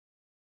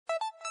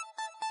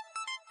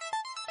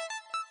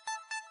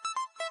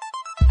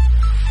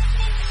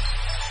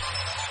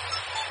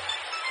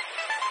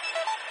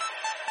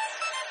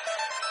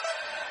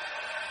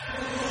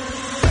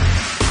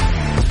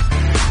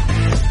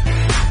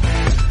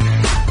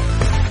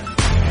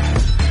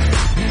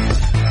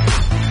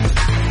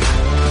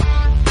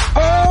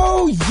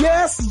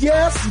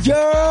Yes,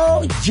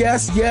 y'all.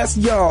 Yes,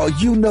 y'all.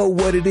 You know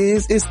what it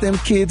is. It's them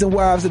kids and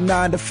wives and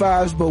 9 to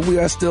 5s, but we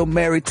are still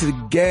married to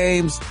the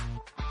games.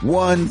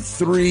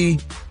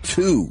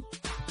 132.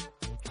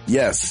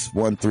 Yes,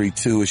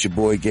 132. It's your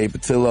boy Gabe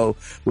Patillo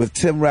with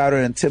Tim Router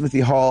and Timothy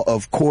Hall,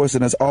 of course.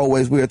 And as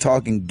always, we are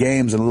talking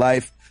games and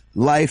life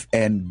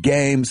and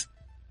games.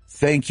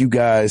 Thank you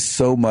guys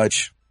so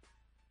much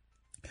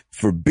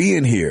for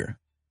being here.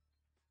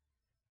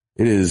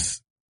 It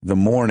is the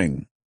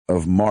morning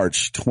of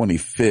March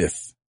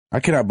 25th. I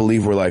cannot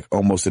believe we're like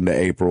almost into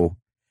April,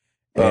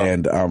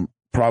 and I'm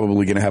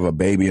probably going to have a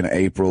baby in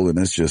April, and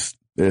it's just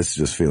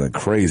feeling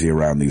crazy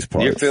around these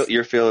parts.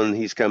 You're feeling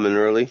he's coming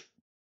early?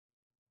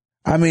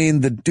 I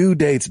mean, the due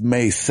date's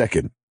May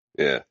 2nd.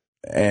 Yeah.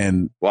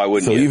 And why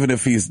wouldn't you? Even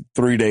if he's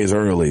 3 days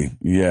early,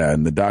 yeah,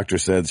 and the doctor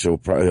said he'll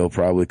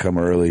probably come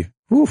early.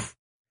 Whew.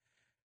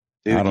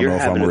 Dude, I don't know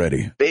if I'm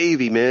ready.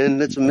 Baby, man,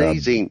 that's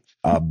amazing.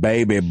 A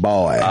baby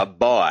boy. A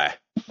boy.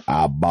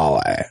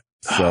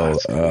 So,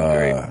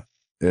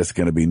 it's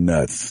going to be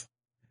nuts.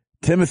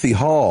 Timothy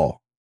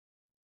Hall.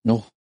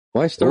 No,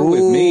 why start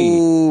with me?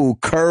 Ooh,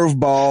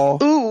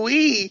 curveball.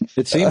 Ooh-wee.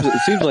 It seems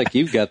like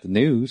you've got the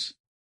news.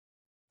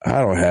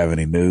 I don't have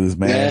any news,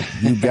 man.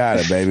 You got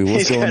it, baby.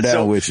 What's going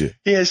down with you?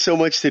 He has so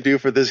much to do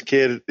for this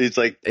kid. It's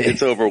like,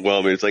 it's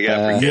overwhelming. It's like,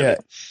 forget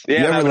it.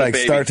 Yeah, you ever like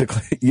start to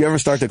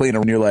clean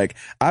and you're like,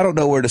 I don't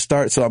know where to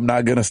start, so I'm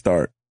not going to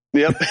start.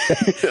 Yep.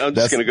 I'm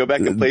just going to go back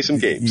and play some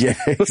games. Yeah,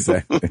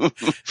 exactly.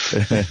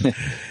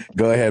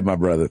 Go ahead, my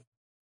brother.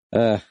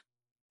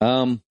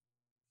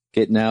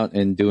 Getting out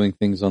and doing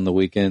things on the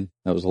weekend.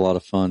 That was a lot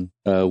of fun.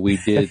 We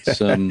did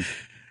some.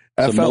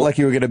 I felt like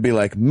you were going to be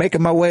like,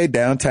 making my way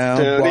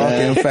downtown,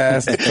 walking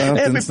fast.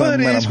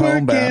 Everybody's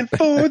working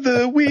for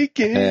the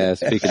weekend. Yeah,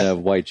 speaking of,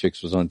 White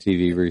Chicks was on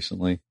TV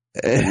recently.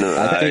 Nice.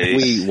 I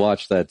think we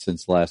watched that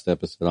since last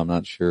episode. I'm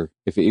not sure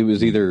if it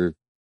was either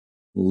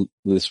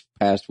this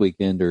past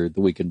weekend or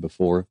the weekend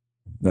before.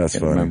 That's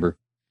funny. Remember.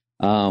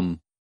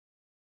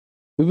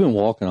 We've been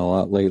walking a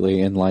lot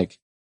lately, and like,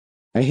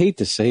 I hate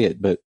to say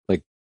it, but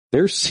like,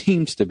 there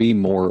seems to be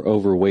more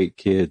overweight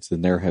kids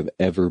than there have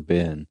ever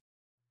been.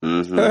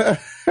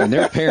 Mm-hmm. And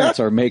their parents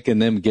are making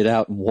them get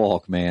out and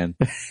walk, man.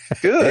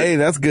 Good. Hey,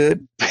 that's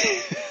good.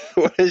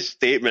 What a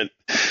statement.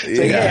 It's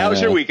like, hey, how was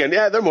your weekend?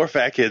 Yeah, there are more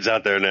fat kids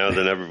out there now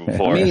than ever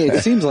before. I mean,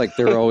 it seems like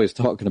they're always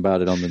talking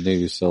about it on the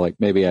news, so like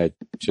maybe I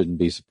shouldn't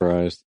be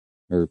surprised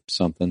or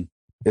something.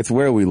 It's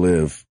where we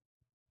live.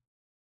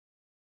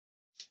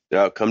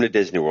 Oh, come to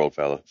Disney World,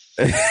 fella.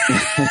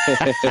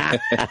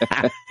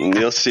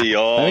 You'll see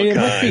all kinds. It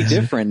must be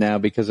different now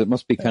because it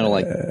must be kind of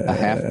like a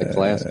half the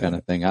class kind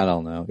of thing. I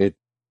don't know.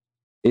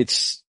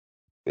 It's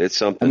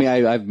something. I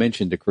mean, I've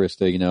mentioned to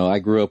Krista, I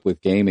grew up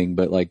with gaming,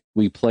 but like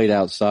we played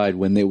outside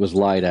when it was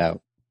light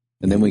out,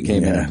 and then we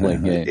came in and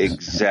played games.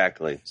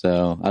 Exactly.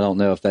 So I don't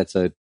know if that's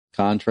a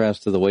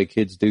contrast to the way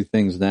kids do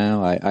things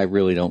now. I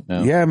really don't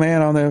know. Yeah,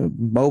 man, on their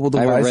mobile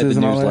devices. I read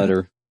the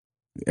newsletter.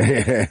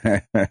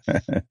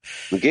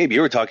 Well, Gabe,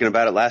 you were talking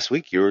about it last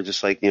week. You were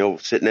just like,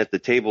 sitting at the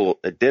table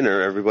at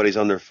dinner, everybody's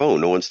on their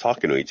phone. No one's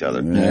talking to each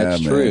other. Yeah,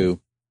 that's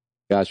true.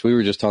 Gosh, we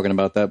were just talking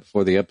about that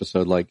before the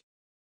episode. Like,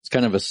 it's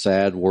kind of a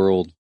sad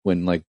world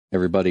when like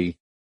everybody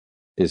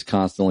is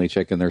constantly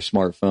checking their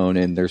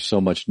smartphone and there's so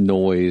much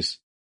noise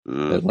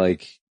that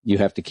like you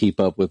have to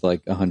keep up with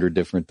like 100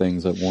 different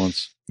things at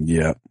once.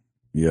 Yeah.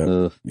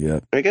 I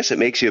guess it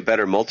makes you a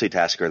better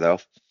multitasker though.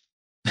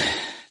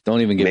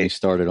 Don't even get me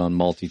started on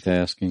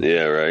multitasking.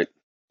 Yeah, right.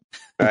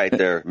 All right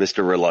there,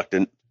 Mr.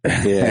 Reluctant.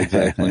 Yeah,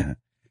 exactly.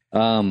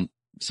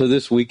 So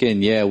this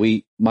weekend,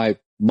 my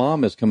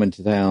mom is coming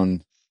to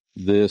town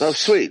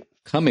this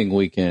coming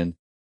weekend.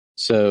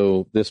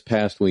 So this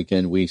past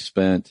weekend we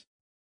spent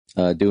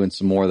doing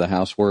some more of the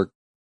housework.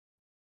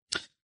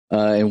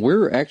 And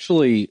we're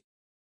actually,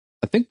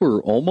 I think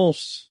we're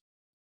almost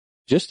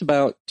just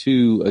about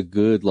to a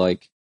good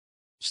like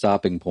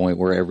stopping point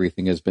where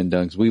everything has been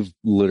done, because we've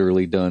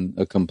literally done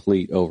a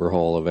complete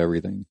overhaul of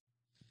everything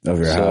of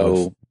your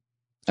house.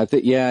 I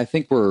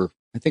think we're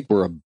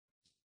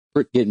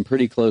getting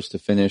pretty close to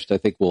finished. I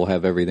think we'll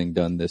have everything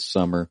done this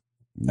summer.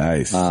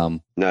 Nice. Nice.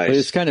 But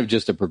it's kind of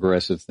just a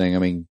progressive thing. I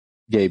mean,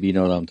 Gabe, you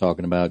know what I'm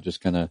talking about.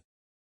 Just kind of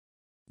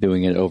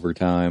doing it over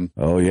time.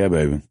 Oh yeah,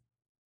 baby.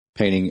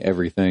 Painting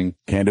everything.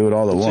 Can't do it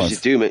all at once. What you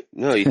do, man.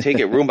 No, you take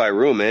it room by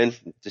room, man.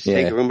 Just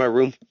take it room by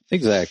room.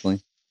 Exactly.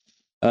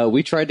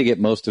 We tried to get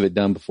most of it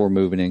done before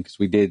moving in, because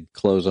we did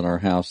close on our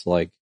house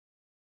I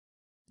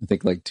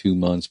think 2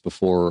 months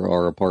before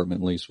our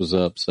apartment lease was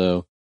up.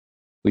 So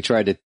we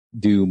tried to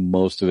do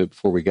most of it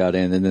before we got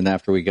in. And then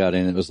after we got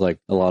in, it was like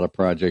a lot of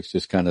projects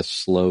just kind of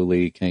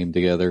slowly came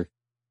together.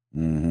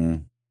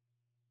 Mm-hmm.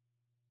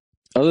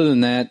 Other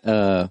than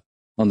that,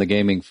 on the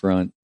gaming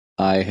front,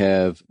 I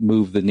have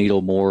moved the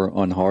needle more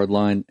on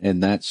Hardline,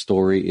 and that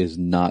story is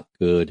not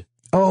good.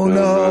 Oh,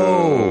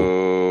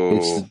 no.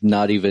 It's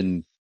not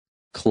even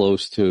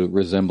close to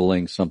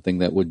resembling something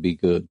that would be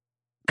good.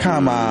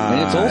 Come on.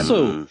 And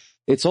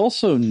it's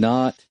also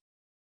not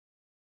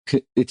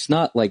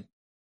like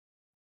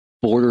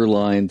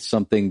borderline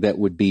something that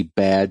would be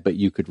bad, but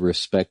you could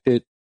respect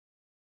it.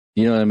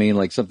 You know what I mean?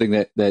 Like something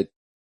that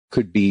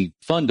could be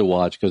fun to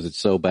watch because it's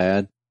so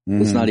bad.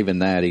 Mm-hmm. It's not even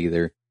that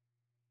either.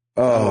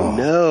 Oh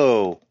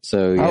no!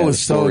 So yeah, I was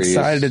so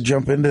excited to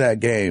jump into that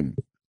game.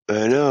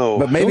 I know,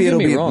 but maybe it'll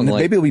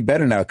be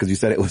better now because you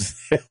said it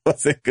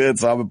wasn't good.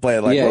 So I've been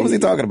playing like, what was he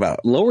talking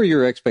about? Lower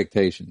your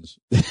expectations.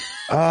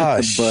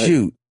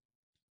 Shoot.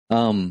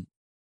 I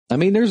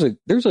mean, there's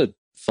a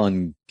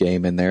fun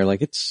game in there.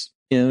 Like it's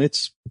I'd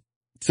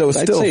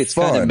say it's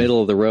fun. Kind of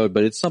middle of the road,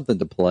 but it's something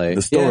to play.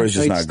 The story is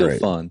just not still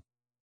great. Fun.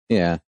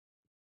 Yeah.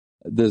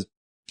 The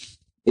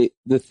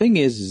thing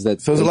is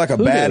that so is it like a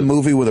bad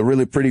movie with a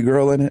really pretty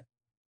girl in it?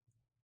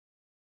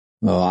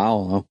 Oh, I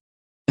don't know.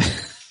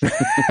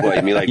 What,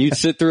 you mean like you'd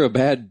sit through a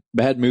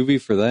bad movie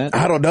for that?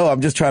 I don't know. I'm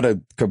just trying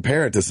to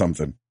compare it to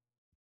something.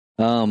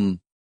 I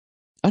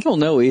don't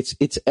know. It's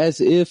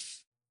as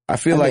if I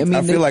feel like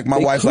my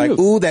wife's like,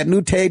 ooh, that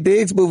new Taye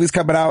Diggs movie's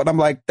coming out, and I'm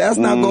like, that's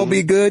not gonna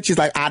be good. She's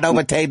like, I know,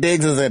 but Taye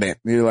Diggs is in it.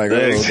 And you're like,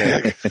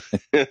 oh,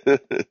 okay.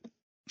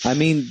 I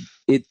mean,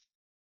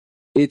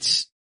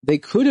 it's they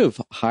could have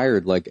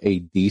hired like a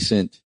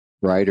decent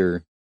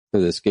writer for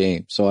this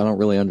game, so I don't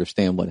really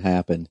understand what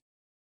happened.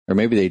 Or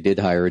maybe they did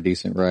hire a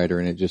decent writer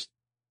and it just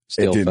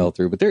still fell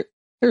through. But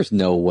there's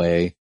no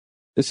way.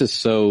 This is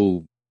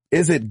so.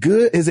 Is it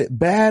good? Is it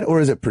bad? Or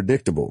is it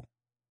predictable?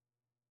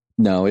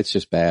 No, it's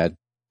just bad.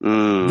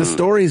 The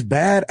story's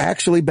bad,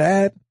 actually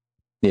bad?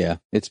 Yeah,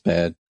 it's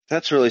bad.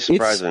 That's really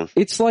surprising.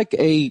 It's like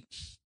this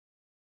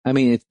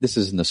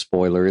isn't a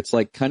spoiler. It's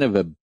like kind of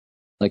a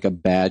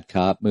bad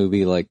cop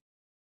movie, like,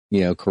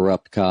 you know,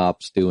 corrupt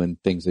cops doing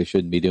things they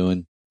shouldn't be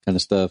doing kind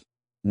of stuff.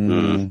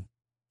 Mm.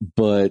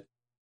 But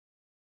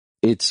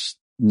it's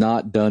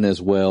not done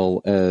as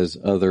well as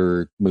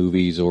other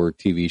movies or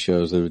TV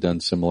shows that have done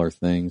similar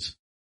things.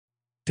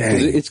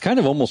 Dang. It's kind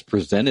of almost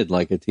presented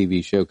like a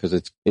TV show because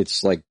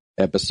it's like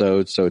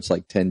episodes, so it's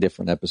like 10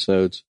 different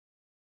episodes.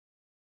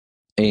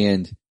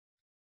 And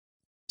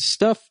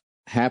stuff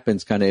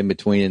happens kind of in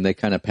between, and they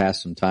kind of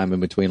pass some time in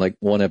between. Like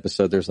one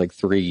episode, there's like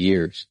 3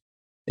 years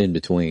in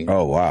between.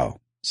 Oh,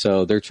 wow.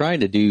 So they're trying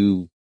to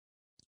do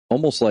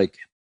almost like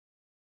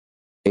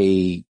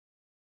a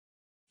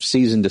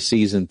season to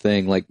season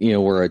thing, like, you know,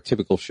 where a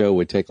typical show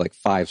would take like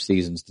 5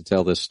 seasons to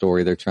tell this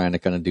story. They're trying to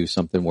kind of do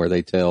something where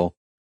they tell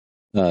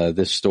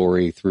this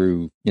story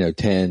through, you know,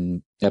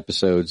 10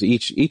 episodes.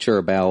 Each are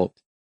about,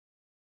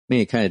 I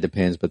mean, it kind of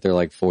depends, but they're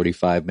like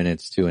 45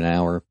 minutes to an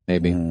hour,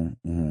 maybe.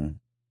 Mm-hmm.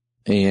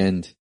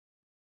 And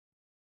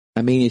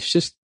I mean, it's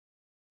just,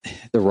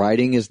 the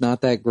writing is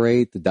not that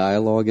great. The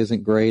dialogue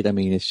isn't great. I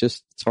mean,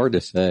 it's hard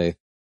to say.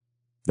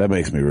 That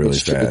makes me really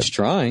sad. It's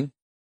trying,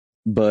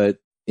 but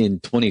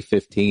in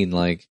 2015,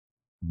 like,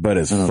 but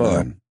it's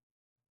fun.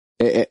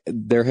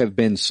 There have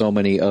been so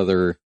many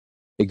other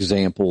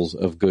examples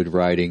of good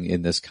writing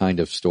in this kind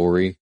of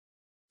story.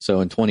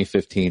 So in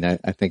 2015, I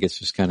think it's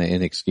just kind of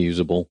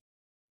inexcusable.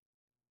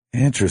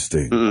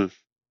 Interesting.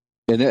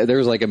 Mm-hmm. And there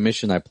was like a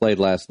mission I played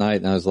last night,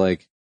 and I was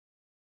like,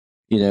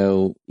 you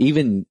know,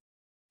 even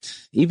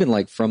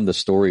like from the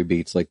story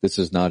beats, like this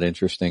is not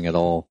interesting at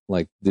all.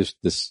 Like this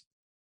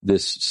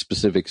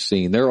specific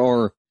scene. There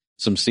are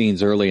some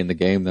scenes early in the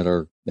game that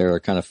are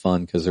kind of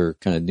fun because they're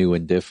kind of new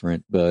and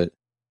different. But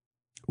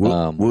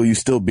will you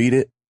still beat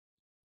it?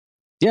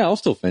 Yeah, I'll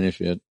still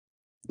finish it.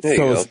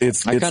 So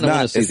it's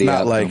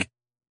not like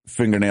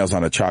fingernails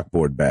on a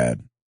chalkboard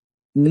bad.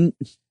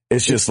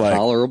 It's just like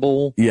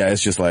tolerable. Yeah,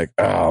 it's just like,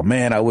 oh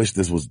man, I wish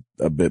this was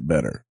a bit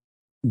better.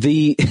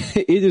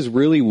 It is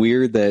really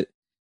weird that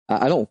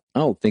I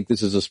don't think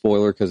this is a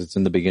spoiler because it's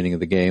in the beginning of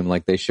the game.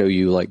 Like they show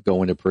you like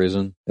going to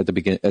prison at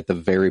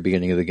the very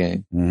beginning of the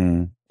game.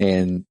 Mm-hmm.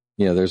 And,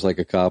 you know, there's like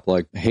a cop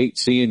like, hate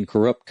seeing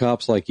corrupt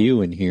cops like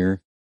you in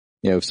here.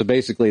 You know, so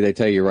basically they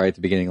tell you right at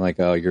the beginning, like,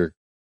 oh, you're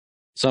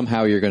going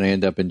to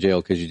end up in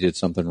jail because you did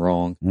something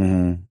wrong.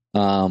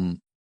 Mm-hmm.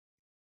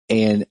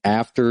 And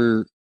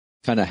after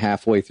kind of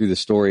halfway through the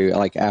story,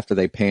 like after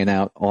they pan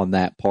out on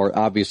that part,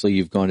 obviously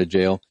you've gone to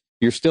jail.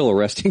 You're still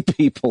arresting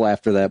people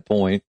after that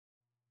point.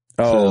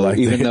 Oh, so like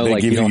even though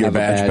like you don't have a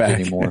badge badge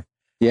anymore.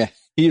 Yeah.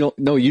 You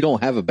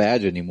don't have a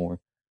badge anymore.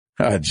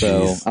 Oh,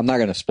 so I'm not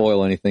going to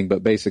spoil anything,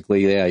 but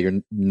basically, yeah,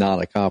 you're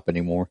not a cop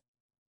anymore.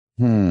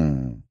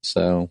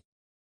 So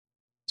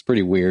it's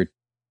pretty weird.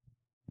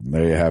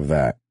 There you have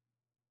that.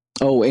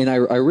 Oh, and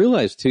I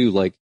realized too,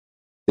 like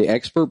the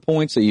expert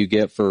points that you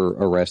get for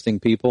arresting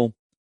people.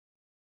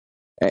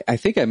 I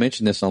think I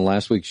mentioned this on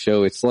last week's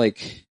show. It's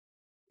like,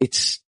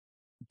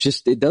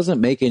 it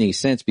doesn't make any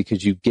sense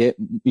because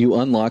you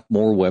unlock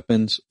more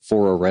weapons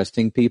for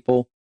arresting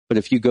people. But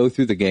if you go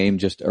through the game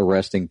just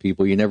arresting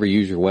people, you never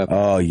use your weapon.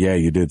 Oh yeah,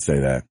 you did say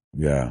that.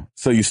 Yeah.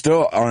 So you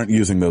still aren't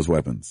using those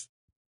weapons.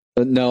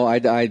 No,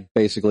 I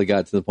basically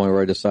got to the point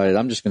where I decided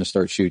I'm just going to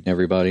start shooting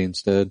everybody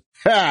instead.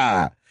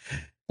 Ha!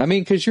 I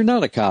mean, because you're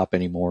not a cop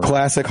anymore.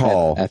 Classic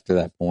Hall. After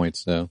that point,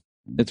 so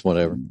it's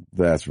whatever.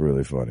 That's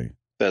really funny.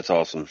 That's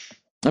awesome.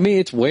 I mean,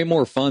 it's way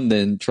more fun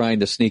than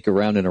trying to sneak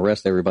around and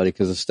arrest everybody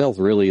because the stealth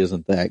really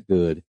isn't that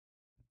good.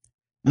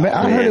 Man,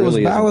 I heard it was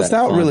balanced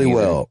out really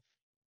well.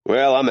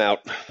 Well, I'm out.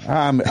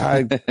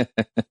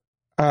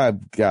 I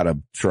gotta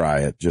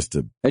try it just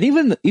to. And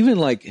even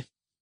like,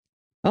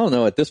 I don't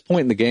know, at this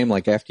point in the game,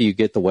 like after you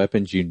get the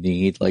weapons you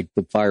need, like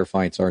the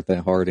firefights aren't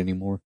that hard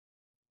anymore.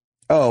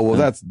 Oh,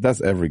 well,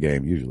 that's every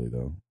game usually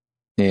though.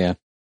 Yeah.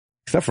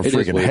 Except for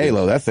freaking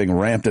Halo. That thing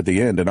ramped at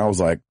the end and I was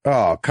like,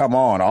 oh, come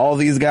on. All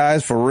these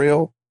guys for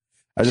real?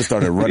 I just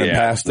started running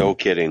past them. No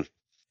kidding.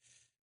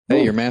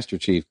 Hey, you're Master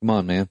Chief. Come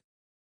on, man.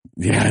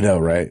 Yeah, I know,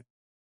 right?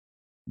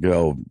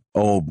 Go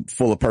old,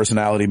 full of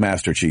personality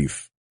Master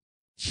Chief.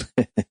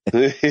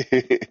 Is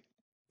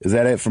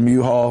that it from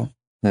you, Hall?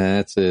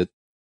 That's it.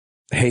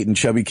 Hating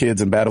chubby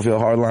kids in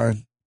Battlefield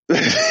Hardline?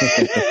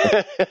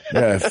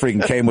 Yeah,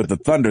 freaking came with the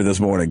thunder this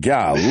morning.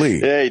 Golly.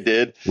 Yeah, he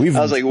did. I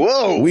was like,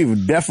 whoa.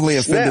 We've definitely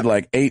offended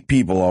like 8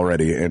 people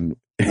already, and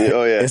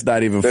it's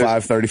not even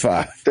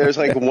 5:35. There's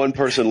like one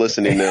person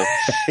listening now.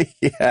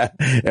 Yeah.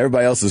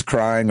 Everybody else is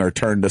crying or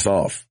turned us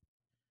off.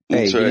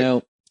 Hey, you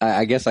know,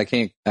 I guess I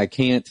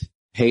can't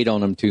hate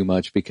on them too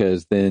much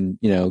because then,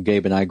 you know,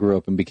 Gabe and I grew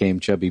up and became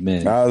chubby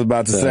men. I was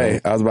about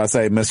to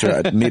say, mister,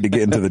 I need to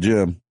get into the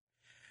gym.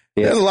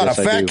 Yes, there's a lot of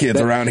fat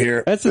kids around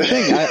here. That's the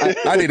thing.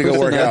 I need to go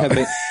work out.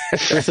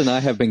 Chris and I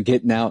have been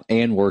getting out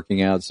and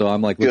working out. So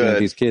I'm like looking at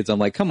these kids. I'm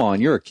like, come on,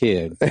 you're a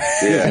kid.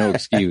 There's no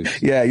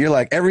excuse. Yeah. You're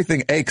like,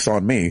 everything aches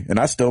on me and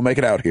I still make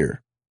it out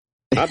here.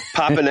 I'm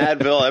popping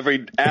Advil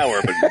every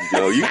hour, but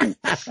no,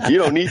 you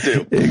don't need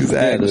to.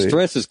 Exactly. Yeah, the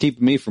stress is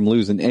keeping me from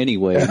losing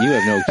anyway, and you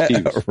have no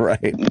excuse.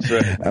 Right.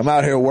 I'm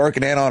out here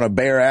working in on a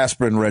Bayer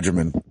aspirin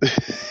regimen.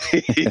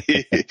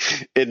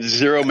 It's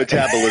zero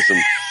metabolism.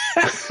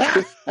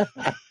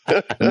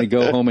 Let me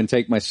go home and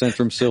take my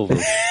Centrum Silver.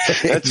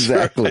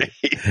 Exactly. Right.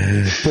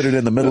 Put it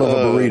in the middle of a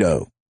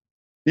burrito.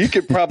 You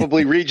could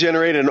probably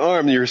regenerate an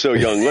arm. You're so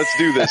young. Let's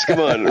do this. Come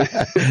on.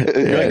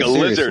 You're like a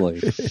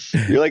lizard.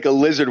 You're like a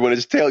lizard when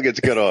his tail gets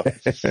cut off.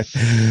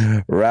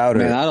 Router.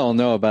 Man, I don't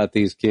know about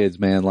these kids,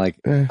 man. Like,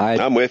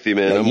 I'm with you,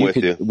 man. I'm with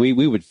you.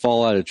 We would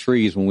fall out of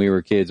trees when we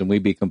were kids and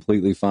we'd be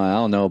completely fine. I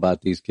don't know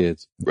about these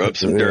kids. Rub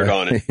some dirt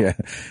on it. Yeah.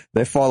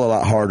 They fall a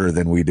lot harder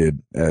than we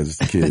did as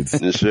kids.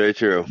 That's very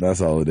true.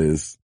 That's all it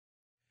is.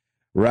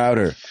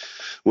 Router.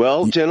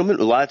 Well, gentlemen,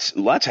 lots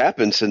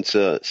happened since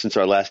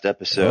our last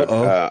episode.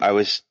 I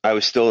was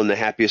still in the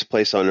happiest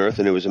place on earth,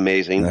 and it was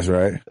amazing. That's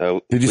right.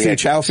 Did you see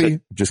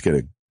Chelsea? Just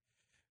kidding.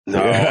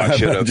 No, I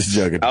should have. I'm just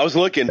joking. I was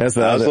looking. That's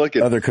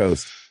the other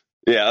coast.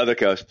 Yeah, other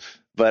coast.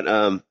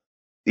 But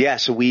yeah.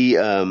 So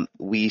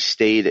we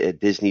stayed at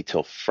Disney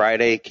till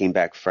Friday. Came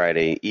back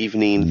Friday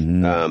evening.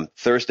 Mm-hmm.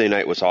 Thursday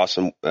night was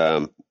awesome.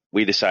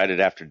 We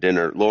decided after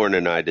dinner. Lauren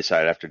and I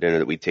decided after dinner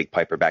that we'd take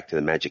Piper back to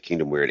the Magic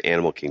Kingdom. We were at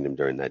Animal Kingdom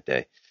during that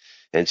day.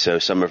 And so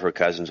some of her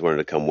cousins wanted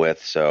to come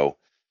with. So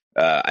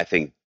I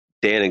think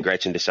Dan and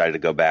Gretchen decided to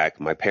go back.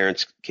 My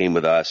parents came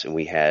with us, and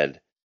we had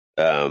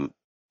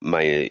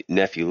my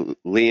nephew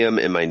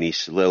Liam and my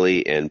niece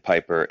Lily and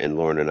Piper and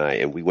Lauren and I.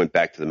 And we went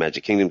back to the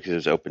Magic Kingdom because it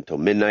was open till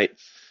midnight.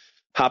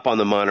 Hop on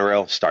the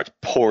monorail, starts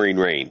pouring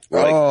rain.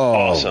 We're like,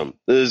 awesome.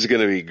 This is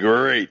going to be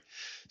great.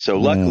 So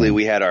luckily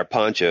we had our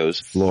ponchos.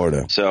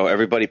 Florida. So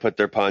everybody put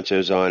their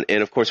ponchos on.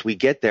 And, of course, we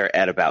get there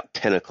at about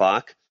 10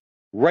 o'clock.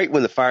 Right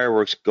when the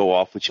fireworks go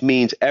off, which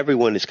means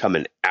everyone is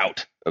coming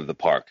out of the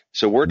park.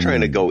 So we're trying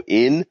to go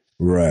in.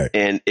 Right.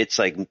 And it's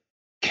like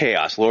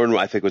chaos. Lauren,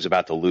 I think, was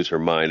about to lose her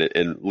mind.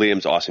 And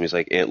Liam's awesome. He's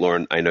like, Aunt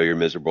Lauren, I know you're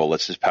miserable.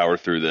 Let's just power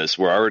through this.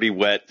 We're already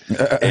wet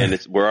and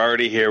we're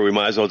already here. We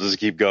might as well just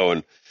keep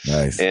going.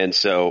 Nice. And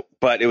so,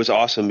 but it was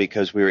awesome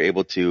because we were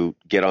able to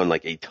get on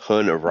like a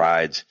ton of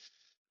rides.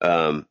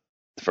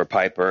 For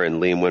Piper,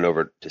 and Liam went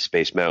over to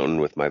Space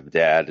Mountain with my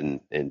dad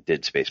and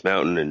did Space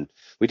Mountain, and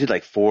we did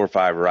like 4 or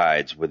 5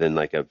 rides within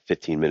like a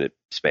 15-minute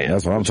span.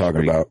 That's what I'm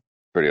talking about.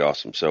 Pretty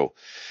awesome. So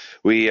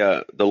we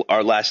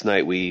our last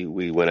night we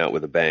went out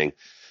with a bang.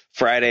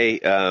 Friday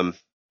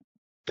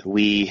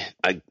we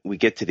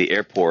get to the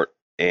airport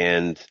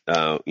and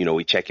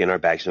we check in our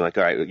bags and we're like,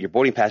 all right, your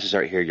boarding passes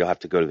aren't here. You'll have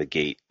to go to the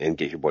gate and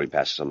get your boarding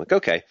passes. I'm like,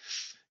 okay.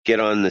 Get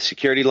on the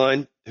security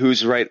line.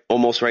 Who's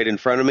almost right in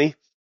front of me?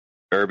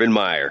 Urban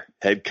Meyer,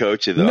 head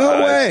coach of the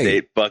Ohio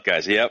State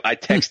Buckeyes. Yep. I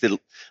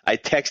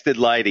texted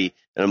Leidy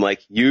and I'm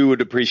like, you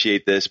would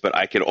appreciate this, but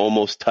I could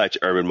almost touch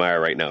Urban Meyer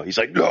right now. He's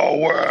like, no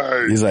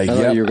way. He's like,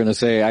 yeah. You were going to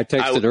say, I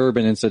texted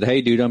Urban and said,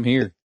 hey dude, I'm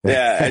here.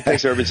 Yeah. I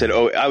texted Urban and said,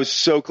 I was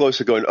so close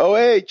to going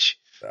OH,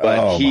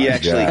 but he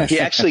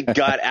actually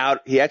got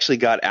out. He actually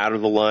got out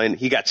of the line.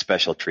 He got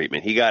special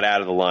treatment. He got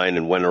out of the line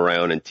and went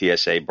around and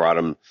TSA brought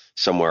him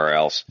somewhere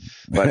else.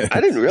 But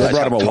I didn't realize they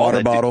brought him a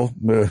water bottle.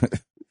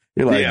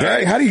 You're like,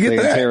 dang, how do you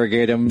get that?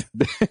 Interrogate him.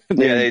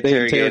 They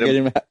interrogate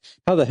him.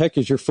 How the heck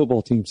is your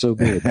football team so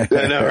good?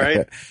 I know,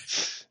 right?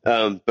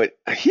 But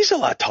he's a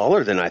lot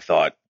taller than I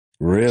thought.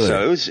 Really?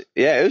 So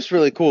it was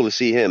really cool to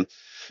see him.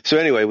 So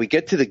anyway, we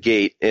get to the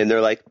gate and they're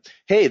like,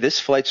 hey, this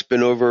flight's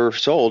been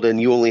oversold and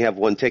you only have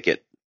 1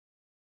 ticket.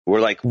 We're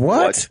like,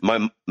 what?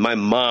 My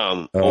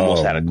mom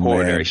almost had a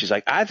coronary. Man. She's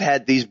like, I've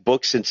had these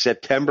books since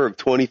September of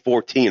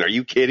 2014. Are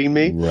you kidding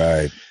me?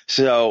 Right.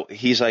 So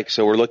he's like,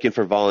 so we're looking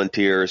for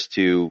volunteers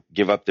to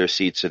give up their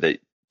seats so that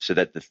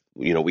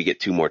we get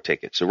 2 more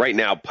tickets. So right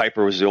now,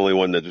 Piper was the only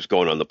one that was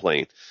going on the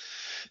plane.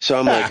 So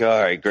I'm like, all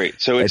right,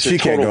 great. So it's she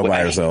can't go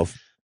by herself.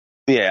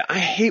 Yeah, I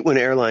hate when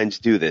airlines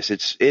do this.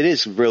 It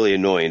is really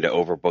annoying to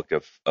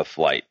overbook a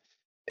flight.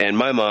 And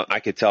my mom, I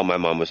could tell my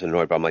mom was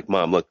annoyed, but I'm like,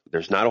 Mom, look,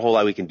 there's not a whole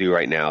lot we can do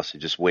right now, so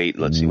just wait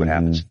and let's see what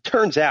happens.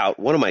 Turns out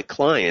one of my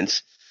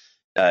clients,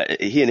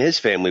 he and his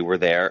family were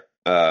there,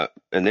 and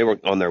they were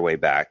on their way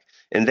back.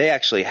 And they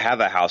actually have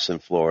a house in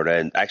Florida,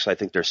 and actually I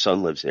think their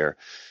son lives there.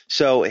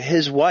 So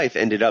his wife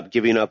ended up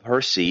giving up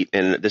her seat,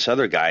 and this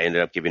other guy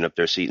ended up giving up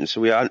their seat. And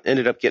so we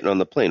ended up getting on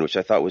the plane, which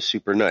I thought was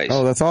super nice.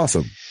 Oh, that's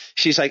awesome.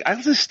 She's like,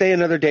 I'll just stay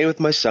another day with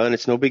my son.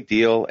 It's no big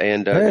deal.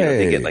 And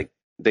they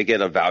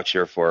get a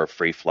voucher for a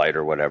free flight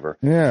or whatever.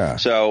 Yeah.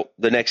 So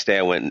the next day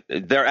I went.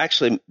 They're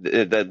actually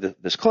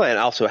this client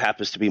also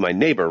happens to be my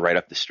neighbor right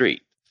up the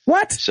street.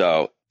 What?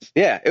 So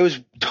yeah, it was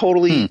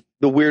totally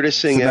the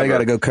weirdest thing ever. Now you got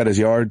to go cut his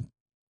yard.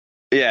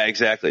 Yeah,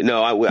 exactly.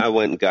 No, I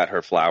went and got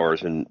her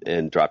flowers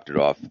and dropped it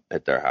off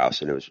at their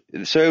house, and it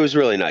was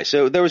really nice.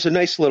 So there was a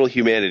nice little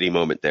humanity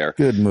moment there.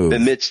 Good move.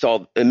 Amidst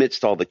all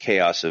the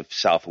chaos of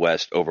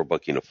Southwest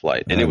overbooking a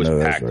flight, and it was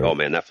packed. Right. Oh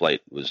man, that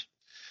flight was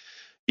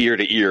ear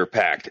to ear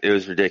packed. It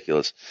was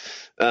ridiculous.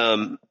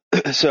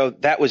 So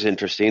that was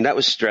interesting. That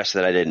was stress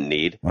that I didn't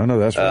need. I know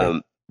that's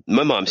right.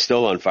 My mom's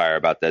still on fire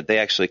about that. They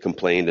actually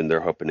complained, and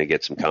they're hoping to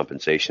get some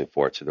compensation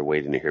for it. So they're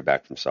waiting to hear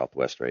back from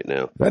Southwest right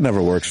now. That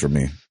never works for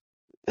me.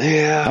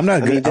 Yeah, I'm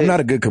not good. I'm not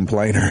a good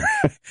complainer.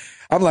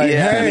 I'm like,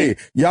 hey,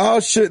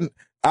 y'all shouldn't.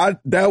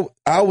 Anyway,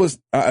 I'll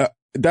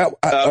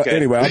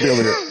be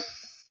over there.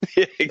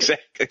 Yeah,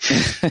 exactly.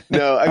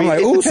 No, I'm like,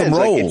 ooh, some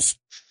rolls.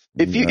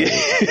 Like if you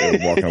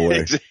walking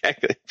away.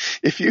 Exactly.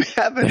 If you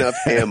have enough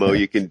ammo,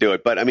 you can do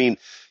it. But I mean,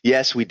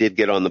 yes, we did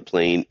get on the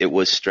plane. It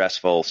was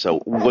stressful. So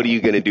what are you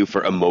going to do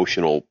for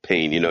emotional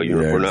pain?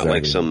 We're not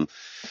like some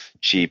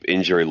cheap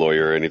injury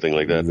lawyer or anything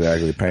like that.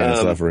 Exactly. Pain and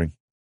suffering.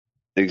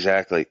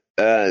 Exactly.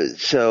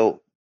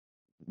 So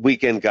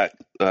weekend got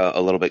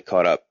a little bit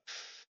caught up.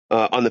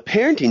 On the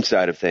parenting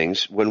side of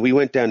things, when we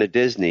went down to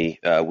Disney,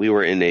 we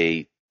were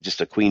in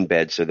just a queen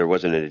bed, so there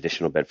wasn't an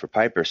additional bed for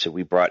Piper. So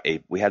we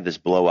had this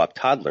blow up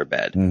toddler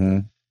bed. Mm-hmm.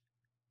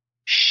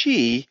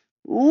 She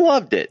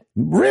loved it.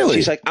 Really?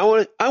 She's like, I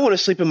want to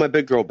sleep in my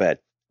big girl bed.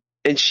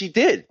 And she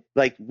did.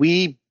 Like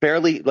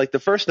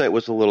the first night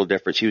was a little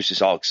different. She was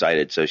just all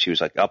excited. So she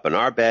was like up in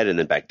our bed and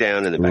then back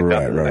down and then back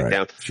up and then back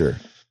down. Sure.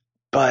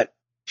 But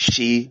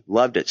she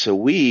loved it. So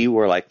we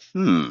were like,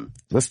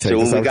 let's take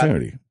this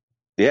opportunity.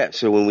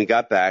 So when we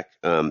got back,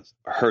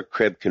 her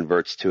crib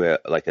converts to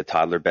a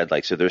toddler bed.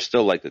 So there's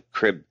still like the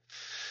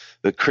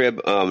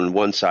crib on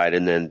one side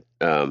and then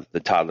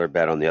the toddler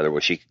bed on the other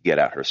where she could get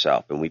out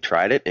herself. And we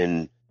tried it,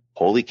 and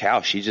holy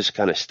cow, she just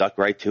kind of stuck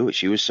right to it.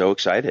 She was so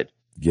excited.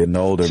 Getting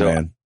older,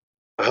 man.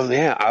 Oh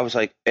yeah, I was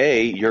like,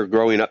 A, you're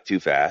growing up too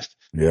fast.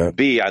 Yeah.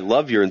 B, I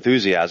love your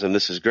enthusiasm.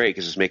 This is great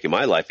because it's making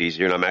my life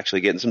easier, and I'm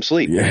actually getting some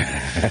sleep.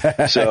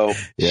 Yeah. So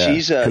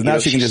she's now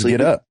she can just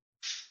get up.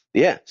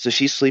 Yeah. So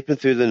she's sleeping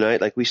through the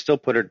night. Like we still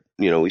put her,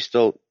 put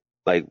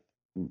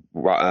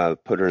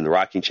her in the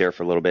rocking chair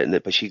for a little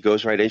bit, but she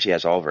goes right in. She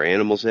has all of her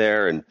animals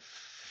there, and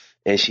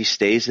she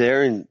stays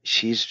there, and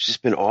she's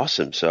just been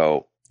awesome.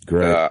 So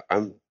great.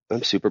 I'm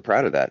super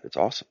proud of that. It's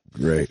awesome.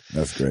 Great.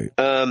 That's great.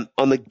 On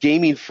the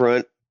gaming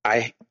front,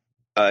 I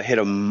hit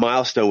a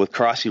milestone with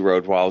Crossy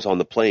Road while I was on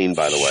the plane,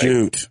 by the way.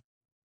 Shoot.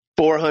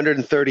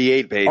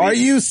 438, baby. Are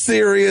you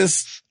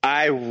serious?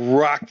 I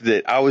rocked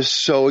it. I was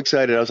so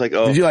excited. I was like,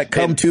 oh. Did you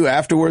come to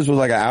afterwards with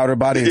an outer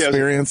body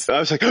experience? I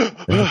was like,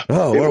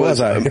 oh, where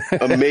was I?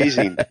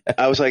 Amazing.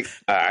 I was like,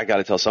 I got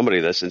to tell somebody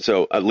this. And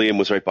so Liam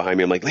was right behind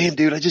me. I'm like, Liam,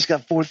 dude, I just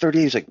got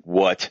 438. He's like,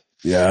 what?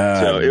 Yeah,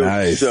 so it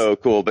nice. was so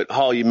cool. But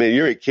Hall,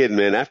 you're a kid,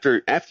 man.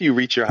 After you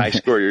reach your high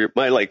score,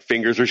 my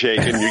fingers are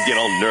shaking. You get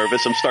all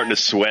nervous. I'm starting to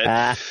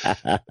sweat.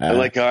 I'm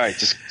like, all right,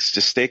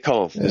 just stay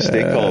calm. Just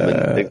stay calm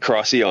and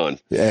Crossy on.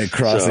 Yeah,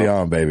 Crossy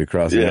on, baby.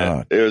 Crossy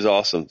on. It was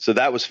awesome. So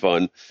that was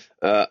fun.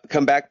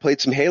 Come back,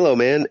 played some Halo,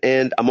 man,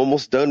 and I'm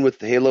almost done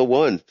with Halo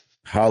 1.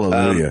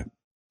 Hallelujah.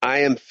 I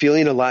am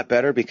feeling a lot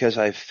better because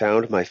I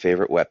found my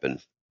favorite weapon,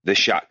 the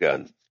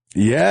shotgun.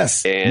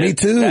 Yes, and me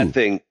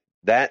too.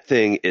 That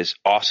thing is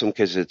awesome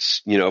because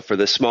it's, for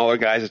the smaller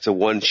guys, it's a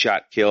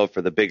 1-shot kill.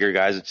 For the bigger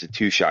guys, it's a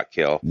 2-shot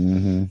kill.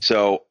 Mm-hmm.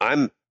 So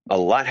I'm a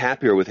lot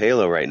happier with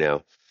Halo right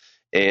now.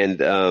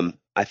 And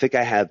I think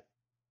I have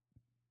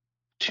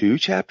 2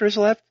 chapters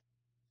left.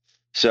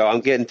 So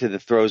I'm getting to the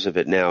throes of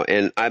it now,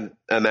 and I'm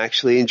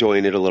actually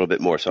enjoying it a little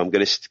bit more. So I'm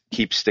going to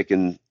keep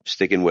sticking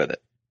with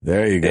it.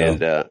 There you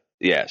go.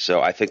 And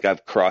so I think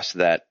I've crossed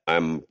that.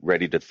 I'm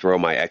ready to throw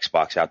my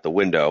Xbox out the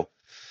window,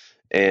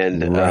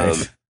 and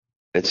right.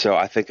 And so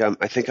I think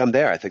I'm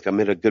there. I think I'm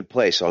in a good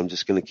place. So I'm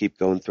just going to keep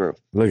going through.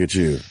 Look at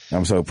you.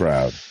 I'm so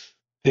proud.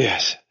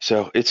 Yes.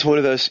 So it's one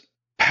of those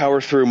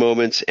power through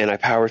moments, and I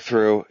power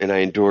through, and I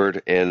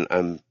endured, and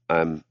I'm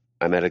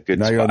I'm at a good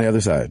spot. Now you're on the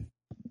other side.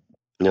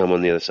 Now I'm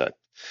on the other side.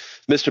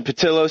 Mr.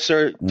 Patillo,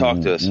 sir,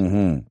 talk to us.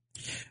 Mm-hmm.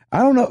 I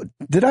don't know.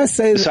 Did I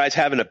say besides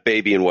having a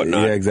baby and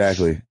whatnot? Yeah,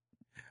 exactly.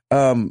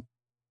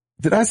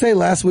 Did I say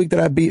last week that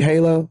I beat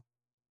Halo?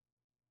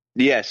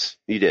 Yes,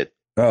 you did.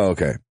 Oh,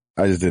 okay.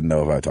 I just didn't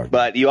know if I talked.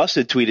 But you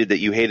also tweeted that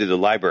you hated the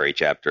library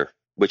chapter,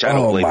 which I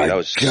don't blame you. That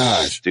was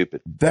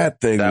stupid. That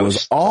thing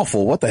was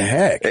awful. What the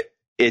heck?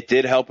 It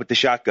did help with the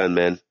shotgun,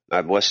 man.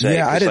 I must say.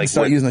 Yeah, I didn't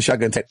start using the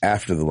shotgun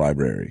after the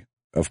library,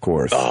 of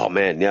course. Oh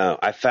man, yeah.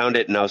 I found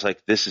it and I was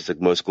like, this is the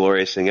most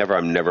glorious thing ever.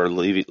 I'm never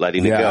letting it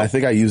go. Yeah, I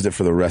think I used it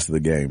for the rest of the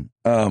game.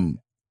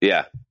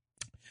 Yeah.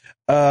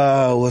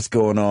 What's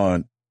going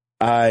on?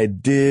 I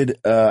did,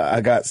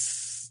 I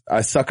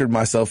suckered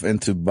myself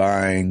into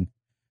buying,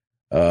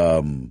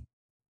 Final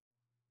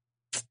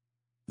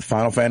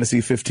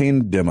Fantasy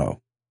 15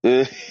 demo.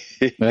 Just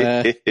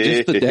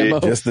the demo?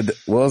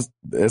 Well,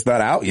 it's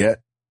not out yet.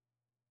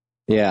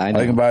 Yeah, I know.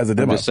 I can buy as a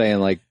demo. I'm just saying,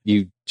 like,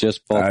 you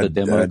just bought the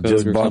demo code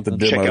just or bought something?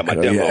 the demo Check out my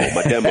demo, yeah.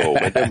 my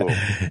demo.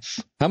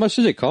 How much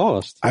did it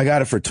cost? I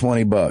got it for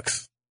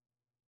 $20.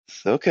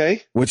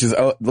 Okay. Which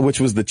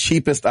was the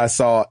cheapest I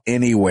saw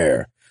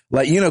anywhere.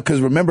 Like, cause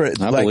remember,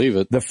 I believe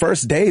it. The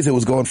first days it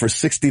was going for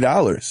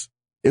 $60.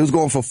 It was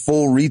going for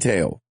full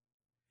retail.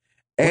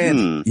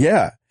 And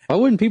yeah. Why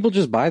wouldn't people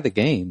just buy the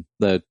game,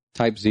 the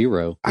Type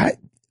 0?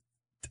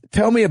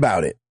 Tell me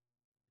about it.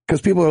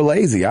 Cause people are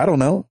lazy. I don't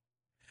know.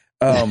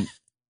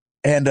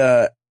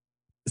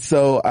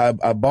 So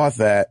I bought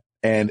that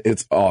and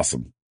it's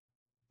awesome.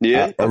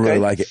 Yeah. I really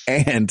like it.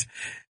 And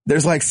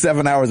there's like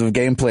 7 hours of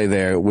gameplay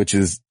there, which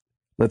is,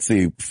 let's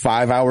see,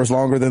 5 hours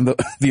longer than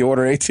the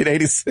Order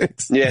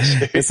 1886.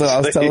 Yes. And so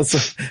I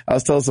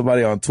was telling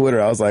somebody on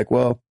Twitter, I was like,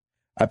 well,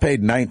 I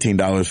paid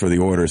 $19 for the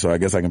Order, so I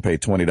guess I can pay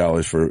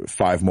 $20 for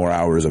 5 more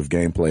hours of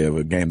gameplay of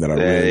a game that I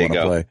really want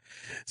to play.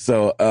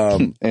 So,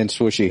 and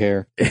swishy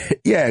hair.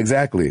 Yeah,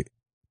 exactly.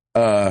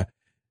 The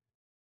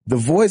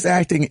voice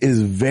acting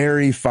is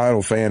very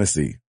Final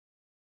Fantasy,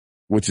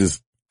 which is,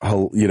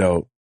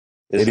 Isn't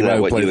that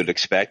what you would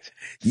expect?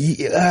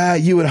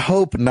 You would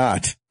hope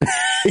not.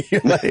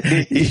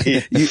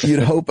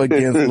 You'd hope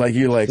against, like,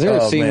 you're like, is there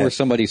a scene where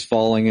somebody's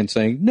falling and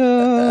saying,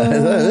 no?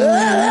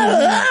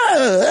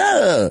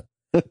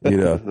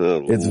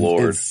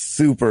 It's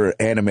super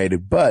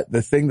animated. But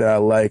the thing that I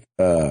like,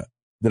 that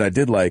I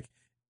did like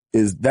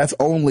is that's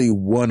only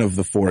one of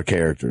the 4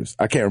 characters.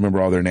 I can't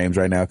remember all their names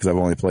right now because I've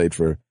only played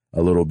for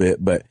a little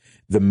bit, but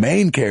the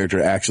main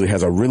character actually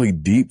has a really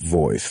deep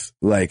voice,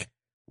 like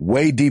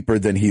way deeper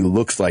than he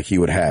looks like he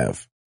would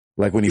have.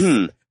 Like when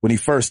he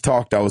first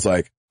talked, I was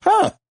like,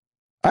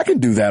 I can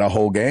do that a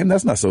whole game.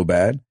 That's not so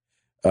bad.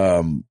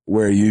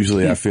 Where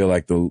usually I feel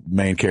like the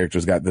main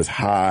character's got this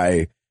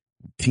high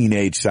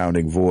teenage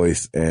sounding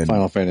voice and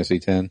Final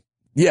Fantasy X.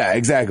 Yeah,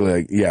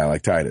 exactly.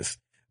 Like Titus.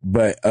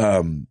 But,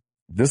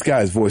 this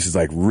guy's voice is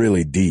like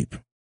really deep.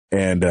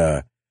 And,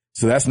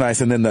 so that's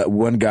nice. And then the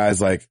one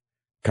guy's like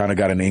kind of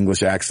got an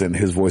English accent.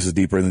 His voice is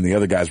deeper. And then the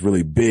other guy's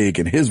really big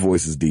and his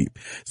voice is deep.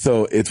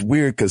 So it's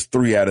weird because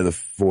 3 out of the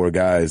 4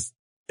 guys,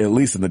 at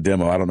least in the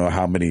demo, I don't know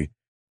how many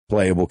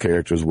playable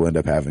characters we'll end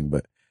up having,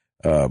 but,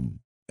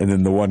 and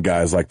then the one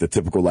guy is like the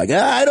typical, like,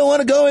 I don't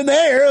want to go in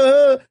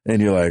there.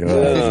 And you're like,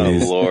 oh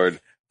Lord.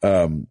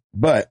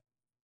 But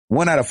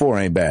 1 out of 4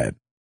 ain't bad.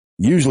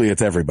 Usually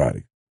it's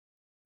everybody.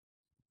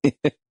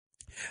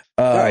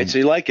 All right. So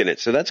you're liking it.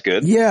 So that's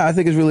good. Yeah. I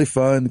think it's really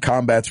fun.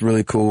 Combat's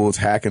really cool. It's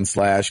hack and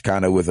slash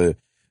kind of with a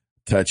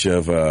touch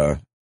of, you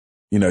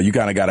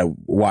kind of got to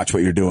watch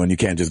what you're doing. You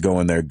can't just go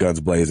in there guns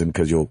blazing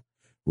because you'll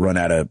run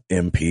out of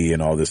MP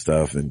and all this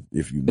stuff. And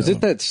if you know. Is it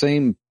that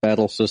same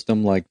battle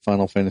system like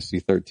Final Fantasy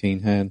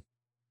 13 had?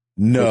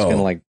 No. It's kind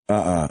of like,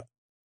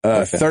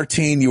 okay.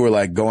 13, you were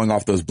like going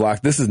off those blocks.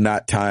 This is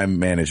not time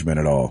management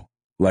at all.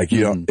 Like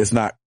it's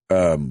not,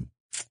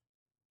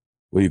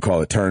 what do you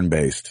call it?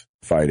 Turn-based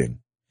fighting.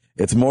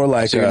 It's more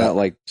like, so you're not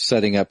like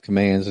setting up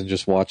commands and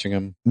just watching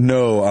them.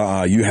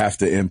 No, you have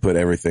to input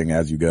everything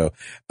as you go.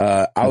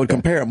 I would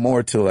compare it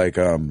more to like,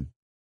 there's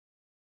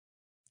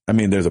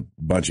a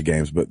bunch of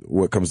games, but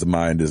what comes to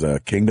mind is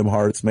Kingdom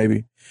Hearts,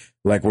 maybe,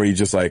 like where you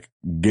just like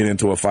get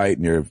into a fight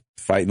and you're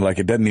fighting, like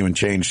it doesn't even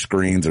change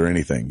screens or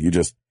anything. You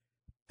just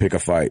pick a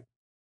fight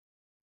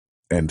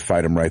and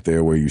fight them right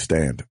there where you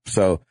stand.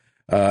 So,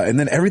 and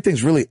then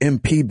everything's really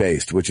MP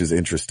based, which is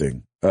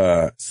interesting.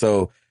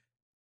 So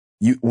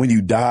when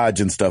you dodge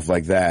and stuff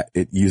like that,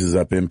 it uses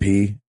up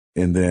MP,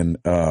 and then,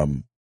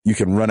 you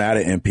can run out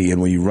of MP.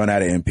 And when you run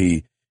out of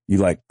MP, you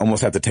like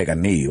almost have to take a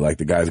knee. Like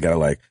the guy's got to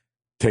like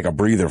take a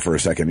breather for a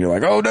second. You're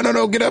like, oh,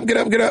 no, get up.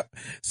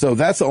 So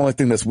that's the only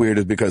thing that's weird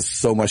is because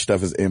so much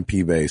stuff is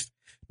MP based,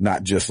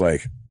 not just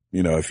like,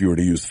 if you were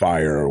to use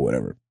fire or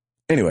whatever.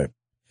 Anyway,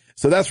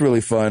 so that's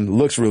really fun.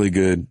 Looks really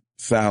good.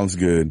 Sounds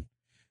good.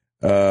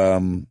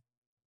 What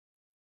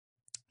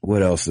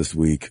else this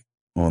week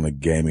on the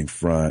gaming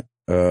front?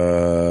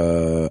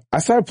 I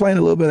started playing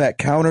a little bit of that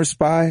Counter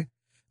Spy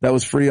that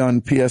was free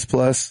on PS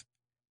Plus.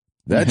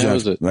 That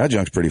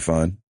junk's pretty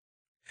fun.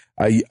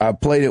 I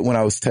played it when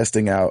I was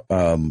testing out.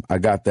 I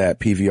got that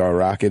PVR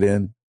rocket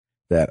in,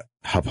 that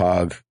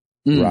Hauppauge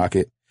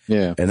rocket.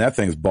 Yeah. And that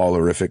thing's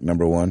ballerific.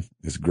 Number one.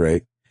 It's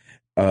great.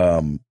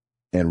 And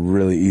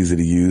really easy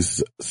to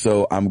use.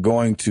 So I'm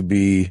going to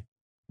be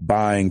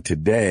buying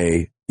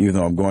today, even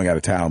though I'm going out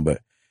of town,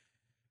 but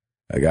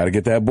I got to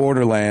get that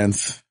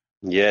Borderlands.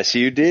 Yes,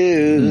 you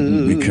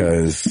do.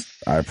 Because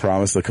I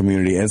promised the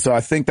community. And so I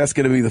think that's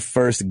going to be the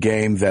first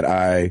game that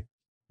I,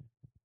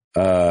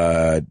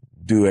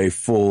 do a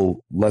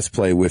full Let's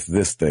Play with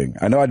this thing.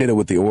 I know I did it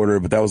with The Order,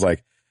 but that was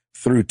like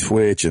through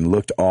Twitch and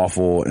looked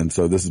awful. And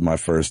so this is my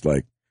first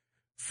like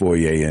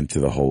foray into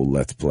the whole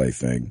Let's Play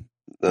thing.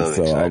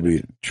 So I'll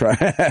be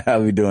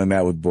I'll be doing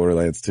that with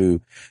Borderlands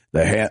 2,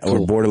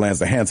 or Borderlands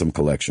the Handsome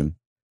Collection,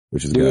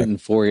 which is do it in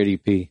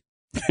 480p.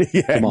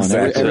 Yeah, come on,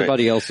 exactly.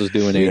 everybody else is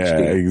doing HD.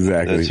 Yeah,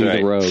 exactly. That's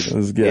right. The road.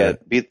 Yeah,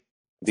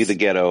 be the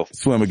ghetto.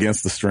 Swim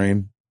against the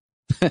stream.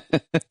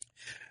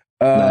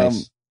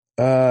 Nice.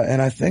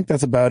 And I think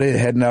that's about it.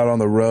 Heading out on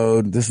the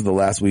road. This is the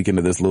last weekend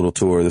of this little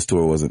tour. This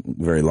tour wasn't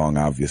very long,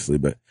 obviously,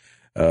 but,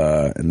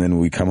 and then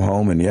we come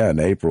home and in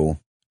April,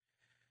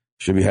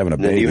 should be having a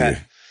baby.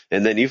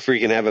 And then you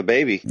freaking have a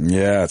baby.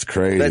 Yeah, it's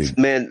crazy.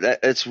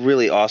 That's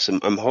really awesome.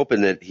 I'm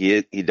hoping that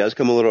he does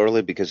come a little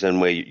early because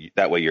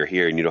that way you're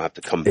here and you don't have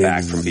to come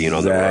back from being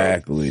on the road.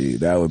 Exactly.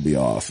 That would be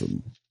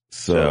awesome.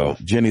 So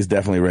Jenny's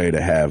definitely ready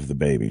to have the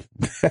baby.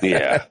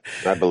 Yeah,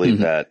 I believe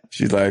that.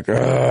 She's like,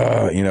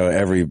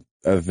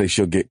 I think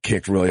she'll get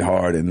kicked really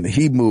hard, and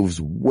he moves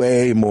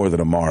way more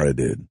than Amara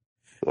did.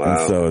 Wow.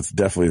 And so it's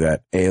definitely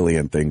that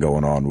alien thing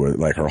going on where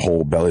like her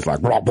whole belly's like,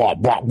 blah, blah,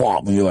 blah, blah.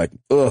 And you're like,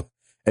 ugh.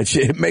 And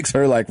it makes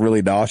her like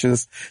really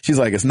nauseous. She's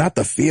like, it's not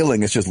the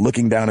feeling. It's just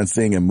looking down and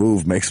seeing him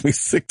move makes me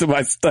sick to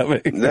my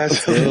stomach.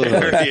 That's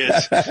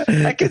hilarious.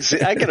 I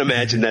can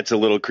imagine that's a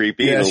little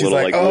creepy. Yeah, and she's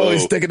like, whoa.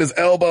 He's sticking his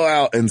elbow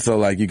out. And so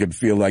like you could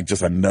feel like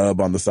just a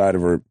nub on the side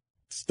of her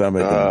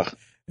stomach.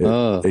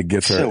 It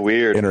gets her so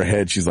weird in her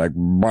head. She's like,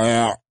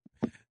 bah.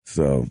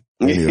 So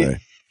anyway,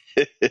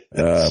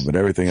 but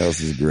everything else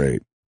is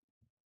great.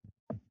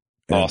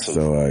 And awesome.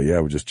 So,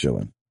 we're just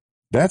chilling.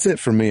 That's it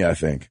for me, I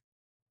think.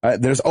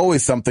 There's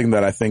always something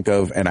that I think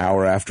of an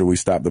hour after we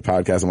stop the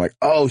podcast. I'm like,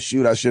 oh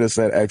shoot, I should have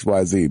said X,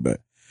 Y, Z, but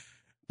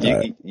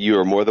you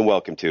are more than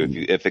welcome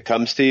to. If it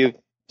comes to you,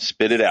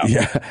 spit it out.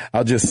 Yeah.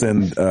 I'll just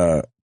send,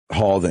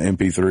 Hall the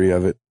MP3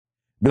 of it.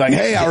 Be like,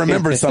 hey, I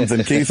remembered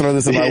something. Can you throw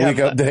this in my week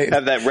update?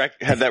 Have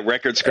that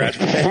record scratch.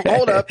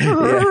 Hold up.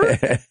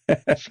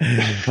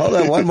 Hold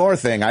on. One more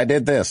thing. I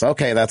did this.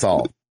 Okay. That's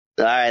all.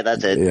 All right.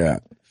 That's it. Yeah.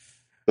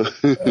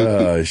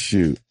 Oh,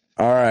 shoot.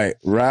 All right.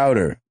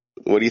 Router.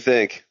 What do you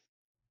think?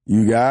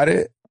 You got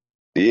it?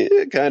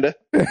 Yeah, kind of.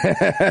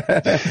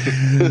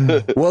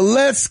 Well,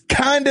 let's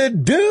kind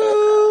of do it.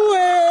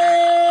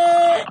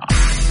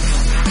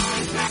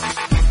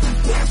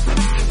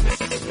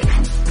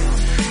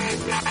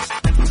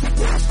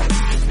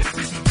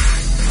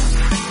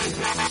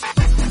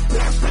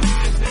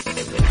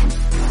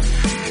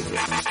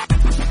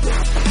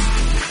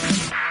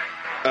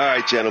 All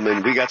right,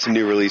 gentlemen, we got some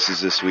new releases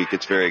this week.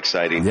 It's very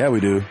exciting. Yeah, we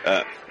do.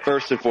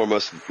 First and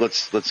foremost,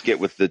 let's get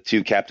with the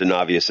two Captain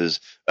Obviouses.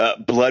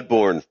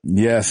 Bloodborne.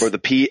 Yes. For the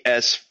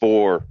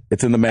PS4.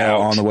 It's in the mail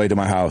on the way to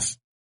my house.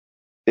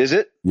 Is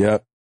it?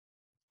 Yep.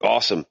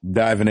 Awesome.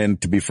 Diving in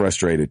to be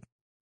frustrated.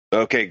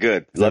 Okay,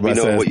 good. Let me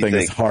know what you think.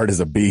 It's hard as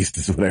a beast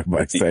is what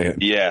everybody's saying.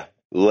 Yeah.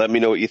 Let me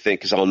know what you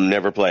think because I'll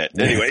never play it.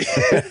 Anyway.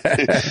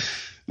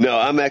 No,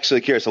 I'm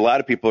actually curious. A lot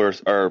of people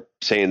are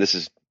saying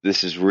this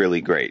is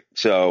really great.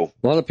 So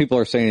a lot of people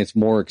are saying it's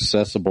more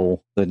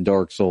accessible than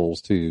Dark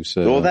Souls too.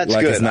 So well, that's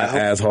like good. It's not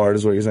as hard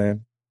as what you're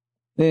saying.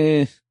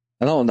 I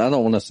don't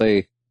want to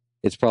say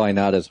it's probably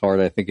not as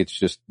hard. I think it's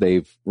just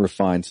they've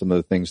refined some of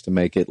the things to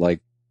make it like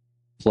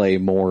play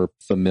more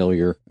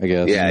familiar, I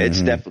guess. Yeah,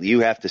 it's definitely,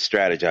 you have to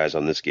strategize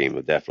on this game,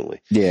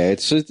 definitely. Yeah,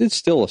 it's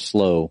still a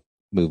slow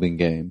moving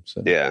game.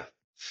 So yeah.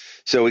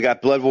 So we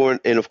got Bloodborne,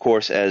 and of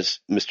course, as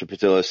Mr.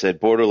 Patillo said,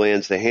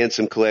 Borderlands, the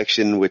Handsome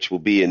Collection, which will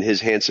be in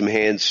his handsome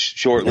hands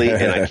shortly,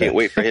 and I can't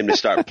wait for him to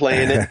start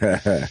playing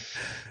it.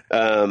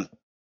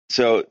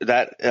 So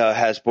that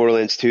has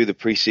Borderlands 2, the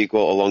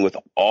pre-sequel, along with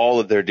all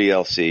of their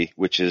DLC,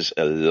 which is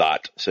a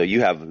lot. So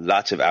you have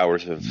lots of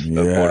hours of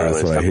Borderlands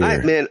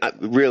stuff.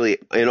 Really,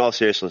 in all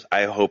seriousness,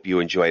 I hope you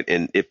enjoy it.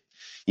 And if,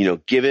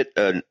 give it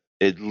at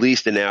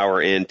least an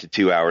hour in to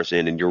 2 hours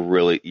in, and you're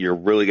really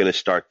going to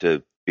start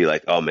to be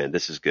like, oh man,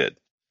 this is good.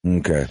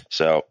 Okay.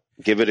 So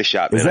give it a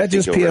shot. Is that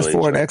just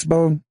PS4 and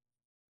Xbone?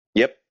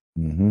 Yep.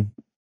 Mm-hmm.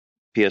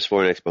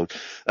 PS4 and Xbone.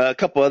 A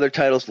couple other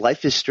titles.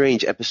 Life is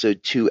Strange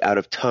Episode 2 Out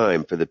of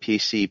Time for the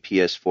PC,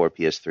 PS4,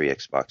 PS3,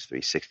 Xbox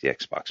 360,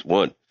 Xbox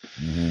One.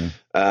 Mm-hmm.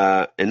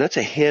 And that's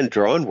a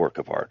hand-drawn work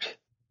of art.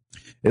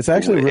 It's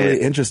actually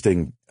really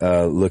interesting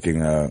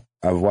looking. I've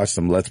watched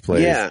some Let's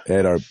Plays. Yeah.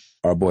 Ed,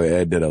 our boy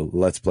Ed, did a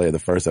Let's Play of the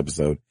first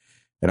episode.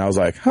 And I was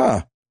like,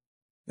 huh.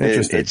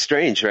 Interesting. It's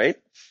strange, right?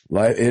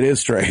 It is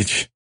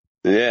strange.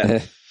 Yeah.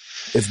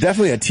 It's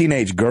definitely a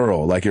teenage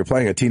girl. Like you're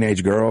playing a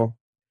teenage girl.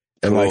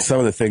 And like some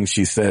of the things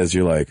she says,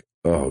 you're like,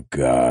 oh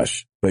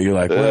gosh. but you're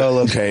like, well,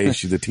 okay,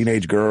 she's a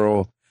teenage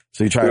girl.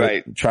 So you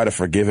try to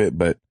forgive it.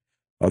 But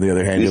on the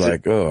other hand, you're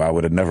like, oh, I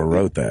would have never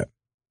wrote that.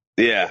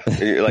 Yeah.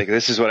 You're like,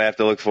 this is what I have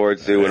to look forward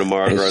to when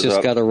Amara grows up. It's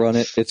just got to run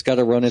it. It's got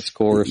to run its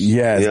course.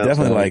 Yeah. It's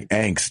definitely like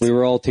angst. We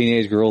were all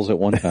teenage girls at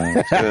one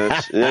time.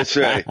 That's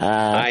right.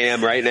 I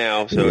am right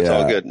now. So it's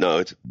all good. No,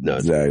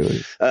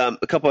 exactly.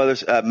 A couple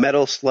others,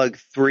 Metal Slug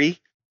 3,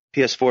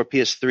 PS4,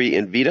 PS3,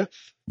 and Vita.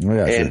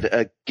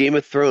 And Game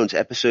of Thrones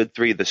Episode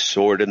 3, The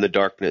Sword in the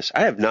Darkness.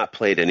 I have not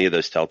played any of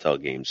those Telltale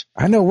games.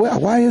 I know.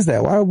 Why is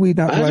that? Why are we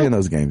not playing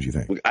those games, you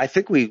think? I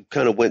think we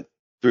kind of went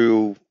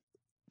through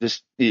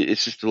this.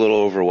 It's just a little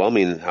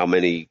overwhelming how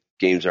many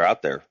games are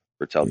out there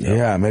for Telltale.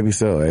 Yeah, maybe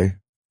so, eh?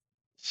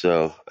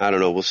 So, I don't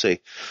know. We'll see.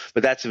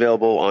 But that's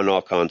available on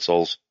all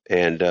consoles.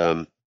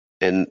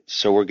 And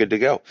so we're good to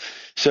go.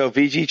 So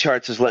VG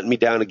Charts has let me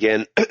down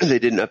again. They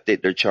didn't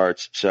update their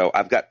charts. So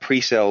I've got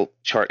pre-sale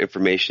chart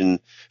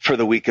information for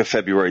the week of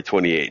February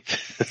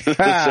 28th.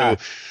 So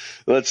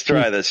let's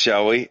try this,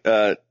 shall we?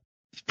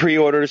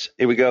 Pre-orders.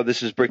 Here we go.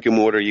 This is Brick and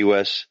Mortar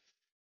US.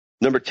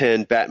 Number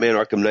 10, Batman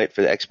Arkham Knight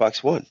for the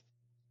Xbox One.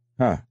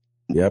 Huh.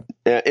 Yep.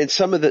 And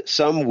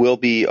some will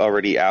be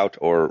already out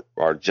or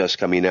are just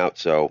coming out.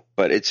 So,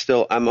 but it's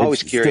still, I'm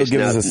always curious. Still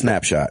gives us a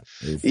snapshot.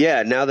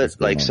 Yeah. Now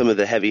that like some of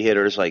the heavy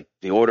hitters, like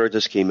The Order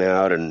just came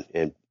out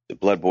and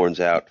Bloodborne's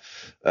out.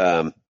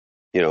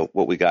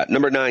 What we got.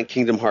 Number 9,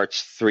 Kingdom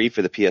Hearts 3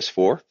 for the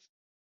PS4.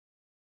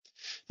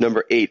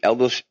 Number 8,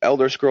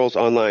 Elder Scrolls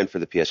Online for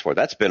the PS4.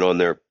 That's been on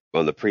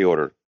the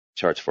pre-order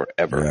charts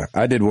forever. Yeah.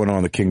 I did one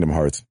on the Kingdom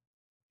Hearts.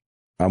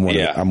 I'm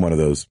one of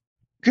those.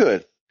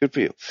 Good for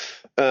you.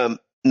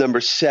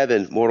 Number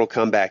 7, Mortal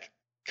Kombat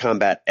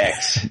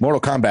X. Mortal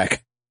Kombat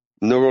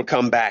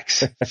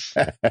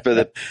for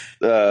the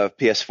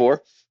PS4.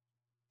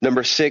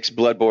 Number 6,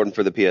 Bloodborne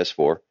for the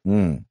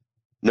PS4.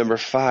 Number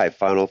 5,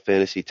 Final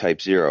Fantasy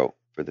Type 0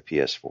 for the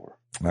PS4.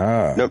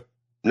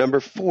 Number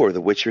 4,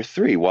 The Witcher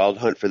 3, Wild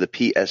Hunt for the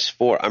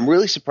PS4. I'm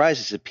really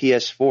surprised it's a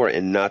PS4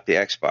 and not the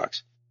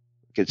Xbox,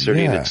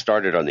 considering it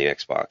started on the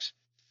Xbox.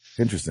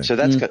 Interesting. So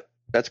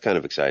that's kind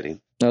of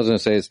exciting. I was going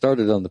to say it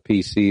started on the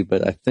PC,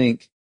 but I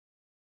think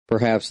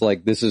perhaps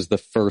like this is the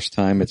first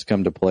time it's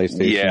come to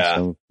PlayStation. Yeah.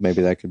 So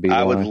maybe that could be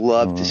I why. would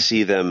love to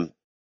see them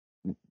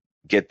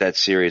get that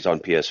series on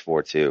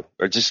PS4 too,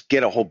 or just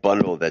get a whole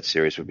bundle of that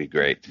series would be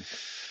great.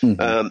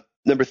 Mm-hmm.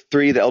 Number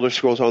 3, The Elder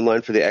Scrolls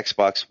Online for the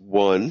Xbox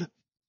One.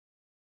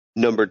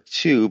 Number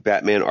 2,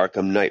 Batman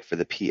Arkham Knight for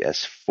the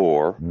PS4.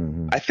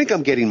 Mm-hmm. I think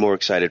I'm getting more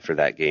excited for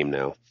that game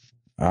now.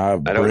 I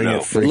don't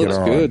know. It looks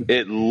good.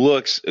 It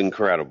looks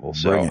incredible.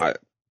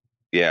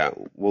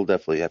 We'll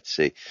definitely have to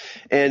see.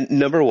 And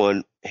number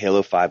 1,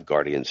 Halo 5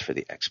 Guardians for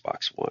the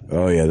Xbox One.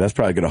 Oh yeah, that's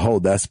probably going to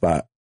hold that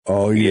spot.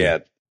 Oh yeah.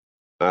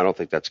 I don't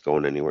think that's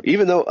going anywhere.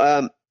 Even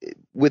though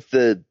with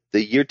the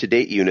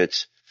year-to-date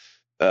units,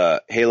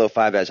 Halo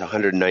 5 has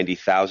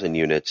 190,000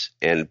 units,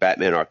 and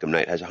Batman Arkham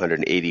Knight has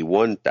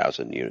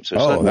 181,000 units.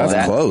 So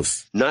that's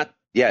close.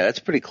 That's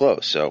pretty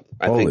close. So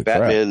I think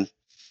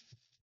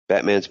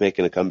Batman's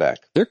making a comeback.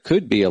 There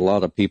could be a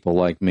lot of people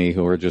like me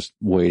who are just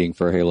waiting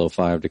for Halo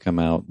 5 to come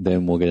out.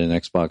 Then we'll get an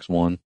Xbox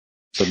One.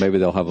 So maybe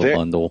they'll have a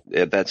bundle.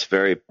 Yeah, that's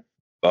very...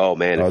 Oh,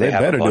 man. If they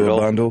better do a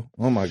bundle.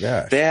 Oh, my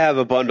gosh. They have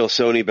a bundle.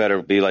 Sony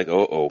better be like,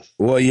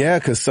 Well, yeah,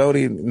 because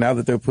Sony, now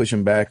that they're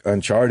pushing back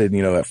Uncharted,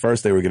 at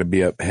first they were going to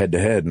be up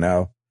head-to-head.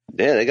 Now,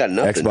 yeah, they got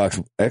nothing.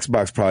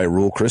 Xbox probably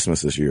ruled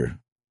Christmas this year.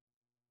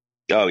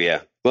 Oh,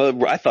 yeah.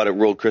 Well, I thought it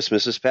ruled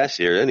Christmas this past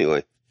year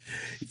anyway.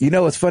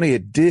 It's funny.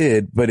 It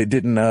did, but it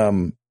didn't.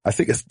 I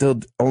think it still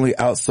only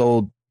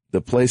outsold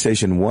the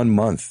PlayStation 1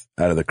 month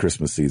out of the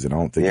Christmas season. I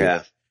don't think.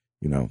 Yeah.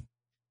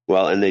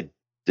 Well, and they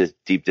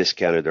deep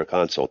discounted their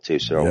console too,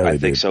 so I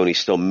think Sony's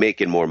still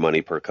making more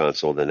money per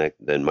console than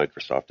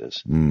Microsoft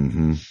is.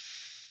 Mm-hmm.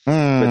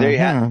 But there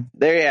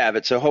you have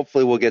it. So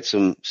hopefully we'll get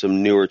some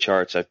newer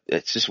charts.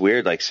 It's just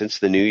weird. Like since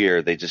the new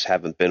year, they just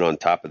haven't been on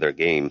top of their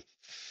game.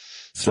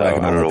 So I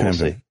don't know. We'll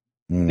see.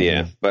 Mm-hmm.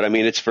 Yeah, but I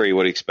mean, it's free.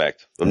 What do you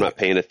expect? I'm not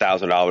paying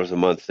 $1,000 a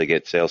month to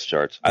get sales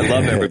charts. I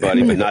love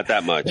everybody, but not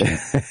that much.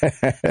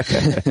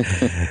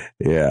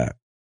 Yeah.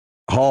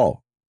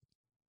 Hall.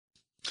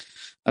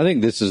 I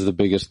think this is the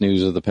biggest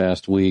news of the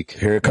past week.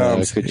 Here it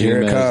comes.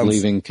 Kojima is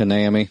leaving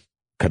Konami.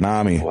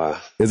 Wow.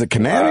 Is it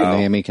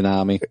Konami?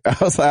 Konami. I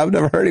was like, I've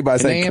never heard anybody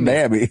say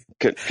Konami.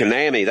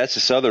 Konami. That's the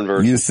southern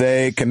version. You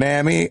say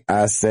Konami.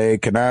 I say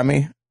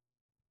Konami.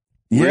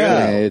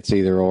 Yeah. Really? It's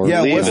either or.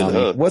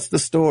 Yeah. What's the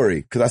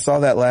story? Because I saw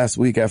that last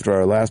week after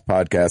our last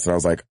podcast, and I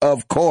was like,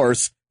 of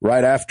course,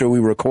 right after we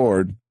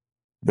record,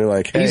 they're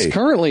like, hey. He's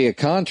currently a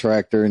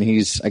contractor, and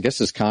I guess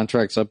his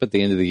contract's up at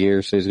the end of the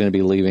year, so he's going to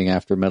be leaving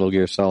after Metal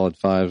Gear Solid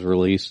 5's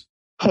release.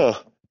 Huh.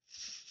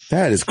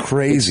 That is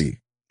crazy.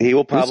 He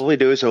will probably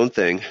do his own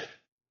thing.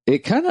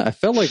 I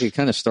felt like it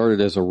kind of started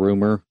as a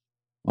rumor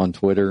on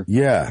Twitter.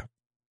 Yeah.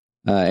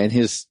 And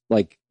his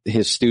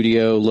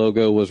studio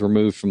logo was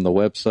removed from the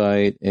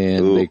website,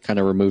 and they kind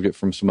of removed it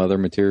from some other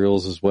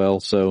materials as well.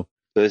 So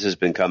this has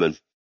been coming.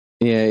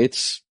 Yeah,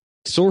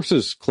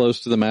 sources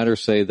close to the matter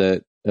say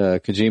that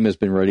Kojima has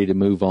been ready to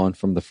move on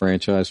from the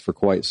franchise for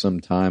quite some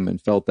time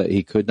and felt that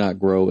he could not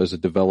grow as a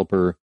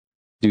developer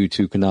due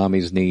to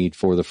Konami's need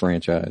for the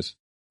franchise.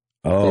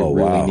 Oh,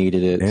 they really wow.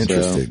 needed it.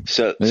 Interesting.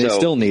 So they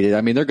still need it.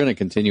 I mean, they're going to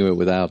continue it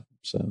without.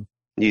 So,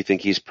 do you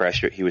think he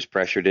was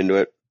pressured into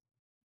it?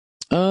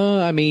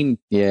 I mean,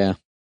 yeah.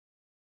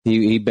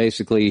 He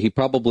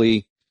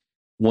probably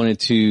wanted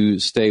to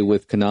stay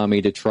with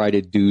Konami to try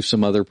to do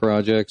some other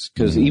projects.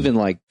 Cause even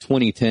like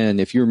 2010,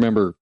 if you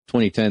remember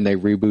 2010, they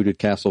rebooted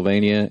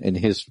Castlevania and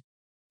his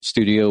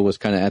studio was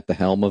kind of at the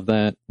helm of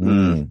that.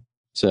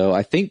 So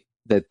I think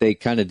that they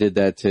kind of did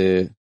that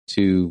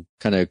to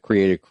kind of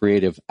create a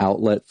creative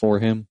outlet for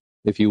him,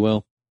 if you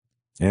will.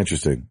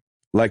 Interesting.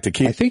 Like to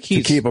keep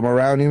him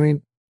around, you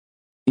mean?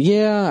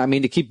 Yeah. I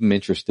mean, to keep him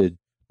interested.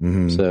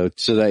 So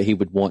that he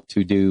would want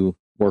to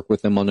work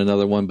with them on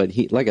another one. But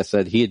like I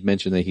said, he had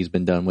mentioned that he's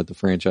been done with the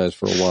franchise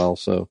for a while.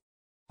 So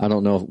I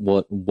don't know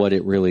what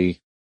it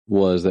really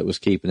was that was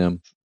keeping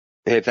him.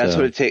 Hey, if that's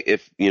what it takes,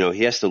 if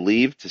he has to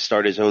leave to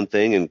start his own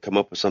thing and come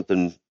up with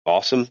something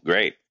awesome,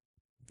 great.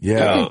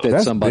 Yeah. I think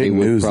that somebody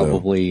would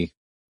probably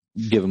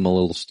give him a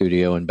little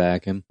studio and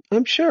back him.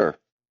 I'm sure.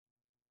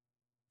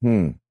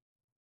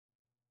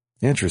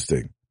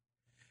 Interesting.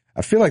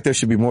 I feel like there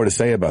should be more to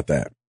say about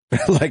that.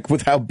 Like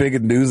with how big a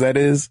news that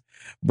is,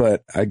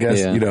 but I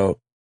guess,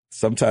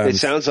 sometimes it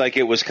sounds like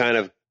it was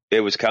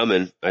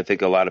coming. I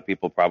think a lot of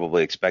people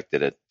probably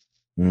expected it.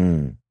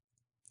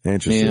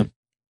 Interesting. Yeah.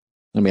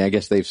 I mean, I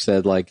guess they've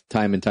said like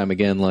time and time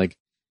again, like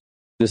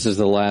this is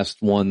the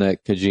last one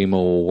that Kojima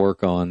will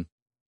work on.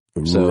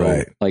 So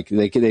right. Like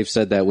they've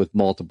said that with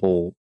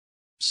multiple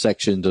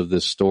sections of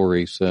this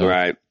story. So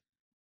right.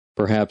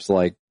 Perhaps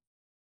like,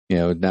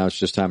 now it's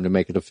just time to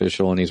make it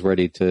official and he's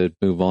ready to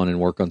move on and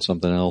work on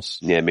something else.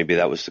 Yeah, maybe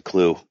that was the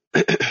clue.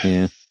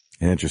 Yeah.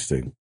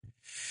 Interesting.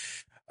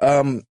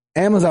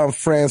 Amazon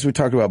France, we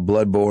talked about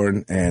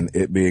Bloodborne and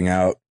it being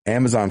out.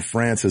 Amazon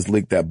France has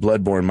leaked that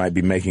Bloodborne might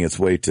be making its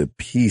way to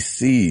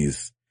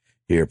PCs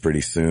here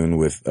pretty soon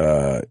with,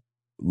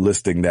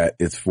 listing that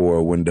it's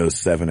for Windows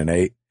 7 and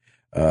 8.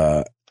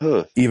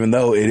 Even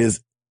though it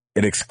is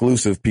an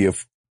exclusive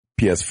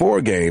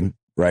PS4 game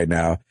right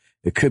now,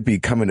 it could be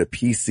coming to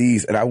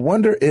PCs. And I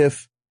wonder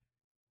if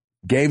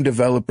game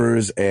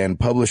developers and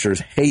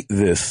publishers hate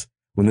this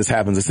when this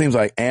happens. It seems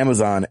like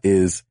Amazon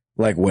is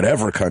like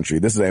whatever country.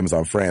 This is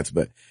Amazon France,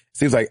 but it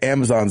seems like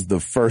Amazon's the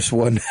first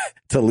one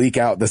to leak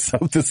out that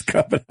something's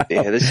coming out.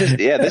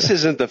 This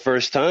isn't the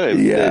first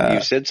time that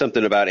you've said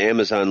something about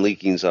Amazon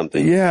leaking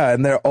something. Yeah.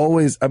 And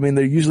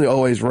they're usually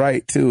always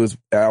right too.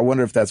 I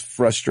wonder if that's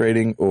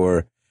frustrating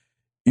or,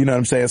 you know what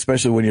I'm saying?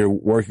 Especially when you're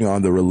working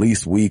on the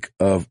release week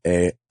of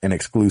an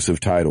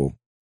exclusive title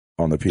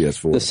on the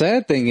PS4. The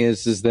sad thing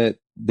is that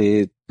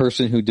the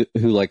person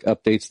who like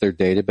updates their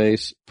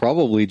database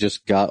probably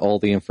just got all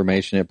the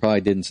information. It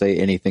probably didn't say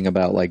anything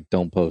about like,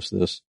 don't post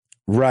this.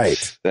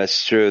 Right.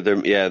 That's true. There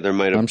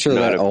might have. I'm sure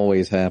that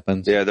always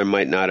happens. Yeah. There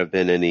might not have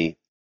been any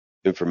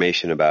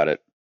information about it.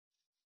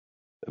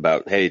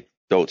 About, hey,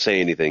 don't say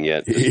anything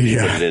yet. Just put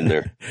it in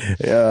there.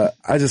 Yeah.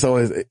 I just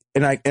always,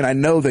 and I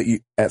know that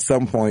at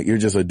some point you're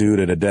just a dude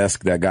at a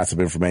desk that got some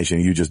information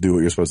and you just do what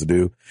you're supposed to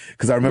do.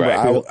 Cause I remember,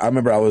 I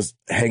remember I was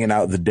hanging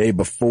out the day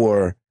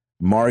before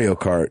Mario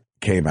Kart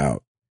came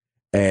out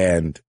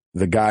and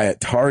the guy at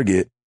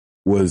Target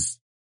was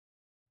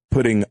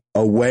putting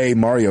away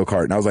Mario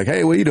Kart. And I was like,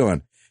 hey, what are you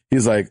doing?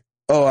 He's like,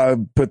 oh, I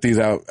put these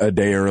out a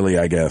day early,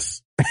 I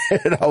guess.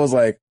 And I was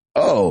like,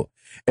 oh.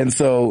 And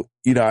so,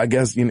 I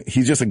guess,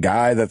 he's just a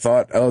guy that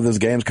thought, oh, this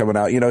game's coming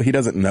out. He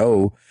doesn't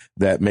know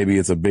that maybe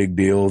it's a big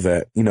deal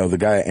that, the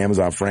guy at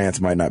Amazon France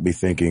might not be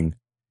thinking,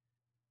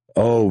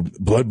 oh,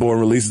 Bloodborne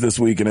releases this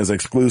week and is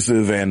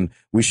exclusive and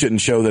we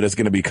shouldn't show that it's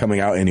going to be coming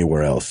out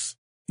anywhere else.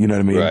 You know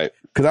what I mean? Right.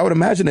 Cause I would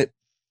imagine it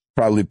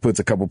probably puts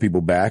a couple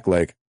people back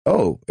like,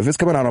 oh, if it's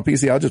coming out on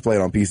PC, I'll just play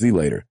it on PC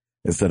later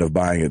instead of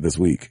buying it this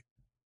week.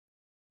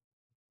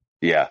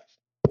 Yeah.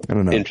 I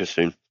don't know.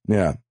 Interesting.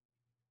 Yeah.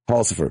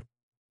 Halsifer.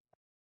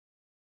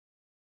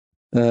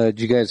 Did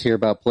you guys hear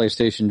about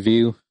PlayStation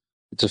Vue?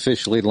 It's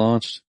officially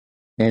launched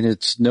and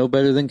it's no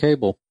better than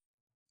cable.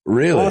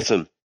 Really?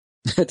 Awesome.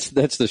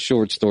 That's the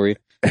short story.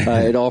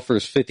 It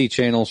offers 50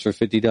 channels for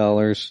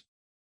 $50.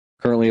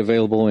 Currently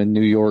available in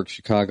New York,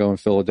 Chicago, and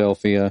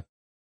Philadelphia.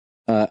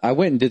 I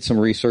went and did some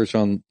research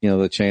on,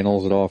 the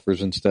channels it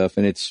offers and stuff,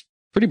 and it's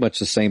pretty much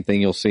the same thing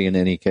you'll see in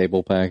any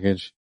cable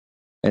package.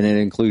 And it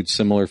includes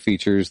similar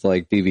features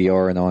like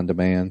DVR and on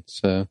demand.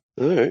 So,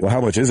 all right. Well,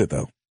 how much is it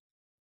though?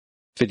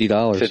 $50.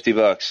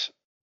 $50.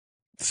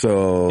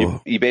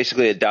 So you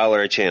basically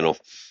 $1 a channel.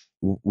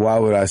 Why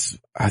would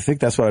I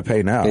think that's what I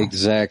pay now.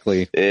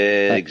 Exactly.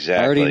 I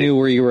already knew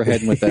where you were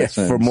heading with that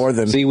sentence. For more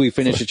than. See, we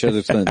finish each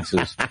other's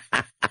sentences.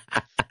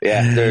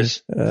 Yeah,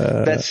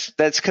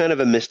 that's kind of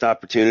a missed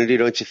opportunity,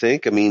 don't you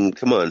think? I mean,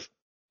 come on.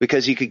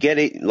 Because you could get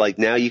it, like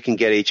now you can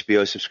get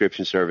HBO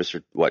subscription service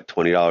for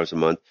 $20 a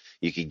month.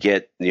 You could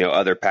get,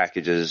 other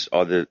packages,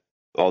 all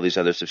these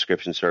other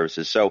subscription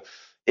services. So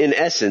in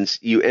essence,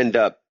 you end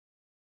up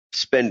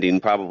spending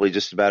probably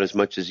just about as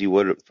much as you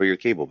would for your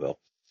cable bill.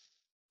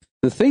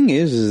 The thing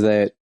is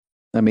that,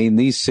 I mean,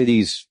 these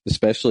cities,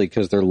 especially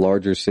because they're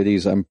larger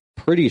cities, I'm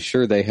pretty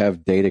sure they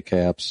have data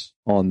caps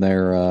on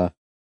their,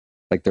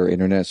 like their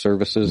internet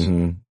services.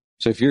 Mm-hmm.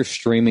 So if you're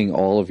streaming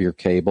all of your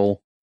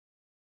cable,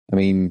 I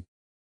mean,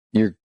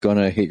 you're going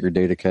to hit your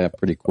data cap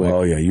pretty quick.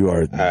 Oh, yeah, you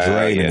are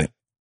draining it.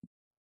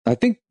 I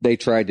think they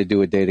tried to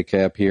do a data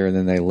cap here and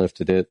then they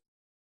lifted it.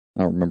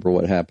 I don't remember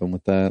what happened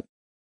with that.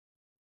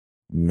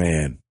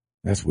 Man,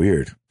 that's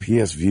weird.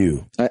 PS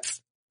View.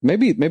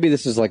 Maybe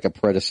this is like a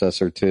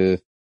predecessor to,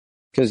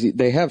 because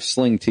they have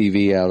Sling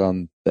TV out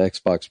on the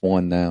Xbox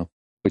One now,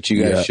 which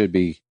you guys should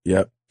be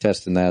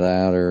testing that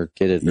out or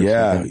get it.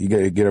 Yeah, you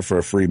get it for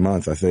a free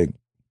month, I think.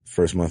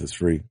 First month is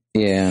free.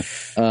 Yeah.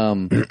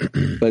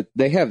 But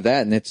they have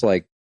that and it's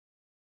like,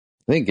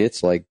 I think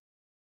it's like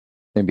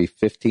maybe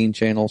 15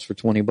 channels for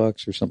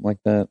 $20 or something like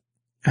that.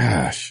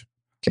 Gosh.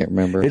 Can't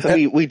remember. I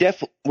mean, we're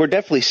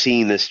definitely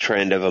seeing this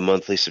trend of a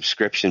monthly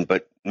subscription,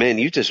 but man,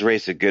 you just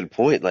raised a good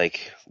point.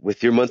 Like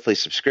with your monthly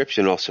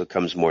subscription also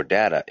comes more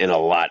data and a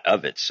lot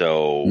of it.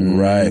 So,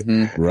 right.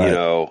 You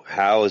know,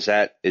 how is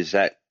that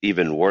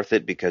even worth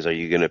it? Because are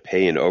you going to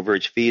pay in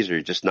overage fees or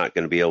you're just not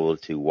going to be able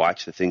to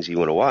watch the things you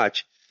want to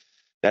watch?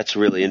 That's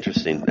really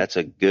interesting. That's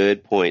a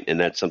good point, and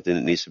that's something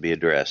that needs to be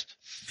addressed.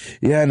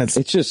 Yeah, and it's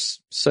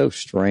just so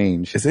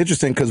strange. It's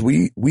interesting because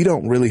we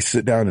don't really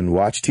sit down and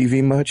watch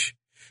TV much,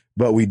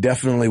 but we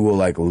definitely will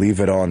like leave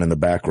it on in the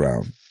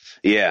background.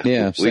 Yeah,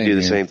 we do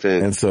the same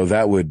thing. And so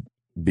that would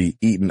be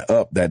eating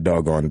up that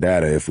doggone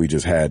data if we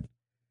just had,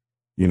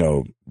 you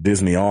know,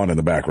 Disney on in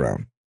the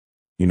background.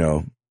 You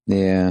know?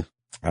 Yeah.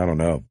 I don't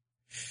know.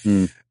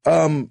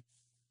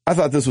 I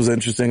thought this was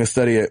interesting. A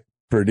study at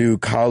Purdue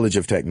College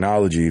of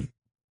Technology.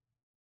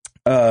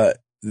 You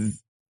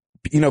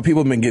know,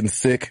 people have been getting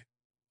sick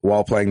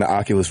while playing the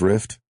Oculus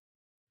Rift.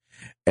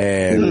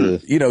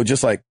 And, you know,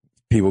 just like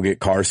people get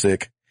car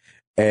sick.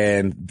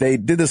 And they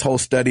did this whole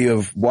study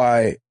of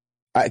why,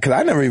 cause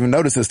I never even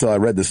noticed this till I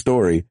read the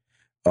story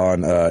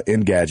on,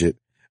 Engadget.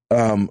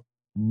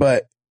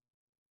 But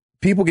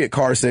people get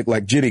car sick,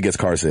 like Jenny gets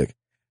car sick,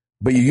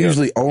 but you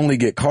usually only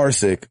get car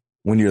sick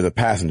when you're the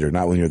passenger,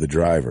 not when you're the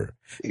driver.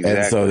 Exactly.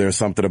 And so there's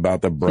something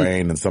about the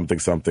brain and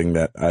something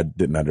that I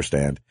didn't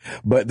understand.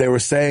 But they were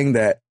saying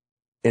that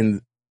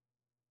in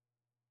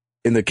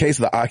the case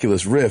of the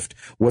Oculus Rift,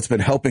 what's been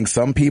helping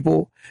some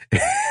people,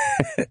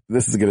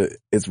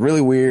 it's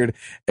really weird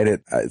and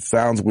it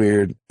sounds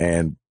weird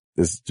and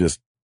just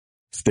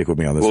stick with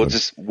me on this one.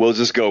 We'll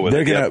just go with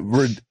it.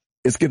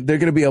 They're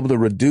going to be able to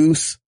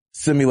reduce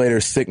simulator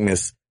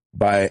sickness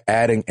by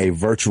adding a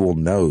virtual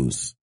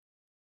nose.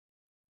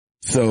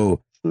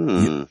 So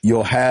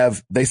you'll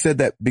have, they said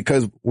that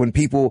because when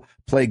people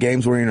play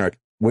games when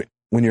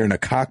you're in a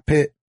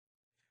cockpit,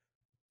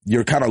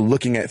 you're kind of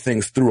looking at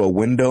things through a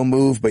window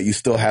move, but you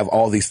still have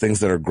all these things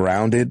that are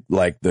grounded,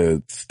 like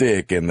the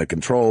stick and the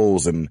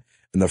controls and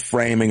the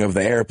framing of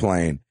the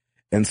airplane.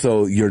 And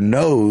so your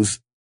nose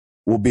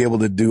will be able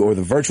to do, or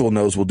the virtual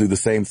nose will do the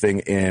same thing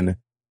in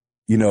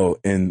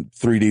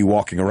 3D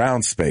walking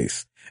around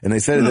space. And they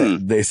said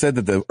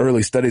that the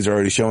early studies are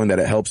already showing that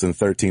it helps in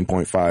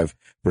 13.5%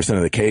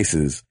 of the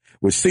cases,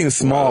 which seems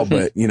small,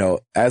 but you know,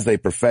 as they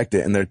perfect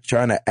it, and they're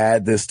trying to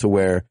add this to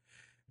where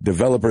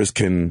developers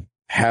can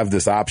have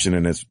this option,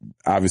 and it's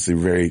obviously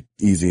very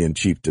easy and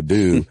cheap to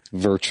do.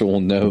 Virtual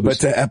nose. But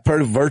to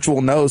per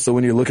virtual nose, so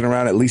when you're looking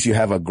around, at least you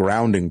have a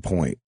grounding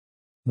point.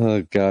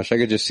 Oh gosh, I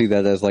could just see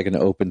that as like an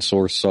open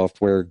source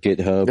software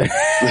GitHub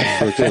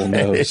virtual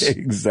nose.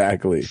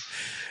 Exactly.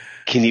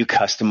 Can you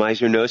customize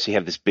your nose so you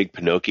have this big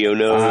Pinocchio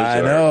nose?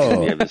 I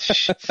know.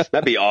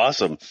 That'd be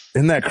awesome.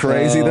 Isn't that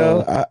crazy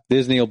though?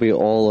 Disney will be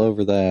all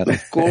over that.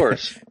 Of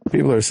course.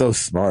 People are so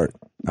smart.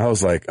 I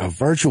was like, a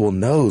virtual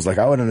nose. Like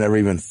I would have never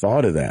even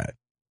thought of that.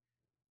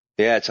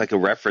 Yeah, it's like a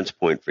reference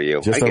point for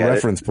you. Just a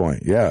reference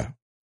point. Yeah.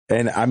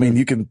 And I mean,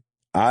 you can,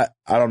 I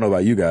don't know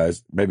about you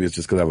guys. Maybe it's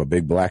just because I have a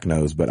big black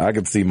nose, but I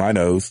can see my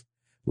nose.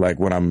 Like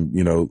when I'm,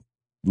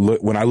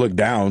 when I look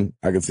down,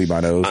 I can see my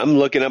nose. I'm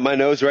looking at my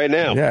nose right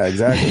now. Yeah,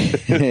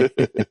 exactly.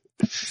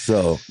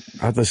 So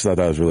I just thought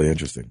that was really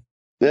interesting.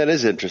 That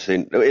is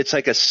interesting. It's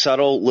like a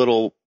subtle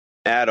little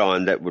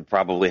add-on that would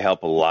probably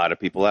help a lot of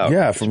people out.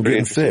 Yeah, from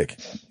getting sick.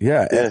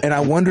 Yeah. And I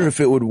wonder if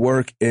it would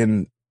work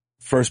in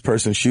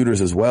first-person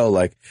shooters as well.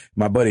 Like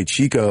my buddy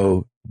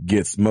Chico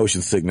gets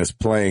motion sickness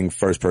playing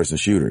first-person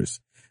shooters,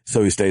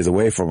 so he stays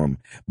away from them.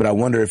 But I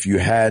wonder if you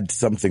had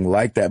something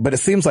like that. But it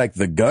seems like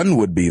the gun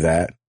would be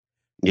that.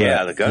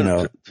 Yeah, the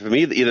gun. For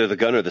me, either the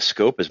gun or the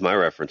scope is my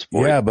reference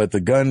point. Yeah, but the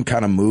gun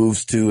kind of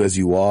moves too as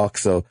you walk.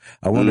 So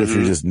I wonder if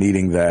you're just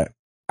needing that.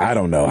 I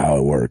don't know how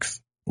it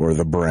works, or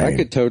the brain. I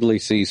could totally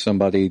see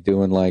somebody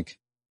doing like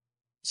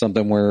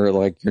something where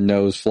like your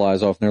nose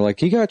flies off and they're like,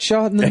 he got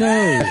shot in the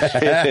nose.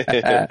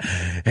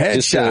 Headshot.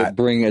 Just to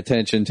bring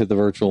attention to the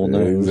virtual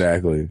nose.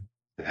 Exactly.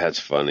 That's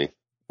funny.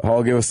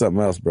 Hall, give us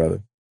something else,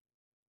 brother.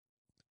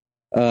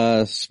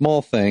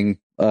 Small thing.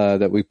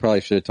 That we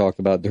probably should have talked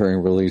about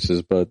during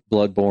releases, but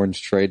Bloodborne's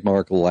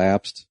trademark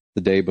lapsed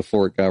the day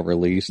before it got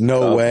released.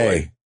 No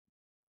way.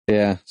 Boy.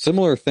 Yeah.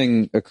 Similar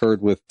thing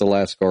occurred with The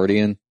Last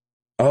Guardian.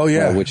 Oh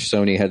yeah, which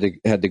Sony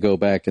had to go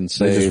back and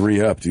say they just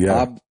re-upped.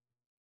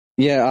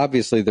 Yeah,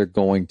 obviously they're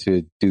going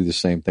to do the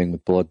same thing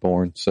with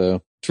Bloodborne.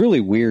 So it's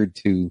really weird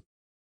to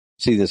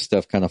see this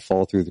stuff kind of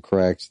fall through the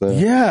cracks, though.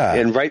 Yeah,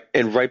 and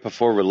right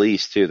before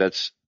release too.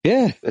 That's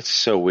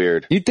so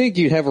weird. You'd think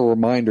you'd have a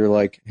reminder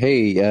like,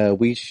 "Hey,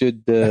 we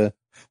should."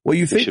 Well,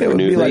 you think there would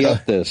be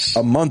like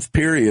a month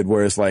period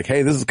where it's like,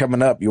 "Hey, this is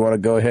coming up. You want to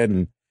go ahead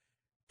and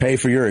pay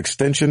for your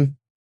extension?"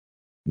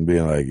 And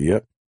being like,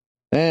 "Yep."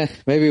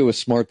 Maybe it was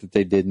smart that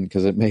they didn't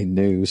because it made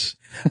news.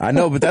 I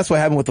know, but that's what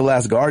happened with The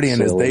Last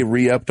Guardian is they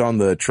re-upped on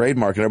the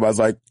trademark and everybody's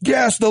like,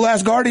 yes, The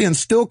Last Guardian's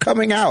still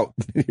coming out.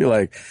 You're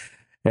like,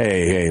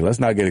 hey, let's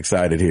not get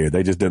excited here.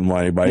 They just didn't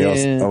want anybody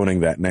else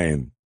owning that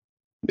name.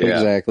 Yeah.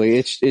 Exactly.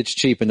 It's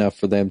cheap enough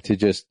for them to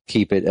just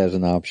keep it as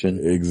an option.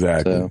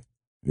 Exactly. So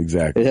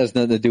exactly. It has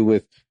nothing to do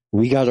with,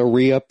 we got to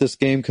re-up this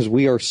game because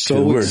we are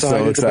so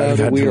excited about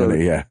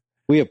it.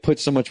 We have put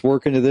so much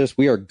work into this.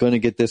 We are going to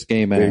get this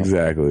game out.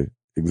 Exactly.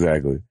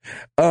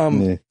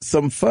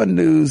 Some fun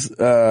news.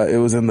 It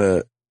was in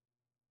the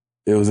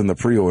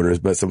pre-orders,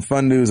 but some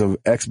fun news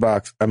of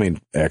Xbox.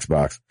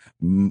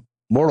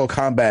 Mortal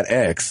Kombat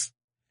X.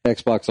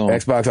 Xbox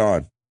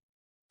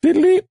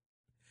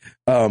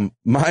on.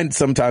 Mine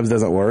sometimes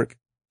doesn't work.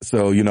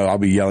 So, I'll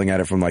be yelling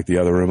at it from like the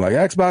other room, like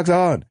Xbox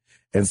on.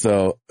 And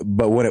so,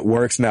 but when it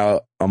works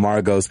now,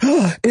 Amara goes,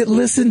 oh, it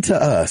listened to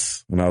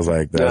us. And I was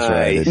like, that's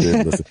right. It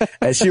did listen.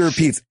 And she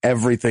repeats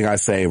everything I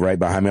say right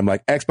behind me. I'm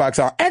like, Xbox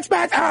on,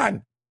 Xbox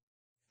on,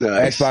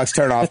 Xbox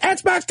turn off,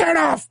 Xbox turn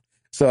off.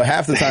 So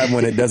half the time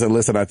when it doesn't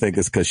listen, I think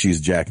it's because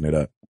she's jacking it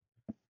up.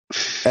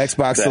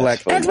 Xbox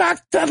select, funny. Xbox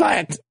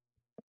select.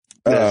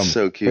 That's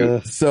so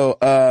cute.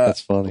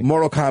 That's funny.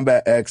 Mortal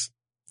Kombat X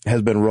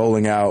has been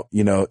rolling out,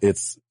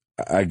 it's,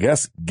 I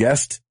guess,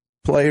 guest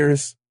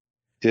players.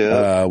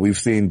 Yeah. We've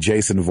seen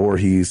Jason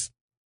Voorhees.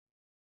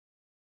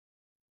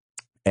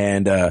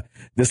 And,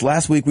 this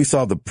last week we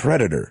saw the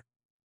Predator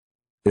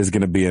is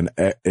going to be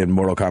in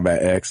Mortal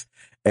Kombat X,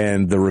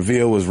 and the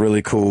reveal was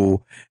really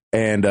cool.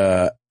 And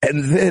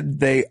then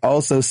they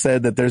also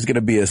said that there's going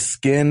to be a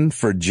skin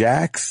for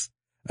Jax,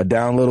 a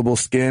downloadable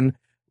skin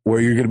where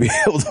you're going to be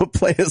able to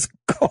play as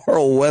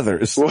Carl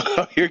Weathers.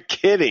 Whoa, you're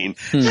kidding.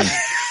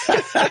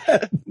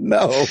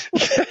 No.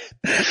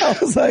 I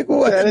was like,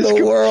 what in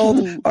the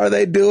world are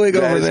they doing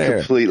over there? That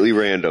is completely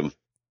random.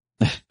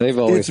 They've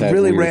always had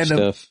really weird random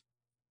stuff.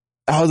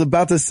 I was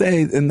about to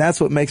say, and that's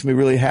what makes me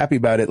really happy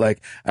about it.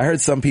 Like, I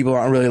heard some people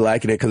aren't really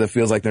liking it because it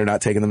feels like they're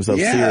not taking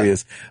themselves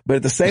serious. But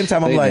at the same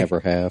time, I'm like,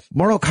 never have.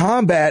 Mortal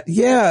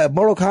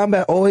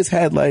Kombat always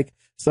had like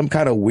some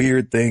kind of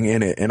weird thing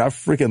in it. And I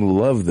freaking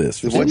love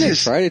this. Wouldn't they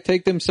try to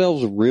take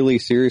themselves really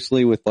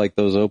seriously with like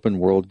those open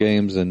world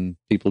games and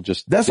people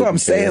just. That's what I'm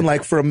saying.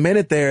 Like for a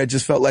minute there, it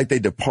just felt like they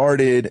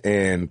departed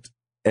and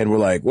we're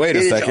like, wait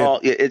a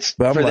second. It's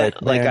but for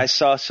that, like I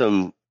saw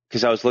some,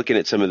 because I was looking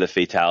at some of the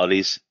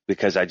fatalities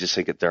because I just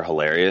think that they're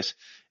hilarious.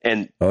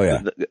 And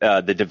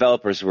the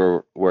developers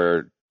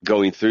were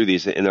going through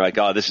these and they're like,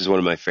 oh, this is one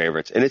of my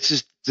favorites. And it's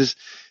just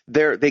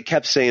they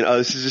kept saying, oh,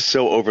 this is just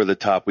so over the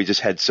top. We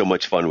just had so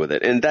much fun with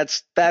it. And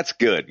that's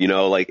good.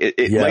 Like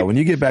when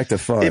you get back to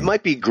fun, it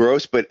might be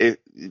gross, but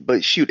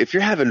shoot, if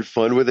you're having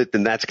fun with it,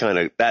 then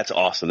that's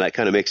awesome. That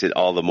kind of makes it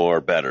all the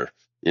more better,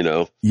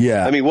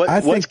 Yeah. I mean,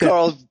 what's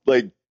Carl's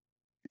like?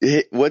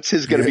 What's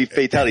his going to be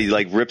fatality?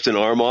 Like rips an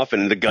arm off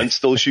and the gun's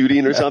still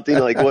shooting or something?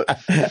 Like what?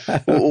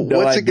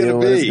 What's it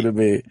going to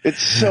be?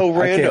 It's so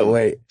random. I can't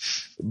wait.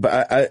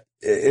 But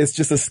it's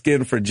just a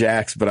skin for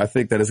Jax, but I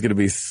think that it's going to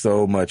be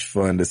so much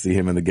fun to see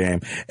him in the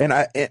game. And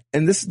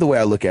this is the way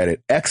I look at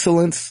it.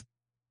 Excellence.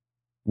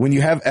 When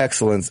you have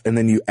excellence and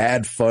then you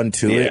add fun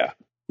to it,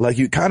 like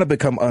you kind of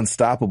become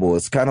unstoppable.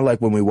 It's kind of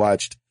like when we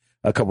watched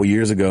a couple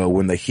years ago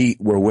when the Heat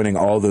were winning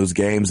all those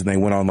games and they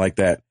went on like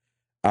that.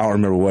 I don't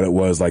remember what it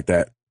was like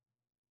that.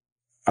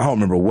 I don't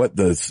remember what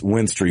the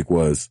win streak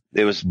was.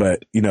 It was,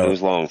 but it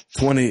was long.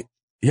 20.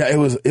 Yeah, it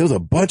was a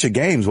bunch of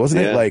games,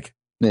 wasn't it? Like,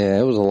 yeah,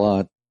 it was a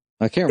lot.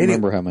 I can't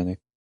remember how many.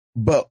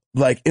 But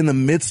like in the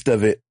midst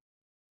of it,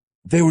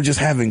 they were just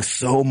having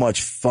so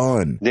much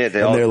fun. Yeah,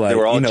 they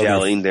were all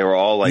gelling. They were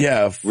all like,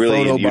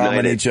 really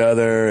photobombing each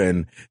other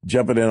and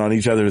jumping in on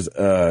each other's,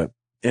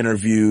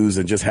 interviews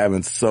and just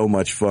having so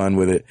much fun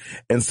with it.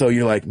 And so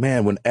you're like,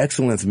 man, when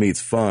excellence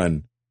meets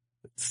fun,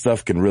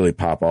 stuff can really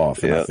pop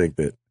off. And I think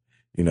that,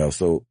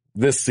 so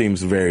this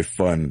seems very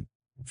fun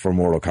for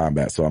Mortal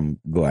Kombat. So I'm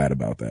glad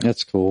about that.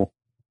 That's cool.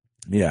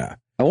 Yeah.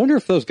 I wonder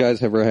if those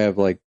guys ever have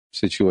like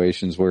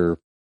situations where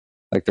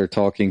like they're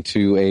talking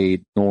to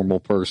a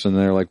normal person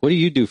and they're like, what do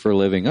you do for a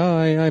living? Oh,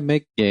 I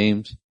make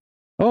games.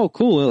 Oh,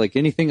 cool. Like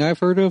anything I've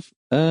heard of?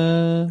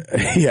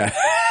 Yeah.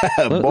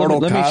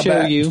 Mortal Kombat. Let me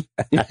show you.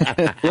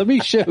 Let me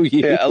show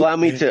you. Yeah, allow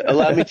me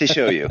to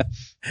show you.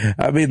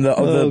 I mean,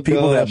 the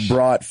people that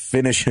brought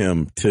Finish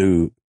Him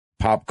to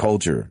pop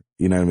culture,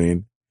 you know what I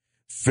mean?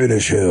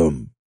 Finish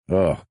Him.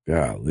 Oh,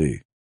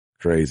 golly.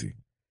 Crazy.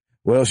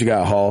 What else you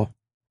got, Hall?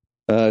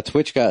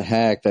 Twitch got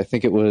hacked. I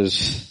think it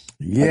was.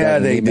 Yeah,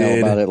 they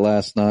did. About it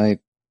last night.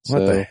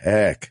 What the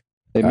heck?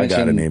 I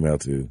got an email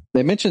too.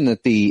 They mentioned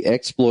that the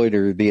exploit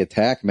or the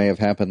attack may have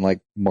happened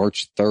like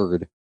March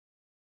 3rd.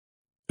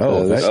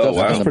 Oh, this stuff's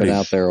kind of been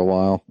out there a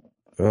while.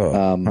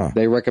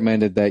 They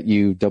recommended that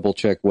you double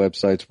check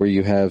websites where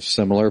you have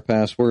similar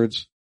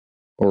passwords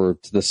or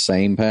the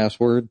same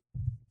password.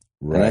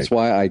 Right. And that's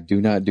why I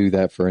do not do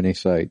that for any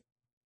site.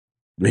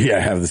 Yeah,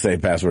 have the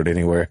same password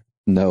anywhere.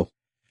 No.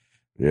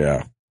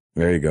 Yeah,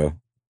 there you go.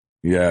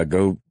 Yeah,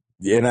 go.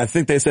 And I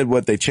think they said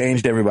they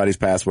changed everybody's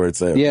password.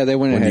 So yeah, they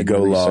went ahead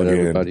and reset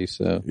everybody.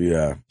 So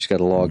yeah, just got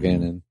to log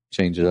in and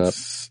change it up.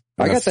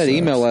 I got that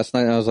email last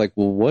night and I was like,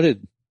 well,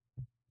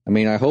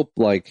 I hope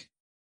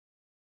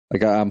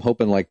I'm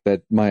hoping like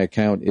that my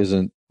account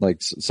isn't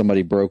like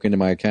somebody broke into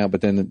my account,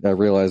 but then I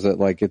realized that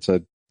like it's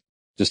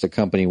just a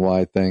company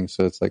wide thing.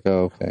 So it's like,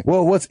 oh, okay.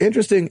 Well, what's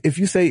interesting, if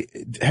you say,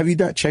 have you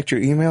not checked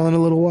your email in a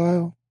little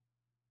while?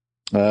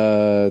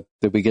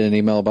 Did we get an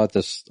email about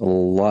this a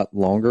lot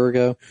longer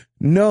ago?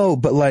 No,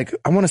 but like,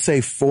 I want to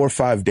say 4 or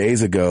 5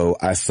 days ago,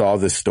 I saw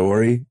this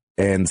story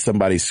and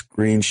somebody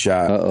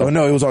screenshot. Oh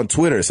no, it was on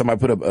Twitter.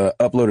 Somebody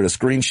uploaded a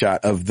screenshot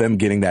of them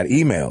getting that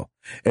email.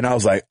 And I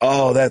was like,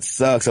 oh, that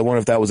sucks. I wonder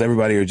if that was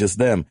everybody or just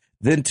them.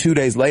 Then 2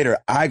 days later,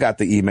 I got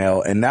the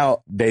email, and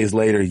now days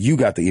later, you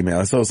got the email.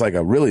 And so it's like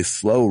a really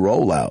slow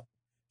rollout.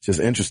 It's just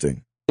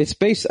interesting. I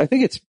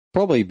think it's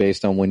probably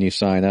based on when you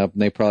sign up,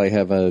 and they probably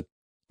have a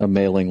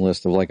mailing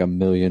list of like 1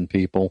 million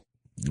people.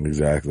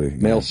 Exactly.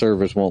 Mail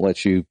service won't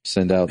let you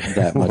send out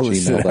that much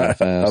email that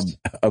fast.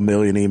 1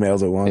 million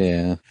emails at once.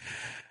 Yeah.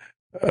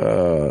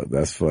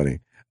 That's funny.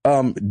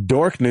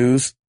 Dork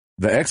news.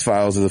 The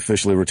X-Files is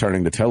officially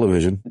returning to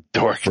television.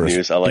 Dork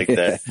news. I like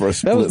that.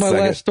 That was my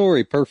last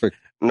story. Perfect.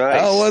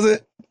 Nice. Oh, was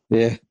it?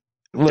 Yeah.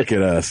 Look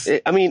at us.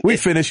 We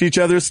finish each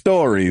other's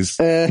stories.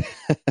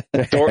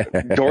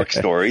 Dork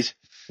stories.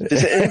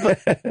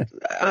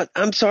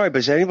 I'm sorry, but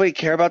does anybody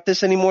care about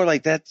this anymore?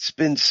 Like, that's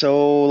been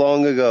so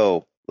long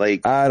ago.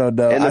 Like, I don't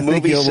know. And the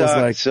movie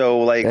sucked, so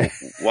like,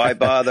 why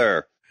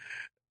bother?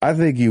 I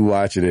think you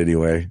watch it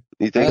anyway.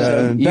 You think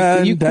so?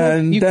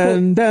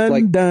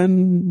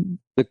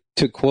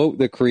 To quote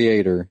the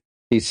creator,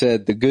 he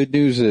said, "The good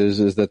news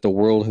is that the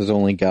world has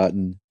only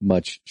gotten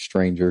much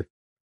stranger."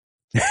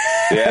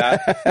 Yeah.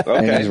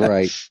 Okay. And he's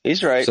right.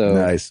 He's right. So,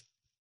 nice.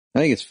 I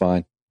think it's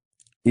fine.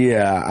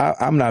 Yeah,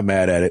 I'm not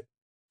mad at it.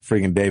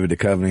 Freaking David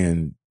Duchovny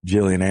and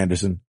Gillian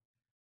Anderson,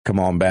 come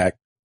on back.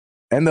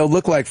 And they'll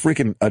look like they're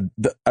going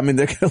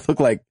to look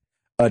like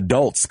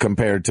adults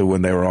compared to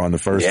when they were on the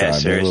first time.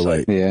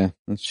 Seriously. They were like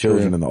that's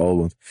children true. in the old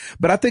ones.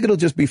 But I think it'll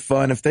just be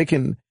fun if they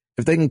can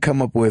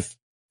come up with,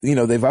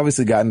 they've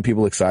obviously gotten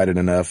people excited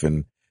enough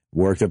and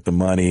worked up the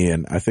money.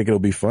 And I think it'll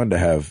be fun to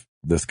have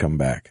this come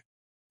back.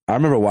 I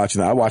remember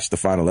I watched the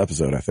final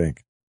episode, I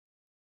think.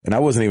 And I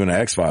wasn't even an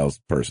X-Files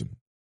person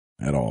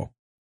at all.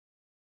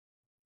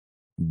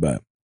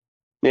 But.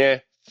 Yeah.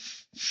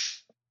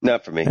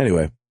 Not for me.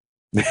 Anyway.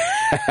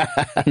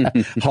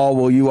 Hall,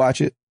 will you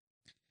watch it?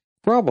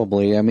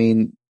 Probably. I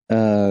mean,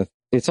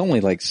 it's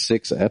only like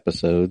 6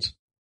 episodes.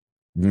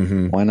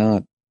 Mm-hmm. Why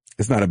not?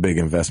 It's not a big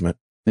investment.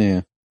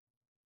 Yeah.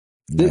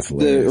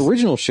 The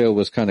original show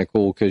was kind of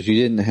cool because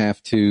you didn't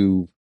have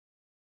to,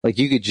 like,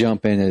 you could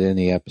jump in at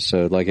any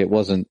episode. Like, it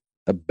wasn't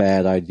a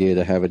bad idea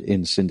to have it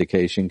in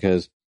syndication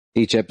because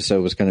each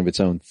episode was kind of its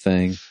own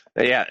thing.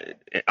 Yeah,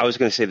 I was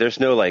going to say there's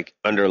no like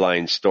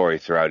underlying story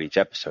throughout each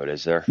episode,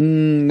 is there?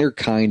 There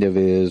kind of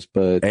is,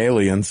 but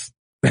aliens.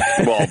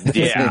 Well,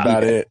 yeah, that's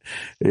about it.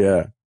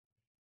 Yeah.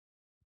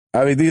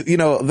 I mean,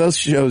 those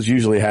shows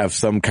usually have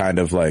some kind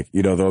of like,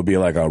 there'll be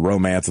like a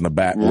romance in the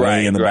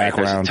background.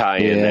 There's a tie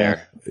in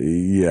there.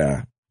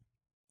 Yeah.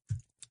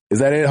 Is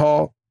that it,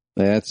 Hall?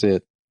 That's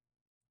it.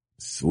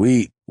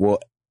 Sweet. Well,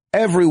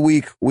 every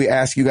week we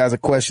ask you guys a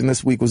question.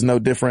 This week was no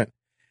different.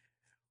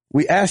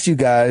 We asked you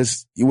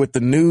guys with the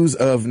news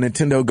of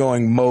Nintendo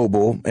going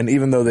mobile, and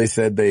even though they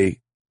said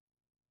they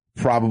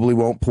probably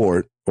won't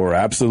port or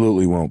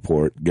absolutely won't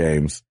port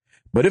games,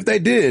 but if they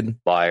did,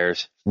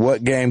 liars.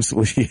 What games?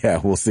 We'll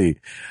see.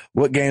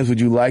 What games would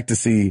you like to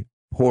see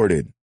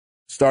ported?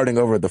 Starting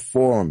over at the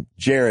forum,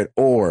 Jared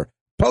or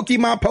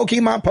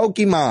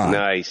Pokemon.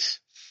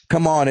 Nice.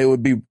 Come on, it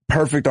would be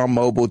perfect on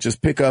mobile.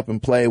 Just pick up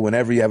and play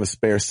whenever you have a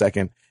spare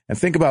second, and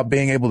think about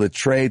being able to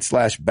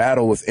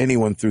trade/battle with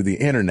anyone through the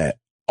internet.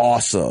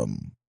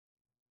 Awesome.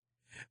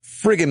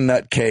 Friggin'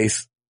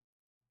 nutcase.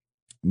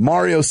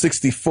 Mario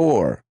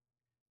 64.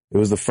 It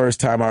was the first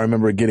time I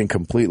remember getting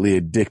completely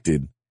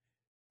addicted.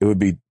 It would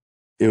be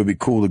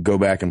cool to go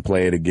back and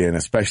play it again,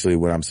 especially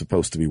when I'm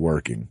supposed to be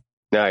working.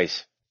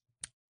 Nice.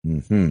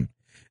 Mm-hmm.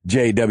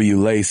 J.W.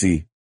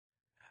 Lacey.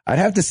 I'd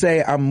have to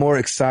say I'm more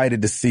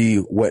excited to see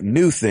what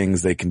new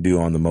things they can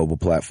do on the mobile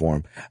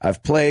platform.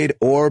 I've played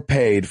or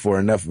paid for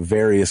enough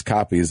various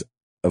copies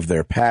of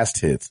their past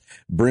hits.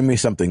 Bring me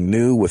something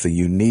new with a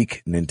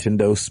unique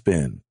Nintendo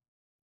spin.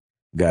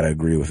 Gotta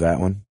agree with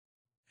that one.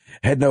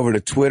 Heading over to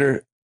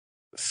Twitter,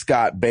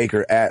 Scott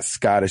Baker at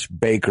Scottish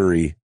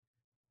Bakery.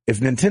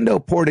 If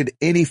Nintendo ported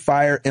any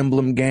Fire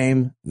Emblem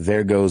game,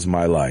 there goes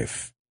my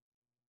life.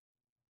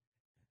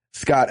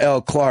 Scott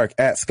L. Clark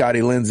at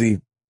Scotty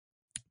Lindsay.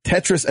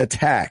 Tetris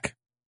Attack,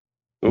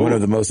 one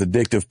of the most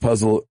addictive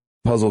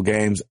puzzle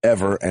games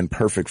ever and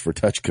perfect for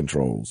touch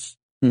controls.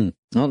 I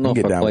don't know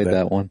if I played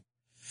that one.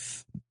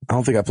 I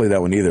don't think I played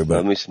that one either, but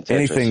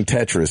anything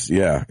Tetris.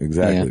 Yeah,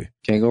 exactly. Yeah,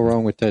 can't go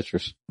wrong with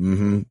Tetris.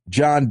 Mm-hmm.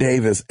 John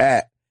Davis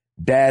at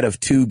Dad of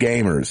Two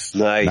Gamers.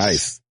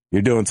 Nice.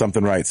 You're doing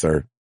something right,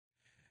 sir.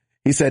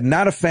 He said,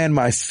 not a fan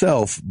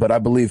myself, but I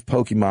believe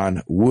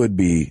Pokemon would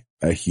be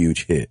a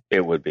huge hit.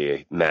 It would be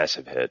a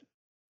massive hit.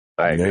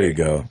 I agree. There you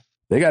go.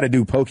 They got to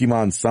do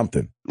Pokemon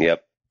something.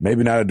 Yep.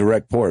 Maybe not a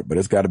direct port, but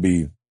it's got to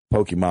be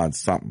Pokemon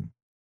something.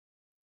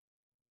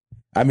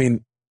 I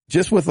mean,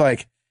 just with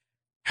like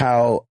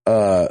how,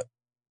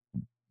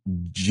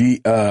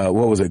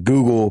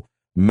 Google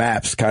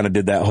Maps kind of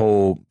did that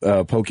whole,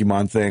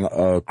 Pokemon thing,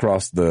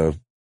 across the,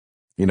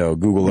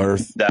 Google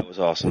Earth. That was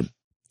awesome.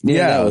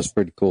 Yeah, that was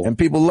pretty cool. And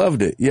people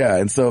loved it. Yeah.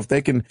 And so if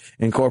they can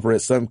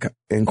incorporate some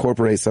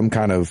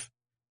kind of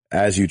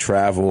as you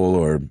travel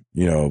or,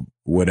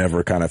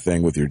 whatever kind of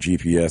thing with your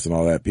GPS and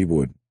all that, people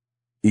would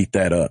eat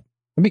that up.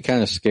 It'd be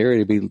kind of scary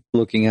to be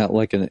looking out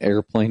like an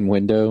airplane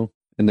window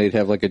and they'd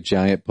have like a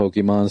giant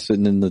Pokemon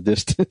sitting in the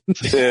distance.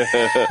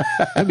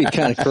 That'd be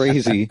kind of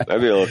crazy.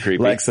 That'd be a little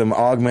creepy. Like some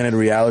augmented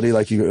reality,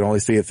 like you can only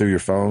see it through your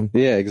phone.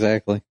 Yeah,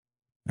 exactly.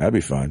 That'd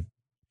be fun.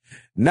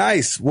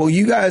 Nice. Well,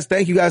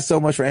 thank you guys so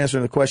much for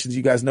answering the questions.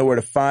 You guys know where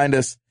to find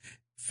us.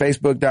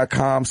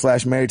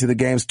 Facebook.com/Married to the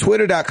Games,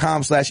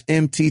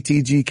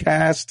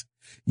 Twitter.com/MTTGcast,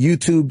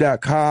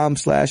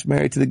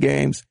 YouTube.com/Married to the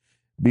Games.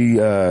 Be,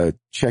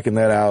 checking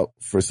that out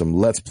for some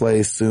Let's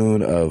Play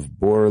soon of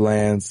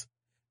Borderlands,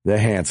 the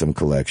Handsome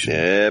Collection.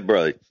 Yeah,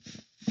 brother.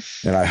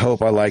 And I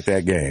hope I like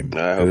that game.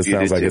 I hope it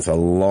sounds like it's a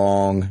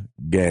long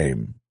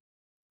game.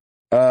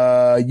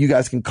 You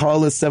guys can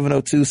call us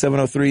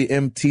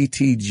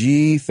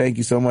 702-703-MTTG. Thank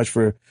you so much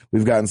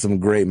we've gotten some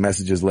great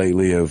messages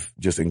lately of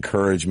just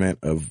encouragement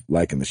of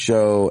liking the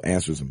show,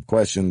 answering some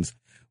questions.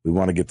 We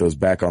want to get those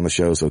back on the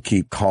show. So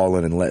keep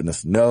calling and letting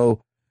us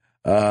know.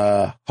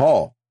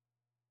 Hall.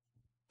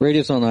 Rate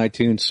us on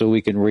iTunes so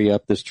we can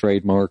re-up this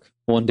trademark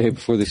one day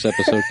before this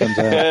episode comes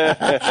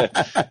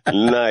out.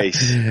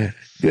 Nice.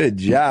 Good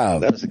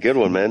job. That was a good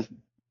one, man.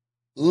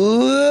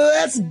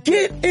 Let's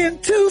get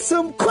into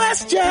some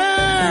questions.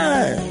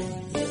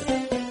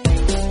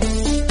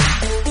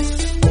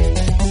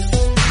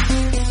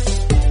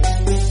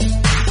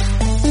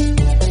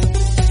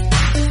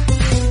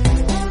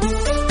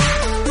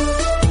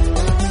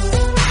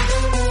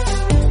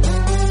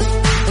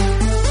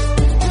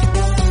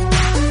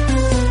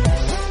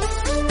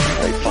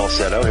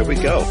 Falsetto. Here we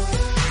go.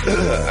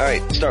 All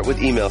right. Start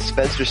with email.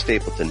 Spencer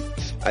Stapleton.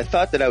 I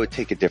thought that I would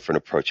take a different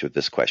approach with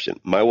this question.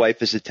 My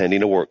wife is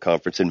attending a work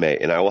conference in May,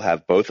 and I will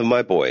have both of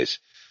my boys,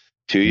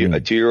 a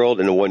 2-year-old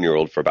and a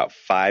 1-year-old, for about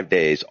 5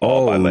 days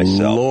all by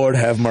myself. Lord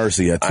have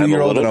mercy. A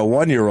 2-year-old and a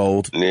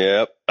 1-year-old.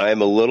 Yep.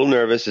 I'm a little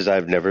nervous as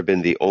I've never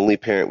been the only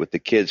parent with the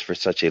kids for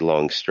such a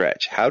long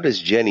stretch. How does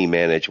Jenny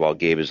manage while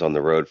Gabe is on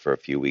the road for a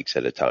few weeks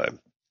at a time?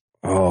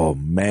 Oh,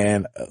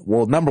 man.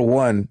 Well, number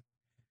one,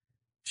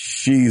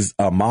 she's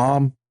a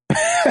mom.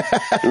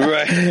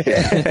 Right.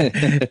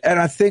 And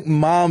I think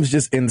moms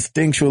just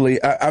instinctually,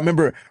 I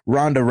remember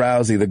Ronda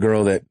Rousey, the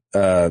girl that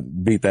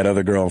beat that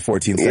other girl in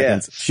 14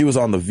 seconds. Yeah. She was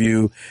on The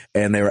View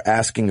and they were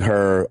asking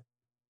her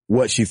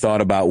what she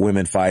thought about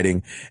women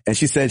fighting. And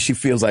she said she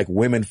feels like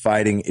women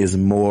fighting is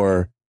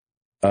more,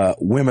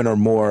 women are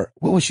more,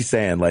 what was she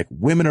saying? Like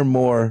women are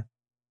more,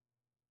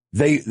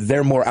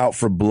 they're more out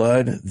for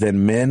blood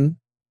than men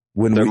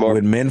when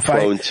men fight.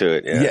 Prone to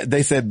it, yeah. Yeah,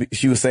 they said,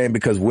 she was saying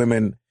because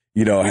women,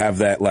 have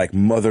that like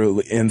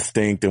motherly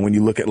instinct. And when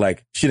you look at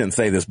like, she didn't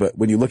say this, but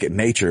when you look at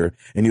nature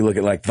and you look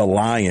at like the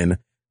lion,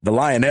 the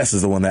lioness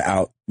is the one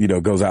that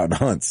goes out and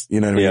hunts, you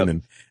know what I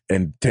mean?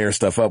 And tear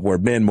stuff up, where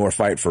men more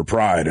fight for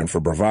pride and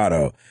for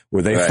bravado,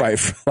 where they fight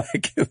for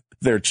like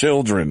their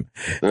children.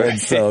 Right.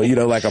 And so,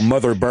 like a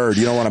mother bird,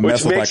 you don't want to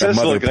mess with like a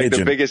mother pigeon. Like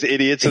the biggest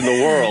idiots in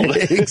the world.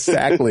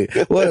 Exactly.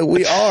 Well,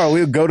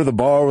 we'll go to the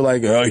bar. We're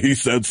like, oh, he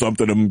said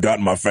something and got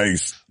in my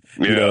face.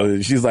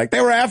 She's like,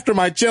 they were after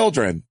my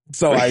children,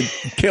 so I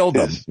killed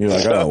them. You're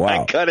like, oh,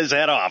 wow. I cut his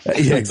head off.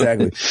 Yeah,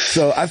 exactly.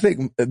 So I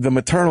think the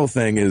maternal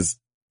thing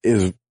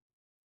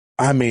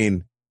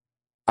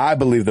I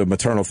believe the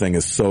maternal thing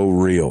is so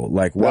real.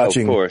 Like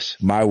watching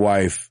my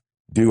wife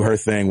do her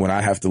thing when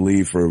I have to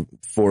leave for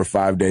 4 or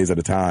 5 days at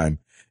a time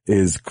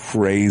is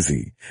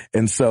crazy.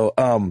 And so,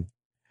 I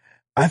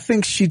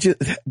think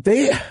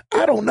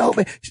I don't know,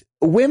 man.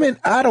 Women,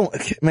 I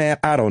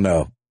don't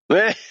know.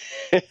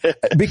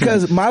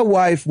 Because my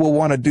wife will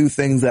want to do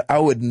things that I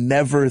would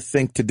never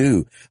think to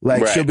do.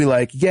 Like she'll be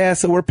like, yeah,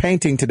 so we're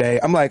painting today.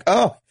 I'm like,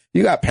 oh,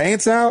 you got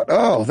paints out?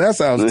 Oh, that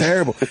sounds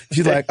terrible.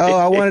 She's like, oh,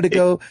 I wanted to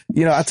go,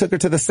 I took her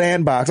to the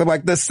sandbox. I'm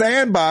like, the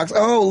sandbox?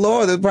 Oh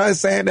Lord, there's probably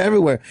sand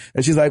everywhere.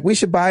 And she's like, we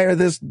should buy her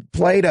this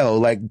Play-Doh,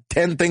 like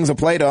 10 things of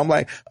Play-Doh. I'm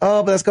like,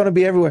 oh, but that's going to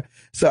be everywhere.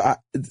 So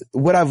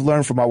what I've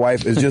learned from my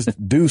wife is just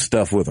do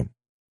stuff with them.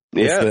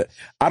 Yeah.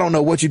 I don't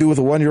know what you do with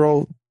a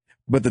 1-year-old,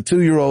 but the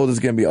 2-year-old is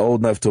going to be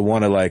old enough to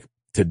want to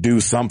to do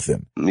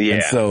something. Yeah.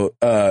 And so,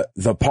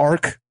 the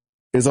park,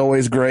 is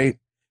always great.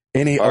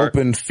 Any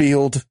open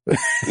field,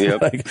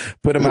 yep. like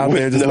put them out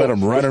there, just let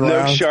them run around.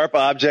 No sharp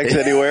objects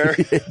anywhere.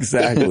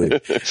 Exactly.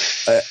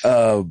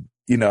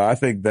 I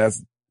think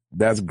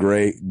that's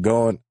great.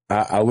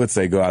 I would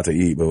say go out to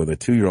eat, but with a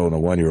 2-year-old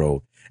and a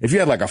 1-year-old, if you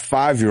had like a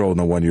 5-year-old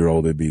and a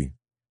 1-year-old, it'd be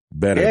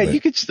better. Yeah,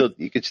 you could still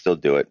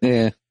do it.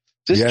 Yeah.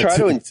 Just try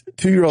to.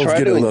 2-year-olds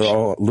get a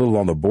little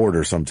on the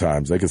border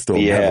sometimes. They can still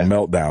have a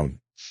meltdown.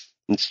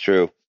 It's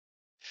true.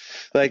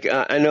 Like,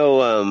 I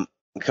know,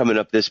 coming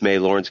up this May,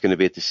 Lauren's going to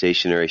be at the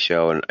stationery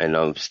show, and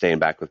I'm staying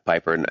back with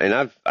Piper,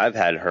 and I've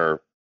had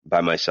her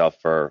by myself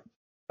for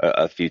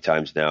a few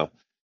times now,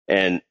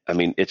 and I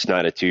mean it's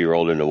not a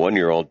 2-year-old and a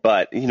 1-year-old,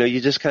 but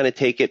you just kind of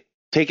take it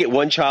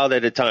one child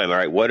at a time. All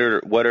right, what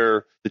are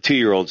the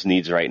 2-year-old's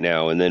needs right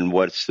now, and then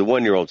what's the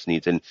 1-year-old's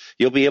needs, and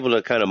you'll be able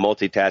to kind of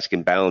multitask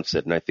and balance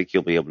it, and I think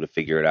you'll be able to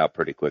figure it out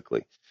pretty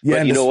quickly. Yeah,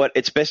 but you know what?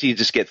 It's best you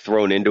just get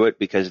thrown into it,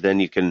 because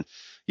then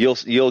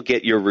you'll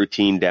get your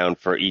routine down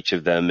for each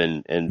of them,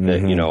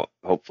 and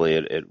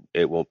hopefully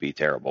it won't be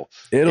terrible.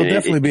 It'll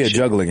definitely be a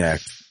juggling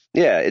act.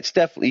 Yeah, it's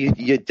definitely,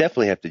 you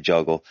definitely have to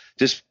juggle.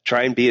 Just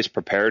try and be as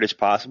prepared as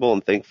possible,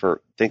 and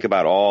think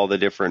about all the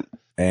different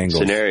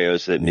angles,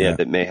 scenarios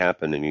that may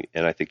happen,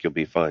 and I think you'll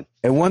be fine.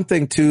 And one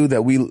thing too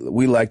that we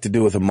like to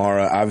do with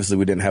Amara, obviously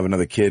we didn't have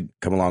another kid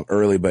come along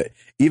early, but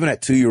even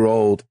at 2 years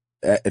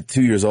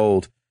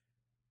old,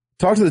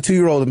 talk to the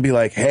 2-year-old and be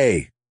like,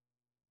 hey,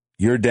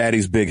 you're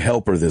daddy's big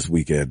helper this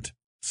weekend,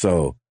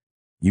 so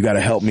you got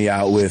to help me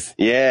out with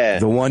the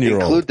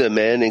 1-year-old. Include them,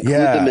 man. Include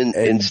them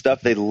in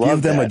stuff they love.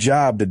 Give them a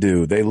job to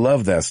do. They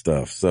love that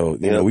stuff. So,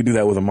 we do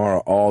that with Amara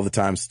all the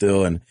time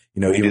still. And,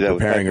 even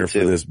preparing her for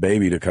this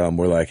baby to come,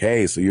 we're like,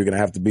 hey, so you're going to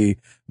have to be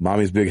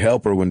mommy's big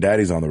helper when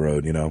daddy's on the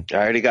road, I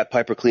already got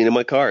Piper cleaning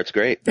my car. It's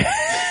great.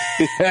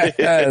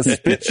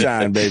 Spit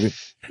shine, baby.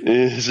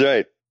 That's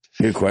right.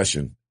 Good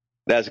question.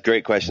 That's a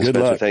great question, Good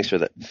Spencer. Luck. Thanks for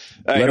that.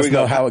 All right, Let us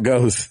know how it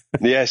goes.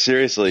 Yeah,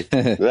 seriously.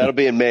 That'll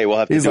be in May. We'll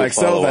have to He's do like,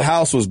 so the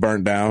house was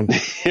burnt down.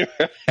 Yeah.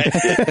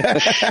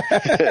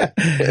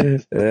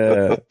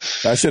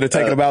 I should have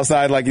taken him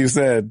outside like you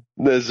said.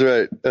 That's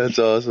right. That's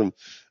awesome.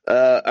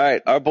 All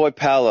right. Our boy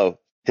Paolo,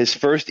 his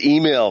first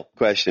email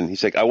question.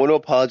 He's like, I want to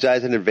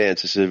apologize in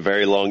advance. This is a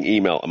very long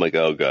email. I'm like,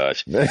 oh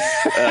gosh.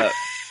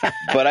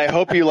 But I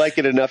hope you like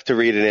it enough to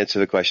read and answer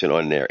the question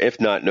on there. If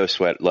not, no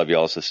sweat. Love you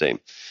all the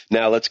same.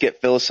 Now let's get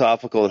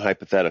philosophical and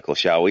hypothetical,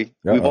 shall we?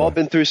 We've all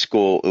been through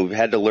school, and we've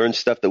had to learn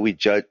stuff that we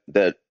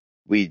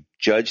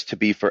judge to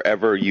be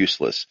forever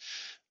useless.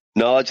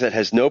 Knowledge that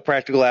has no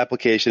practical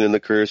application in the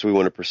careers we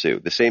want to pursue.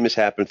 The same has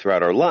happened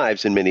throughout our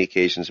lives in many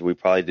occasions we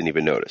probably didn't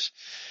even notice.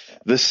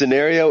 The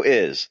scenario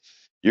is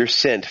you're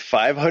sent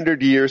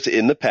 500 years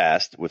in the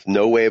past with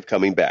no way of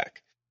coming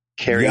back,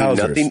 carrying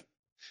nothing.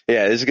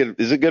 Yeah, this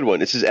is a good one.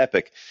 This is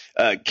epic.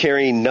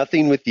 Carrying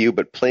nothing with you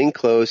but plain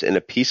clothes and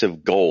a piece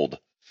of gold.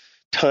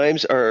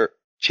 Times are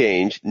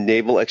changed.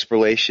 Naval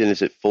exploration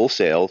is at full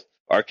sail.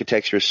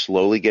 Architecture is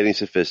slowly getting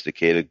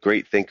sophisticated.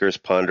 Great thinkers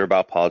ponder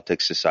about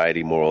politics,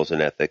 society, morals,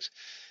 and ethics.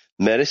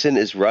 Medicine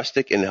is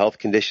rustic and health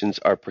conditions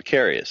are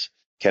precarious.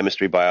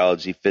 Chemistry,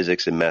 biology,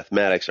 physics, and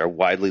mathematics are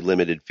widely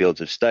limited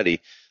fields of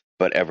study,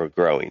 but ever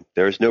growing.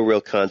 There is no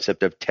real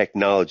concept of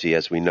technology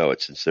as we know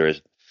it, since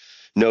there's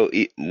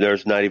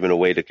not even a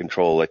way to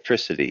control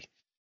electricity.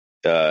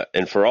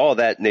 And for all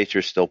that,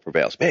 nature still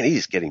prevails. Man,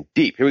 he's getting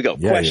deep. Here we go.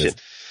 Yeah, question.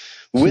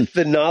 With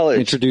the knowledge.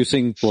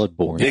 Introducing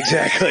Bloodborne.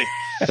 Exactly.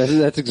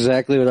 That's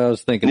exactly what I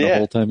was thinking the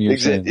whole time you were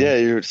saying. Yeah,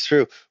 it's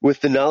true. With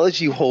the knowledge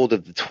you hold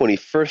of the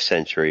 21st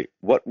century,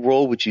 what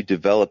role would you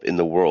develop in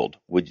the world?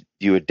 Would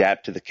you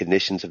adapt to the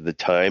conditions of the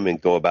time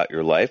and go about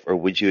your life, or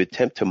would you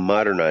attempt to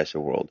modernize the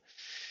world?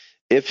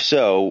 If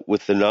so,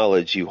 with the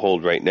knowledge you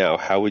hold right now,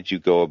 how would you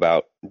go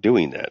about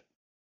doing that?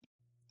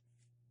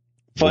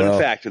 Fun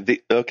fact, and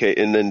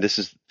then this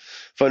is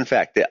fun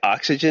fact, the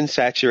oxygen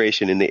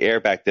saturation in the air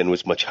back then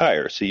was much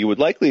higher, so you would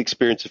likely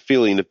experience a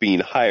feeling of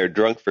being high or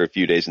drunk for a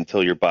few days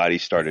until your body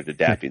started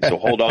adapting. So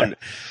hold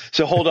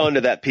on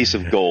to that piece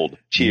of gold.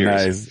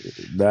 Cheers.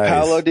 Nice.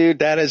 Paolo, dude,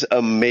 that is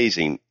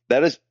amazing.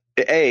 That is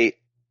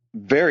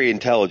very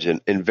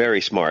intelligent and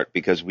very smart,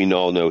 because we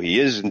all know he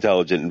is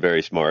intelligent and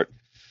very smart.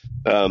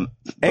 And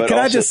can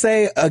I just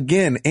say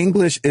again,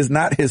 English is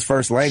not his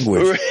first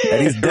language,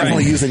 and he's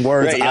definitely using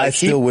words I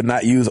still would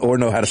not use or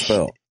know how to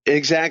spell.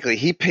 Exactly.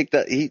 He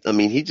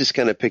just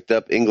kind of picked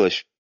up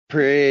English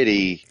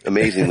pretty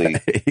amazingly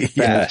fast.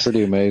 Yeah,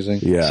 pretty amazing.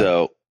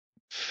 Yeah.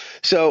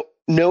 So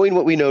knowing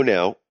what we know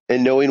now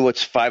and knowing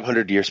what's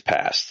 500 years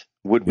past,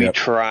 would we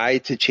try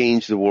to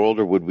change the world,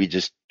 or would we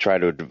just try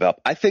to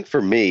develop? I think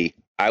for me,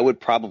 I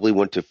would probably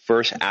want to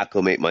first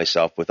acclimate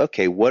myself with,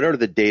 okay, what are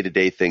the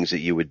day-to-day things that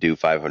you would do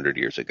 500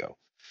 years ago?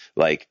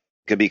 Like,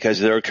 because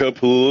they're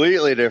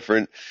completely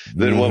different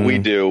than what we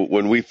do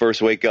when we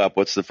first wake up.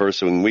 What's the first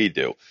thing we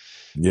do?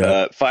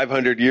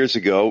 500 years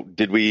ago,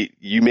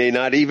 you may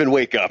not even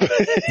wake up,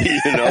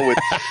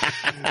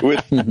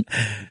 with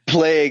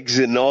plagues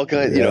and all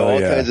kinds,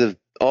 kinds of,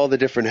 all the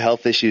different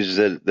health issues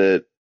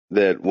that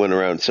went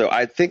around. So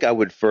I think I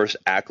would first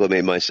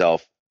acclimate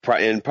myself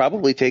and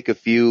probably take a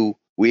few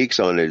weeks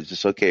on it. It's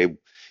just, okay,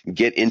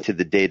 get into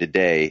the day to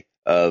day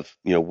of,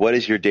 what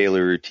is your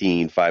daily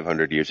routine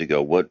 500 years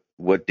ago?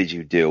 What did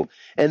you do?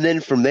 And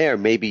then from there,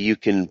 maybe you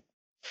can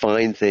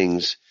find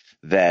things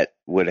that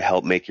would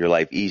help make your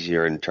life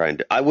easier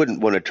and I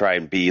wouldn't want to try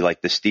and be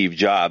like the Steve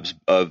Jobs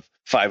of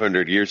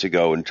 500 years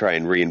ago and try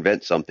and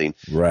reinvent something.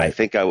 Right.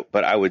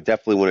 But I would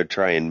definitely want to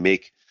try and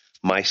make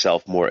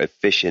myself more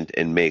efficient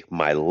and make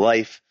my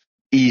life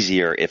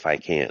easier if I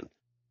can.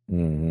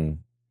 Mm-hmm.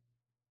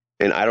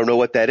 And I don't know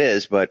what that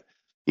is, but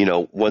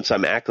once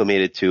I'm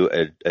acclimated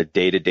to a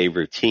day-to-day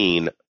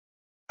routine,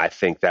 I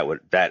think that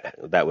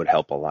would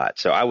help a lot.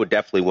 So I would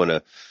definitely want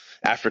to,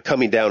 after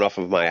coming down off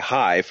of my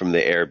high from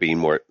the air being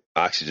more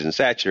oxygen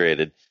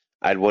saturated,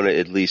 I'd want to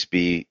at least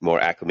be more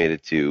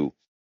acclimated to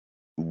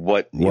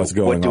what's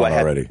going on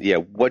already. Yeah.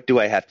 What do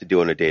I have to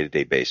do on a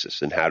day-to-day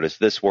basis, and how does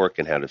this work,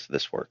 and how does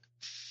this work?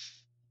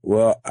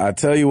 Well, I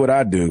tell you what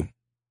I do.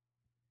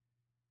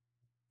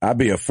 I'd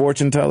be a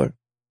fortune teller.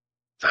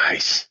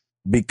 Nice.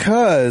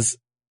 Because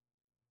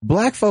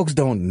black folks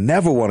don't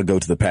never want to go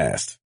to the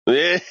past.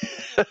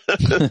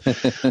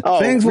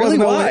 Things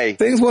wasn't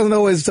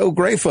always so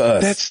great for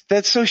us.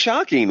 That's so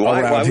shocking.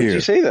 Why would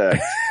you say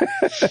that?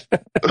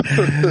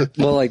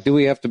 Well, like, do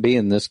we have to be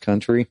in this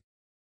country?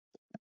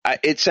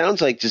 It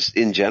sounds like just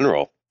in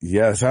general.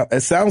 Yes,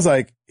 it sounds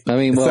like. I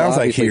mean, well,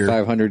 obviously, like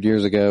 500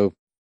 years ago,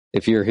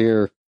 if you're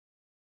here,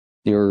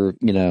 you're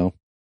in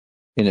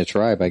a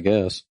tribe, I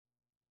guess.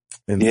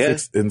 In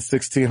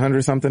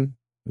 1600 something,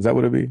 is that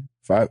what it'd be?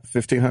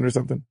 1500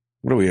 something.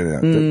 What are we in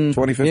at?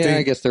 2015? Yeah,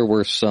 I guess there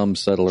were some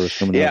settlers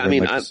coming over. Yeah, I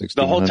mean,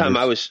 the whole time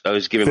I was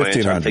giving my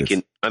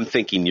answer, I'm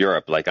thinking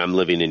Europe, like I'm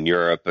living in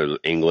Europe or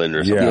England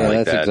or something like that.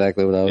 Yeah, that's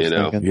exactly what I was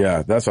thinking.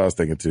 Yeah, that's what I was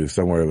thinking too,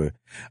 somewhere.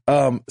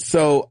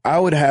 So I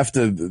would have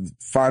to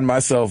find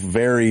myself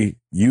very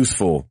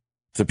useful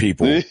to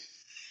people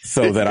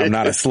so that I'm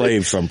not a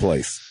slave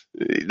someplace.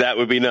 That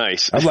would be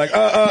nice. I'm like,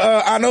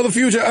 I know the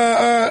future.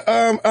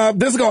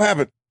 This is gonna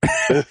happen.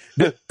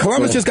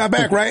 Columbus just got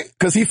back, right?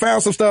 Because he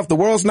found some stuff. The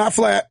world's not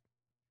flat.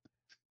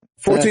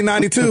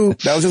 1492.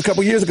 That was just a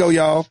couple years ago,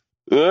 y'all.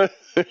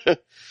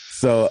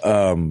 So,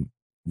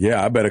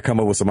 I better come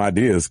up with some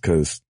ideas,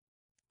 because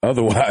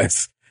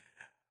otherwise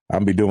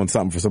I'll be doing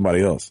something for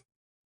somebody else.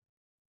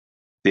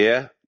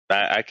 Yeah,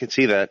 I can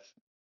see that.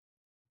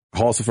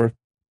 Halsifer.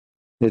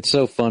 It's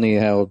so funny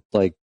how,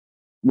 like,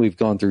 we've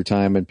gone through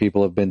time and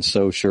people have been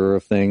so sure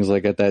of things.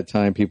 Like, at that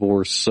time, people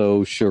were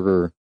so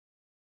sure.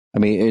 I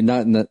mean,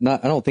 I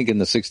don't think in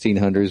the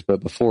 1600s, but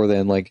before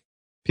then, like,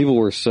 people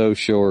were so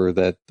sure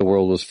that the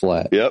world was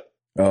flat. Yep.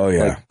 Oh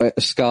yeah. Like,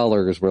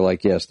 scholars were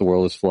like, yes, the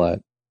world is flat.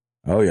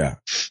 Oh yeah.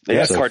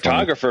 Yeah.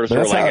 Cartographers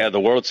were like, the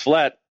world's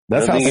flat.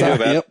 That's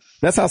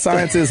how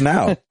science is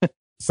now.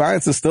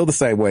 Science is still the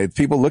same way.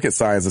 People look at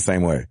science the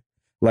same way.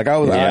 Like I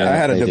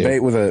had a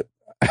debate with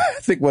I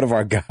think one of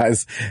our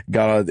guys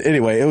got on.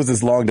 Anyway, it was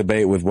this long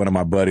debate with one of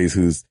my buddies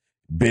who's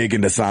big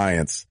into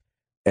science,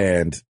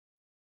 and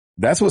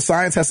that's what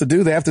science has to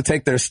do. They have to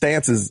take their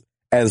stances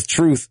as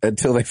truth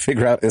until they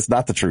figure out it's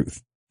not the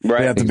truth. Right.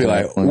 They have to be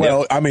like,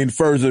 well, I mean,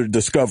 further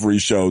discovery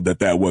showed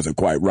that wasn't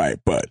quite right,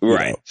 but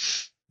right.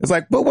 It's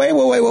like, but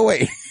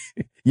wait.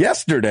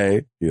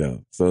 Yesterday,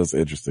 so it's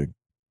interesting.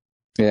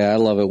 Yeah, I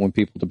love it when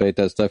people debate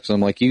that stuff, because I'm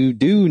like, you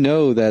do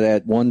know that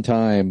at one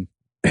time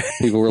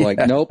people were like,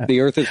 nope, the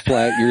earth is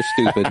flat, you're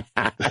stupid.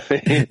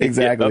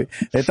 Exactly.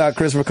 They thought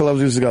Christopher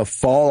Columbus was going to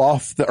fall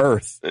off the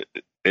earth.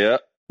 Yeah.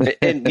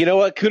 And you know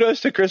what?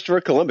 Kudos to Christopher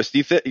Columbus.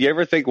 Do you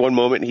ever think one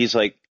moment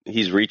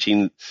he's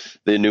reaching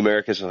the New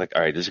Americas and like,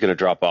 all right, this is going to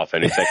drop off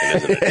any second,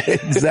 isn't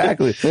it?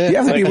 Exactly. You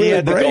have to be really he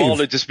had brave. The goal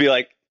to just be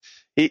like,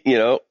 he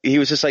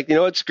was just like, you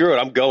know what, screw it,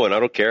 I'm going, I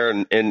don't care.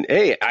 And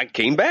hey, I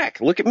came back.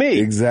 Look at me.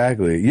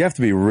 Exactly. You have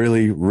to be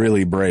really,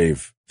 really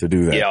brave to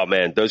do that. Yeah,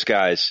 man, those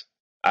guys,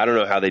 I don't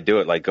know how they do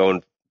it. Like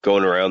going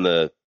around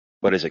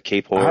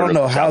Cape Horn. I don't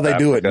know how they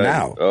do it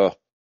now. Oh.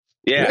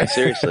 Yeah,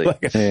 seriously.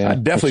 I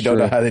definitely don't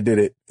know how they did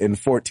it in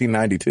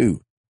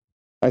 1492.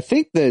 I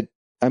think that,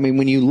 I mean,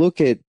 when you look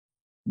at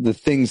the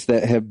things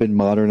that have been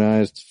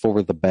modernized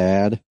for the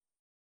bad,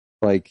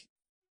 like,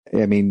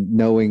 I mean,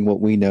 knowing what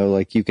we know,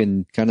 like, you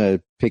can kind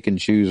of pick and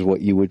choose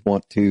what you would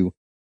want to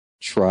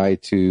try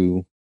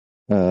to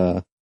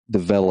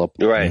develop.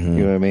 Right. You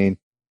know what I mean?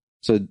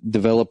 So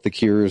develop the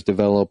cures,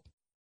 develop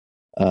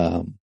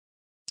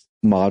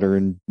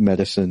modern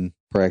medicine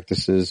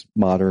practices,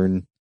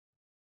 modern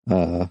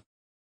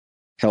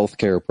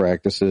healthcare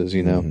practices,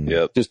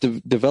 Yep. just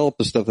to develop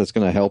the stuff that's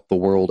going to help the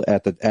world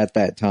at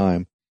that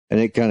time. And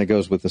it kind of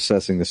goes with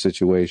assessing the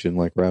situation,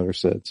 like Router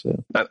said.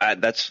 So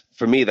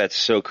for me, that's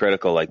so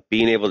critical. Like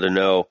being able to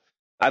know,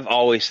 I've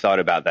always thought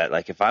about that.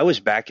 Like if I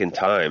was back in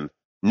time,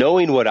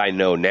 knowing what I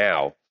know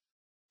now,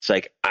 it's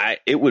like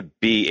it would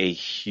be a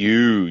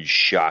huge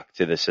shock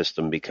to the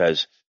system,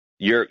 because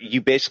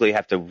you basically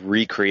have to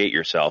recreate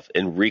yourself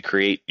and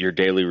recreate your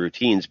daily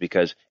routines,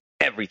 because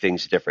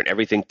everything's different.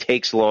 Everything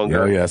takes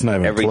longer. Oh yeah, it's not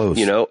even close.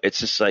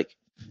 It's just like,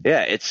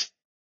 yeah,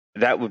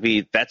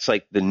 that's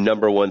like the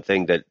number one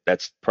thing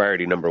that's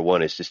priority number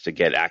one, is just to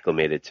get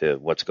acclimated to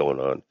what's going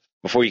on.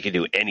 before you can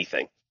do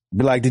anything.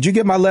 Be like, did you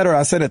get my letter?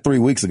 I sent it 3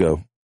 weeks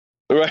ago.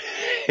 Right.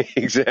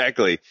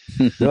 Exactly.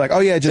 They're like, oh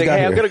yeah, just got hey,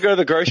 here. I'm going to go to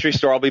the grocery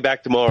store. I'll be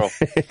back tomorrow.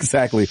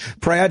 Exactly.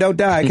 Pray I don't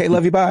die. Okay,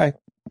 love you. Bye.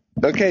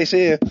 Okay,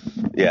 see you.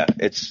 Yeah,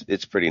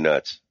 it's pretty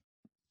nuts.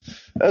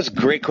 That was a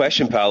great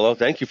question, Paolo.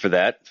 Thank you for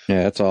that.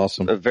 Yeah, that's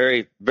awesome.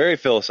 Very, very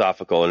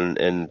philosophical,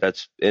 and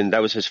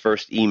that was his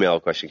first email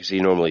question because he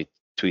normally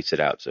tweets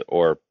it out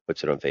or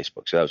puts it on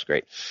Facebook. So that was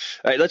great.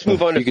 All right, let's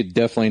move on. You could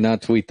definitely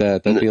not tweet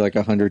that. That'd be like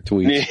 100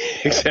 tweets.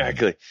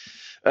 Exactly.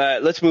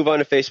 Let's move on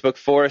to Facebook.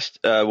 Forrest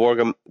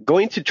Wargum,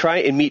 going to try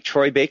and meet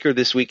Troy Baker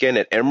this weekend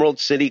at Emerald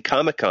City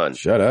Comic Con.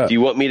 Shut up. Do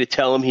you want me to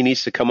tell him he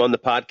needs to come on the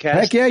podcast?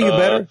 Heck yeah, you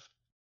better.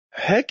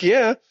 Heck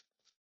yeah,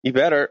 you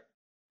better.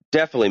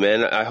 Definitely,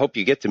 man. I hope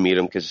you get to meet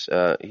him because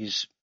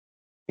he's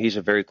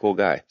a very cool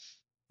guy.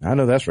 I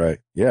know that's right.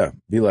 Yeah.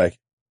 Be like,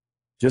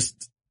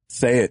 just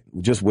say it.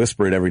 Just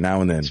whisper it every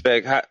now and then.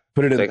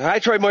 Put it in. Hi,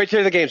 Troy. More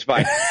to the games.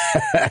 Bye.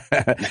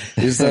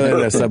 Just so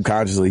that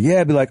subconsciously.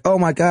 Yeah. Be like, oh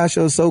my gosh,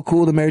 it was so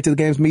cool to Married to the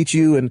Games meet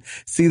you and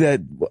see that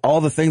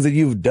all the things that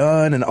you've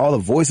done and all the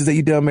voices that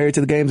you've done Married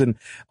to the Games and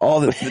all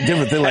the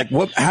different things. Like,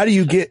 where do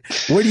you get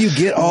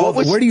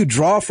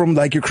draw from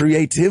like your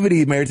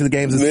creativity Married to the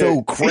Games is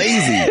so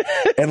crazy.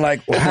 And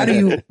like,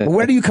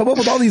 where do you come up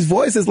with all these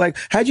voices? Like,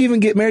 how'd you even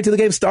get Married to the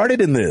Games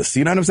started in this?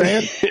 You know what I'm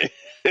saying?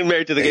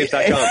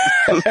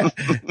 MarriedToTheGames.com.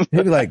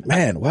 He'd be like,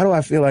 man, why do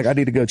I feel like I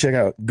need to go check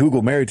out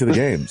Google Married to the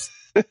Games?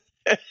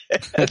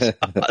 That's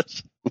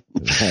awesome.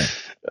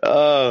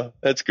 Oh,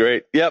 that's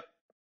great. Yep.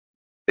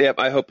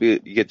 I hope you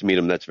get to meet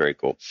him. That's very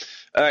cool.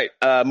 All right.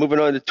 Moving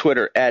on to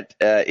Twitter at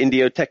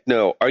Indio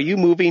Techno. Are you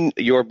moving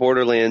your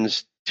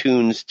Borderlands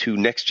tunes to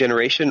next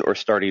generation or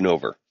starting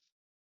over?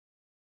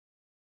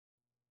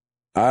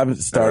 I'm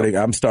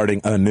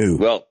starting anew.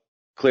 Well,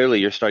 clearly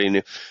you're starting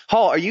new.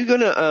 Hall, are you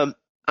going to,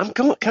 I'm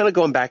kind of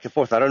going back and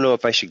forth. I don't know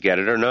if I should get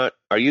it or not.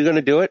 Are you going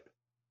to do it?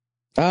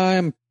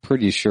 I'm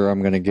pretty sure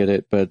I'm going to get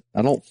it, but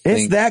I don't think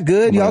it's that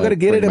good. Y'all going to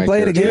get it and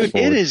play it again?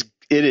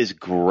 It is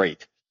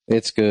great.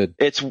 It's good.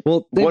 It's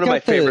one of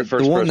my favorite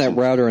first person. The one that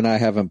Router and I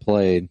haven't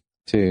played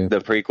too. The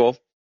prequel?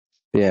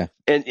 Yeah.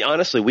 And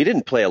honestly, we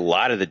didn't play a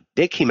lot of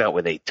they came out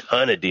with a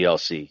ton of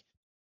DLC.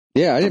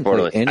 Yeah, I didn't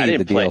play any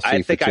of the DLC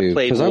I think I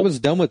played because I was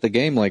done with the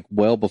game like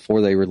well before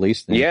they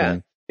released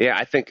anything. Yeah,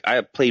 I think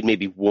I played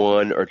maybe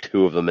one or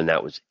two of them, and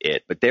that was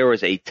it. But there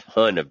was a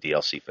ton of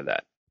DLC for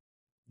that.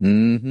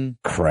 Mm-hmm.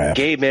 Crap.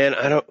 Gabe, man,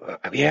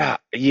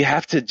 you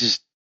have to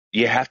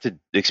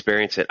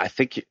experience it. I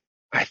think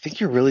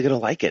you're really gonna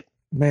like it.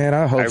 Man,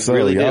 I hope so.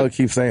 Really Y'all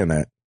keep saying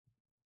that.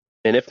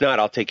 And if not,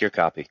 I'll take your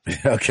copy.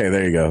 Okay,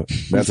 there you go.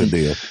 That's a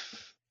deal.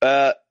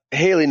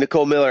 Haley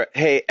Nicole Miller.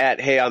 Hey,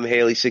 I'm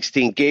Haley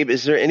 16. Gabe,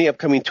 is there any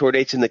upcoming tour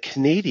dates in the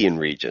Canadian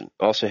region?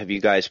 Also, have you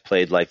guys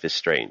played Life is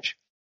Strange?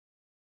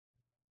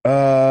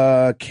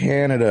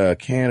 Canada.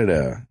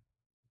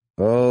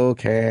 Oh,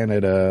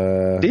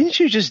 Canada. Didn't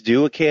you just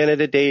do a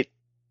Canada date?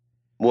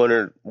 One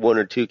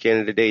or two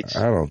Canada dates?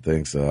 I don't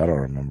think so. I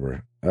don't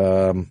remember.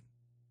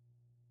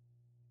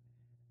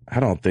 I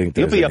don't think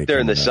you'll be up there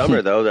in the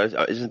summer though.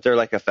 Isn't there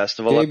like a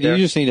festival Gabe, up there?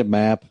 You just need a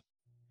map.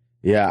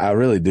 Yeah, I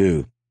really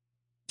do.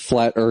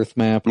 Flat Earth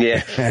map. Yeah.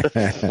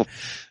 A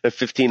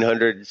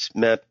 1500s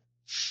map.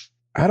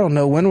 I don't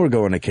know when we're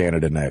going to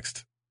Canada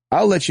next.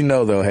 I'll let you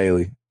know though,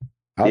 Haley.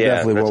 I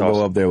definitely won't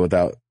go up there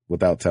without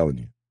telling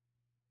you.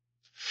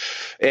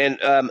 And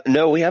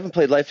no, we haven't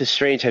played Life is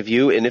Strange. Have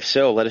you? And if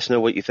so, let us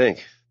know what you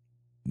think.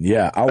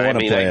 Yeah, I want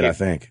to play it, I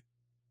think.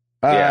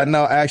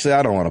 No, actually,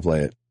 I don't want to play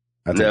it.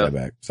 I take that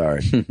back.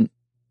 Sorry.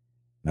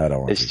 No, I don't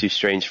want It's too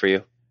strange for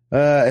you?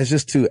 It's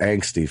just too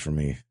angsty for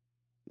me.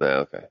 Oh,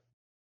 okay.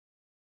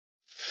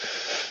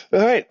 All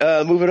right,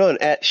 moving on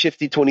at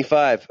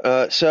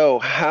Shifty25. So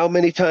how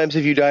many times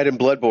have you died in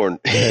Bloodborne?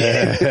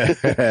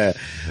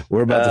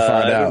 We're about to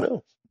find out. I don't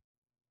know.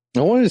 I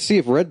wanted to see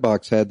if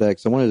Redbox had that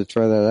because I wanted to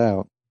try that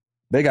out.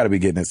 They got to be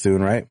getting it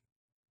soon, right?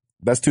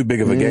 That's too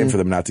big of a game for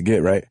them not to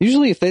get, right?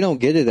 Usually if they don't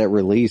get it at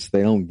release,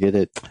 they don't get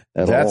it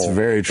at all. That's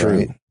very true.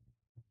 Right?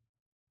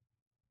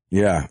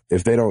 Yeah.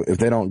 If they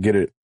don't get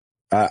it,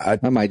 I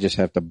might just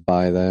have to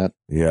buy that.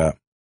 Yeah.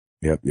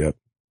 Yep.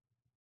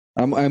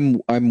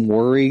 I'm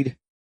worried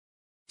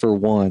for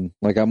one.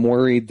 Like I'm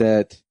worried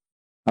that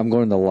I'm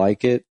going to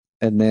like it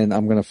and then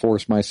I'm going to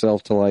force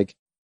myself to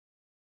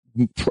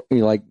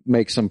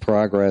make some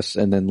progress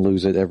and then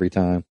lose it every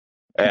time.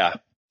 Yeah.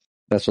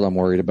 That's what I'm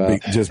worried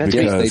about. Just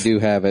because they do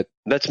have it.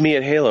 That's me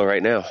at Halo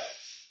right now.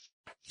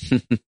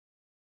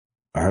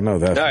 I know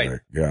that's right.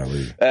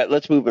 Golly.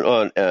 Let's move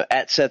on.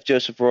 At Seth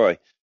Joseph Roy.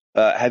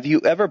 Have you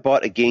ever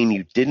bought a game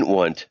you didn't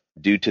want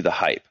due to the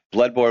hype?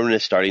 Bloodborne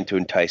is starting to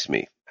entice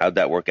me. How'd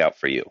that work out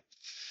for you?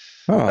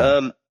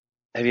 Oh.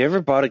 Have you ever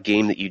bought a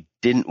game that you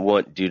didn't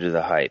want due to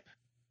the hype?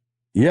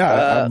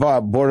 Yeah, I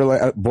bought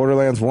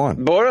Borderlands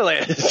 1.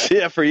 Borderlands,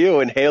 yeah, for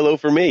you, and Halo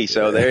for me.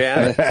 So there you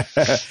have it.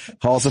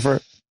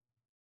 Halsifer?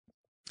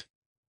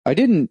 I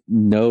didn't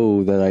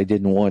know that I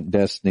didn't want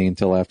Destiny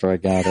until after I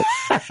got it.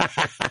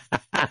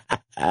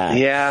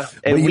 Yeah,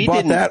 and but you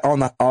bought that on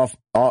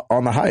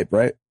the hype,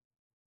 right?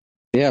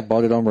 Yeah, I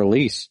bought it on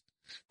release.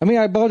 I mean,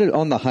 I bought it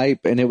on the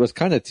hype, and it was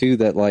kind of too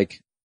that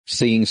like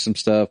seeing some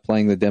stuff,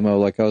 playing the demo,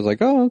 like I was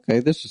like, oh, okay,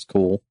 this is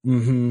cool.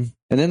 Mm-hmm.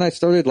 And then I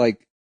started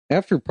like,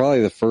 after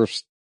probably the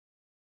first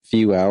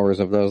few hours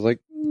of that, I was like,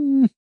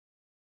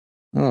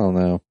 I don't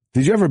know.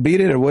 Did you ever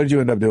beat it, or what did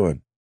you end up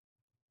doing?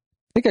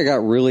 I think I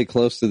got really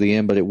close to the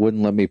end, but it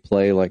wouldn't let me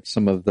play like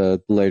some of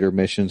the later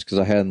missions because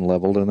I hadn't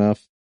leveled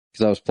enough,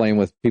 because I was playing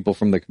with people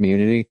from the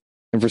community.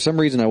 And for some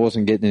reason, I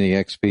wasn't getting any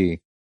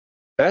XP.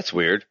 That's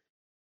weird.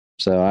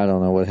 So I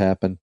don't know what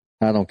happened.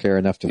 I don't care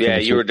enough to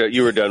finish it.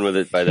 You were done with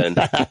it by then.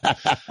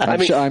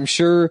 I'm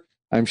sure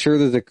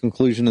that the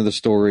conclusion of the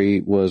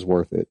story was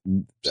worth it.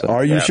 So,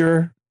 are you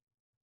sure?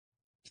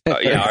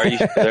 Yeah, are you?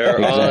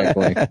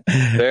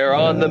 They're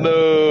on the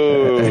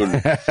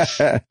moon.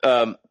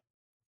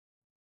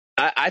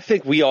 I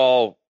think we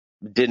all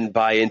didn't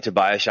buy into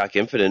BioShock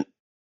Infinite,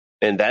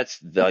 and that's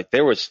like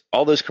there was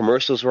all those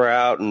commercials were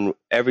out, and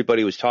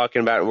everybody was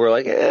talking about it. And we're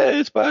like,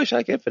 it's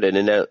BioShock Infinite,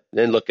 and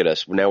then look at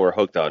us. Now we're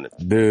hooked on it,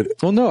 dude.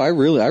 Well, no, I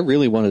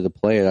really wanted to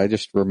play it. I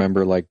just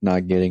remember like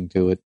not getting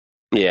to it.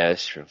 Yeah,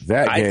 that's true.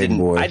 I didn't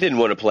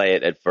want to play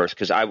it at first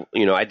because I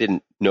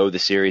didn't know the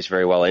series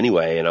very well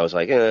anyway, and I was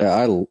like,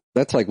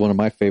 that's like one of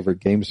my favorite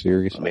game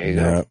series. There you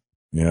go.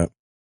 Yeah.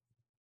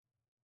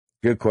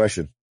 Good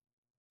question.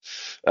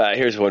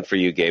 Here's one for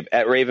you, Gabe.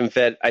 At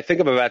RavenFed, I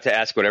think I'm about to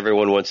ask what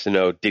everyone wants to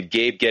know. Did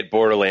Gabe get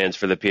Borderlands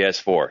for the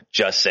PS4?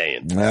 Just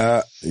saying.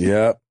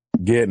 Yep.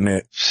 Getting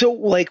it. So,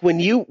 like, when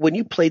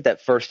you played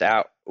that first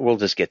hour, we'll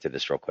just get to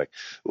this real quick.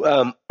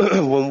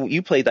 When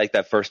you played like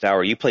that first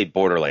hour, you played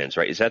Borderlands,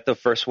 right? Is that the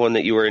first one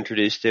that you were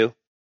introduced to?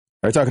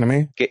 Are you talking to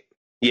me?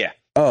 Yeah.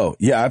 Oh,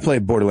 yeah. I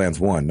played Borderlands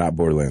 1, not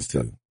Borderlands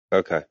 2.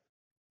 Okay.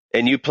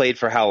 And you played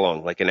for how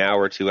long? Like an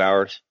hour, 2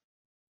 hours?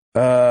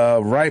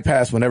 Right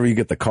past whenever you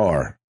get the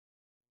car.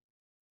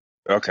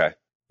 Okay.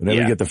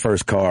 Whenever you get the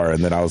first car,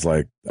 and then I was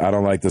like, I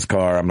don't like this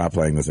car. I'm not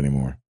playing this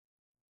anymore.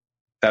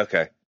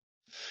 Okay.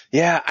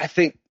 Yeah, I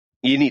think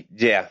you need,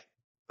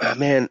 Oh,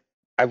 man,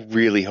 I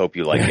really hope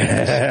you like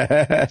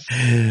it.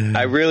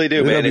 I really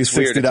do, man. It's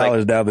 $60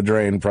 weird. Down the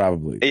drain,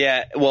 probably.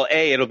 Yeah. Well,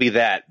 A, it'll be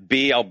that.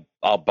 B,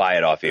 I'll buy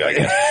it off you, I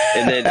guess.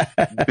 And then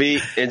B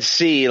and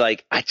C,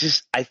 like, I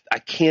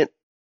can't,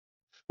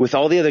 with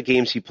all the other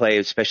games you play,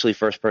 especially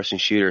first person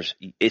shooters,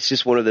 it's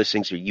just one of those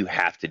things where you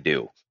have to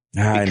do.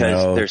 I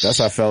know. That's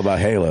how I felt about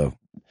Halo.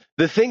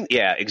 The thing,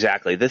 yeah,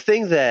 exactly. The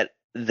thing that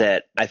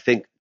I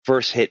think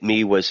first hit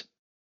me was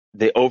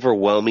the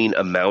overwhelming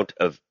amount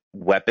of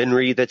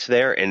weaponry that's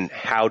there and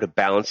how to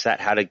balance that,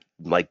 how to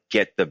like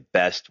get the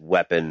best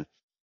weapon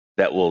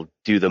that will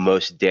do the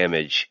most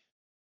damage.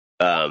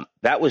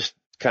 That was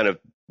kind of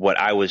what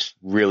I was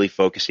really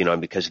focusing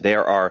on, because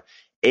there are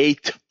a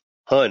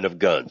ton of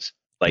guns.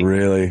 Like,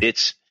 really,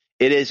 it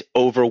is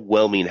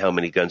overwhelming how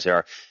many guns there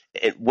are.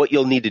 And what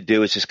you'll need to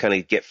do is just kind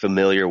of get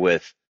familiar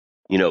with,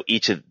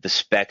 each of the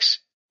specs,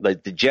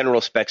 like the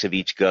general specs of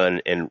each gun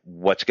and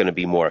what's going to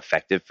be more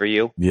effective for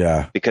you.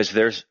 Yeah. Because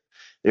there's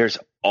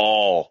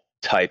all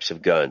types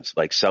of guns.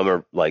 Like some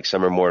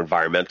are more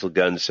environmental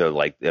guns. So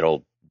like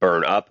it'll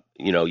burn up,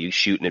 you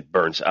shoot and it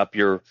burns up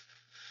your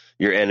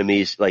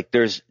enemies. Like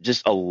there's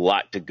just a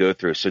lot to go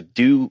through. So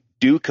do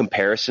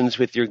comparisons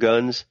with your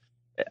guns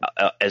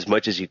as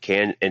much as you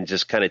can, and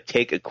just kind of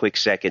take a quick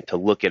second to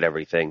look at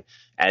everything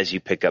as you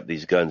pick up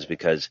these guns,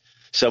 because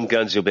some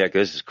guns you'll be like,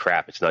 this is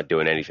crap. It's not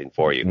doing anything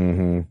for you.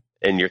 Mm-hmm.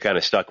 And you're kind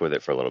of stuck with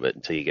it for a little bit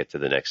until you get to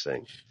the next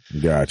thing.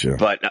 Gotcha.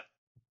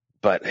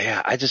 But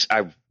yeah,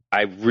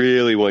 I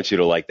really want you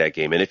to like that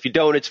game. And if you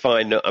don't, it's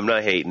fine. No, I'm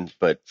not hating,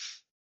 but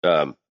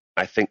I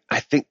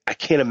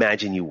can't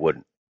imagine you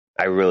wouldn't.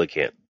 I really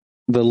can't.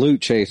 The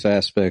loot chase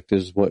aspect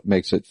is what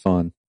makes it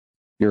fun.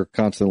 You're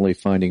constantly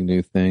finding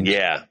new things.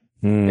 Yeah.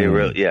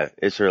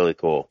 It's really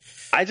cool.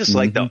 I just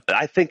like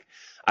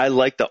I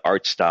like the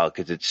art style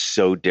because it's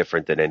so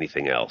different than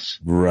anything else.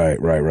 Right.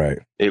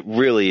 It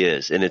really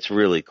is, and it's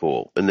really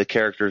cool. And the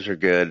characters are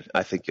good.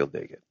 I think you'll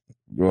dig it.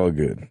 Well,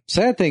 good.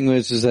 Sad thing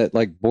is that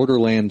like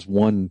Borderlands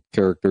 1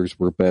 characters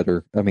were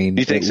better. I mean,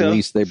 you think at so?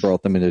 least they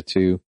brought them into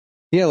 2.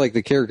 Yeah, like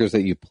the characters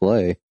that you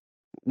play.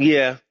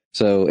 Yeah.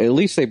 So at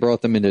least they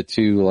brought them into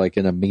 2 like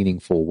in a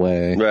meaningful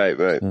way.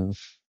 Right.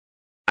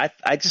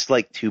 I just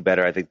like 2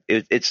 better. I think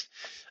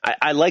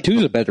I like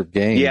 2's a better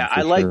game. Yeah,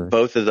 I like sure.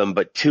 both of them,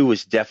 but 2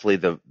 was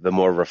definitely the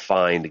more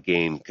refined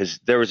game, because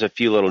there was a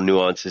few little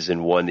nuances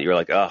in 1 that you're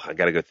like, oh, I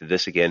got to go through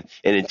this again,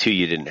 and in 2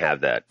 you didn't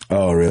have that.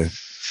 Oh, really?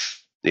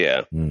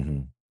 Yeah.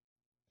 Mm-hmm.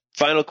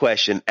 Final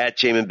question at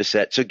Jamin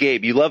Bissett. So,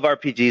 Gabe, you love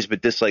RPGs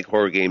but dislike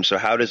horror games. So,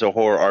 how does a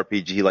horror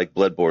RPG like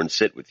Bloodborne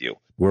sit with you?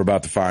 We're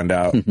about to find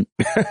out.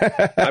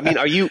 I mean,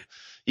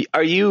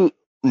 are you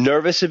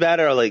nervous about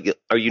it, or like,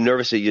 are you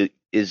nervous that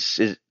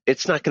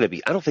it's not going to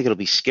be? I don't think it'll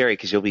be scary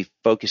because you'll be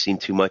focusing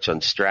too much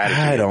on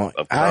strategy.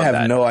 I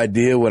have no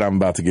idea what I'm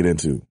about to get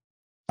into.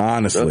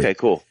 Honestly. Okay,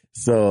 cool.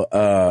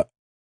 So,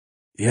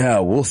 yeah,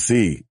 we'll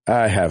see.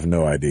 I have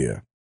no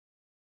idea.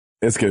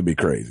 It's going to be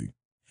crazy.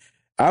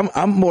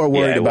 I'm more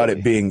worried about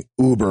it being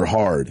uber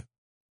hard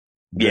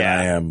than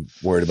I am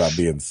worried about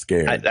being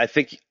scared. I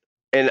think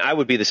And I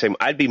would be the same.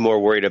 I'd be more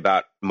worried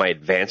about my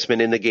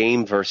advancement in the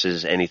game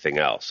versus anything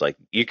else. Like,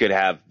 you could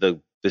have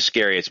the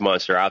scariest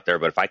monster out there,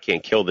 but if I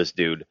can't kill this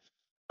dude,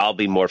 I'll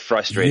be more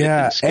frustrated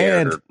than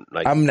scared.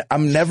 And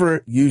I'm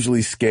never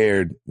usually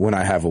scared when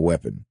I have a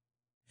weapon.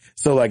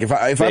 So like if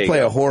I play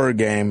a horror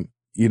game,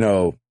 you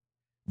know,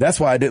 that's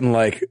why I didn't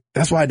like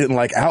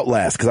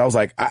Outlast. Cause I was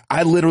like,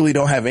 I literally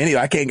don't have any,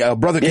 a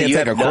brother can't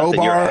take a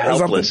crowbar or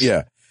something.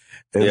 Yeah.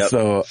 And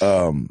so,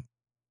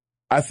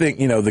 I think,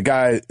 you know,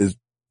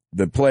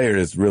 the player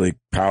is really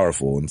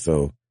powerful. And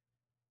so,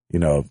 you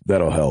know,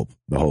 that'll help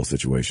the whole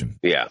situation.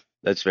 Yeah,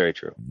 that's very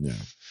true. Yeah.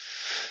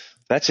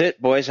 That's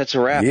it, boys. That's a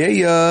wrap.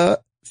 Yeah.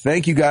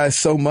 Thank you guys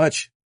so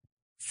much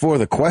for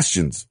the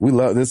questions. We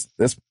love this.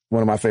 That's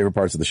one of my favorite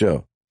parts of the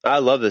show. I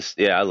love this.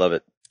 Yeah, I love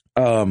it.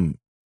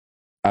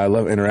 I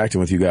love interacting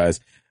with you guys.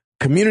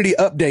 Community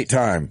update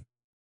time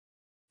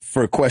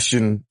for a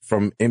question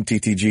from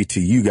MTTG to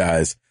you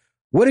guys.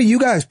 What are you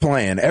guys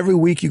playing? Every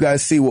week you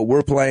guys see what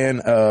we're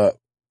playing.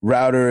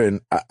 Router,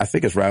 and I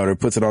think it's Router,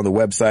 puts it on the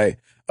website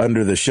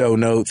under the show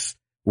notes,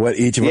 what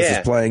each of us is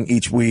playing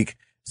each week.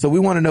 So we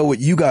want to know what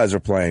you guys are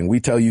playing. We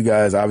tell you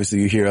guys,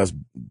 obviously you hear us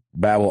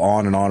babble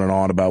on and on and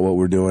on about what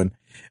we're doing.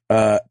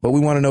 But we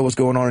want to know what's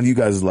going on in you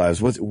guys'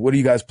 lives. What are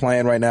you guys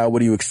playing right now?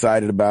 What are you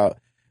excited about?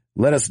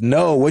 Let us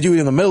know. What are you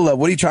in the middle of?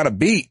 What are you trying to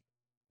beat?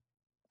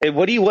 And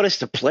what do you want us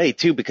to play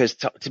too? Because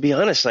to be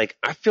honest, like,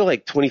 I feel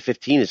like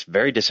 2015 is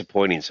very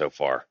disappointing so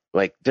far.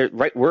 Like,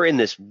 we're in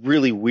this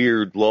really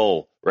weird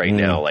lull right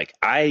now. Like,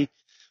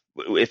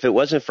 if it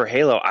wasn't for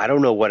Halo, I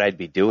don't know what I'd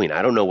be doing.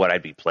 I don't know what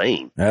I'd be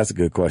playing. That's a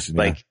good question.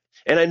 Like,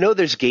 and I know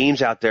there's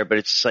games out there, but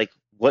it's just like,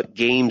 what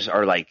games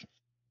are like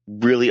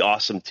really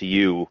awesome to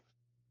you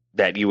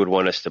that you would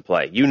want us to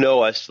play? You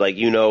know us, like,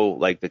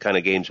 the kind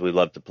of games we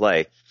love to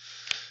play.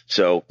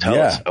 So tell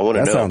us. I want to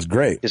know. That sounds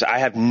great. Because I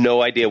have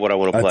no idea what I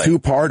want to play.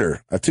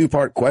 A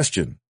two-part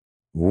question.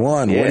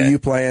 One, what are you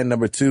playing?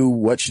 Number two,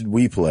 what should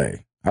we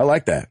play? I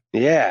like that.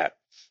 Yeah.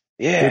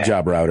 Yeah. Good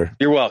job, Router.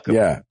 You're welcome.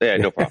 Yeah. Yeah,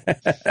 no problem.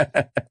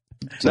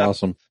 It's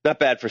awesome. Not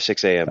bad for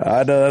 6 a.m.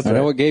 I know that's I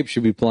know what Gabe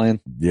should be playing.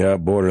 Yeah,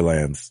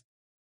 Borderlands.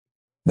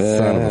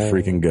 Son of a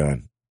freaking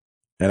gun.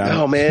 And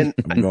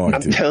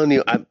I'm telling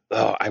you,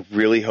 I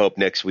really hope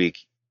next week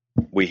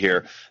we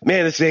hear,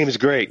 man, this game is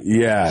great.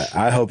 Yeah,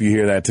 I hope you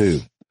hear that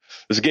too.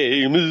 This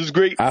game is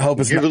great. I hope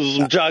it's Give us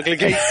some chocolate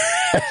cake.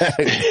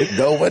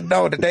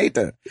 The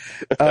data.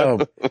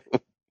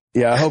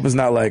 Yeah, I hope it's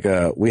not like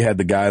we had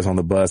the guys on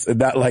the bus.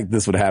 Not like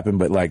this would happen,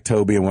 but like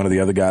Toby and one of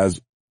the other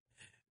guys.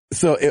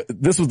 So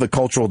this was the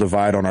cultural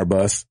divide on our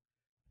bus.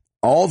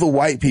 All the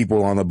white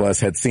people on the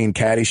bus had seen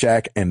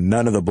Caddyshack and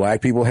none of the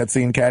black people had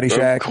seen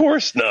Caddyshack. Of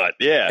course not.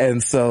 Yeah.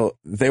 And so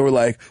they were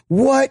like,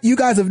 what? You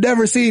guys have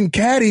never seen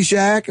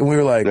Caddyshack? And we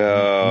were like,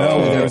 no,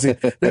 we've never seen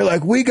it. They're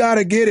like, we got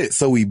to get it.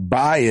 So we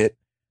buy it,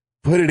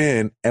 put it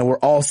in, and we're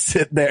all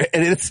sitting there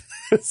and it's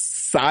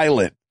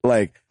silent.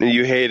 Like,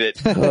 you hate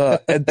it.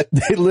 And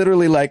they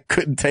literally like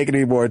couldn't take it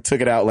anymore. Took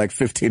it out like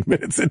 15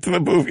 minutes into the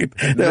movie.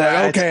 They're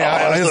like, okay,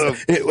 awesome.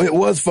 It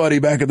was funny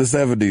back in the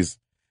 70s.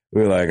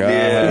 We were like,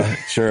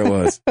 sure it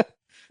was.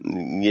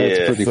 Yeah.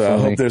 That's pretty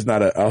funny.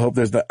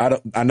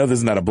 I know this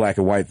is not a black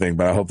and white thing,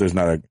 but I hope there's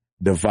not a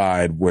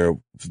divide where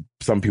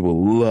some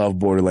people love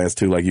Borderlands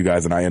 2 like you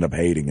guys and I end up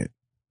hating it.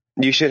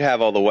 You should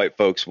have all the white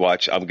folks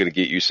watch I'm Gonna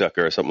Get You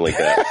Sucker or something like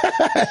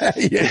that.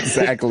 Yeah,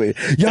 exactly.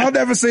 Y'all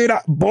never seen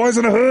Boys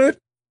in the Hood?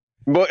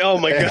 Oh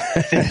my God.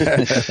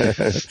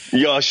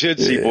 Y'all should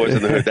see Boys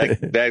in the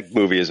Hood. That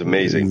movie is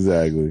amazing.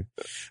 Exactly.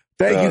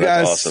 Thank you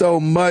guys so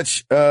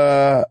much.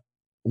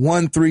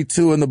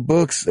 132 in the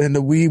books,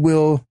 and we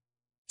will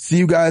see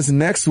you guys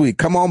next week.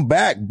 Come on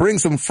back. Bring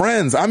some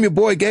friends. I'm your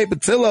boy, Gabe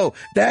Patillo.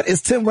 That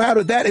is Tim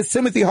Router. That is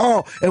Timothy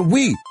Hall. And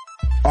we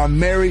are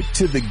married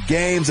to the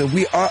games, and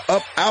we are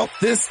up out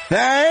this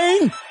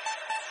thing.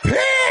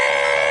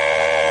 Peace!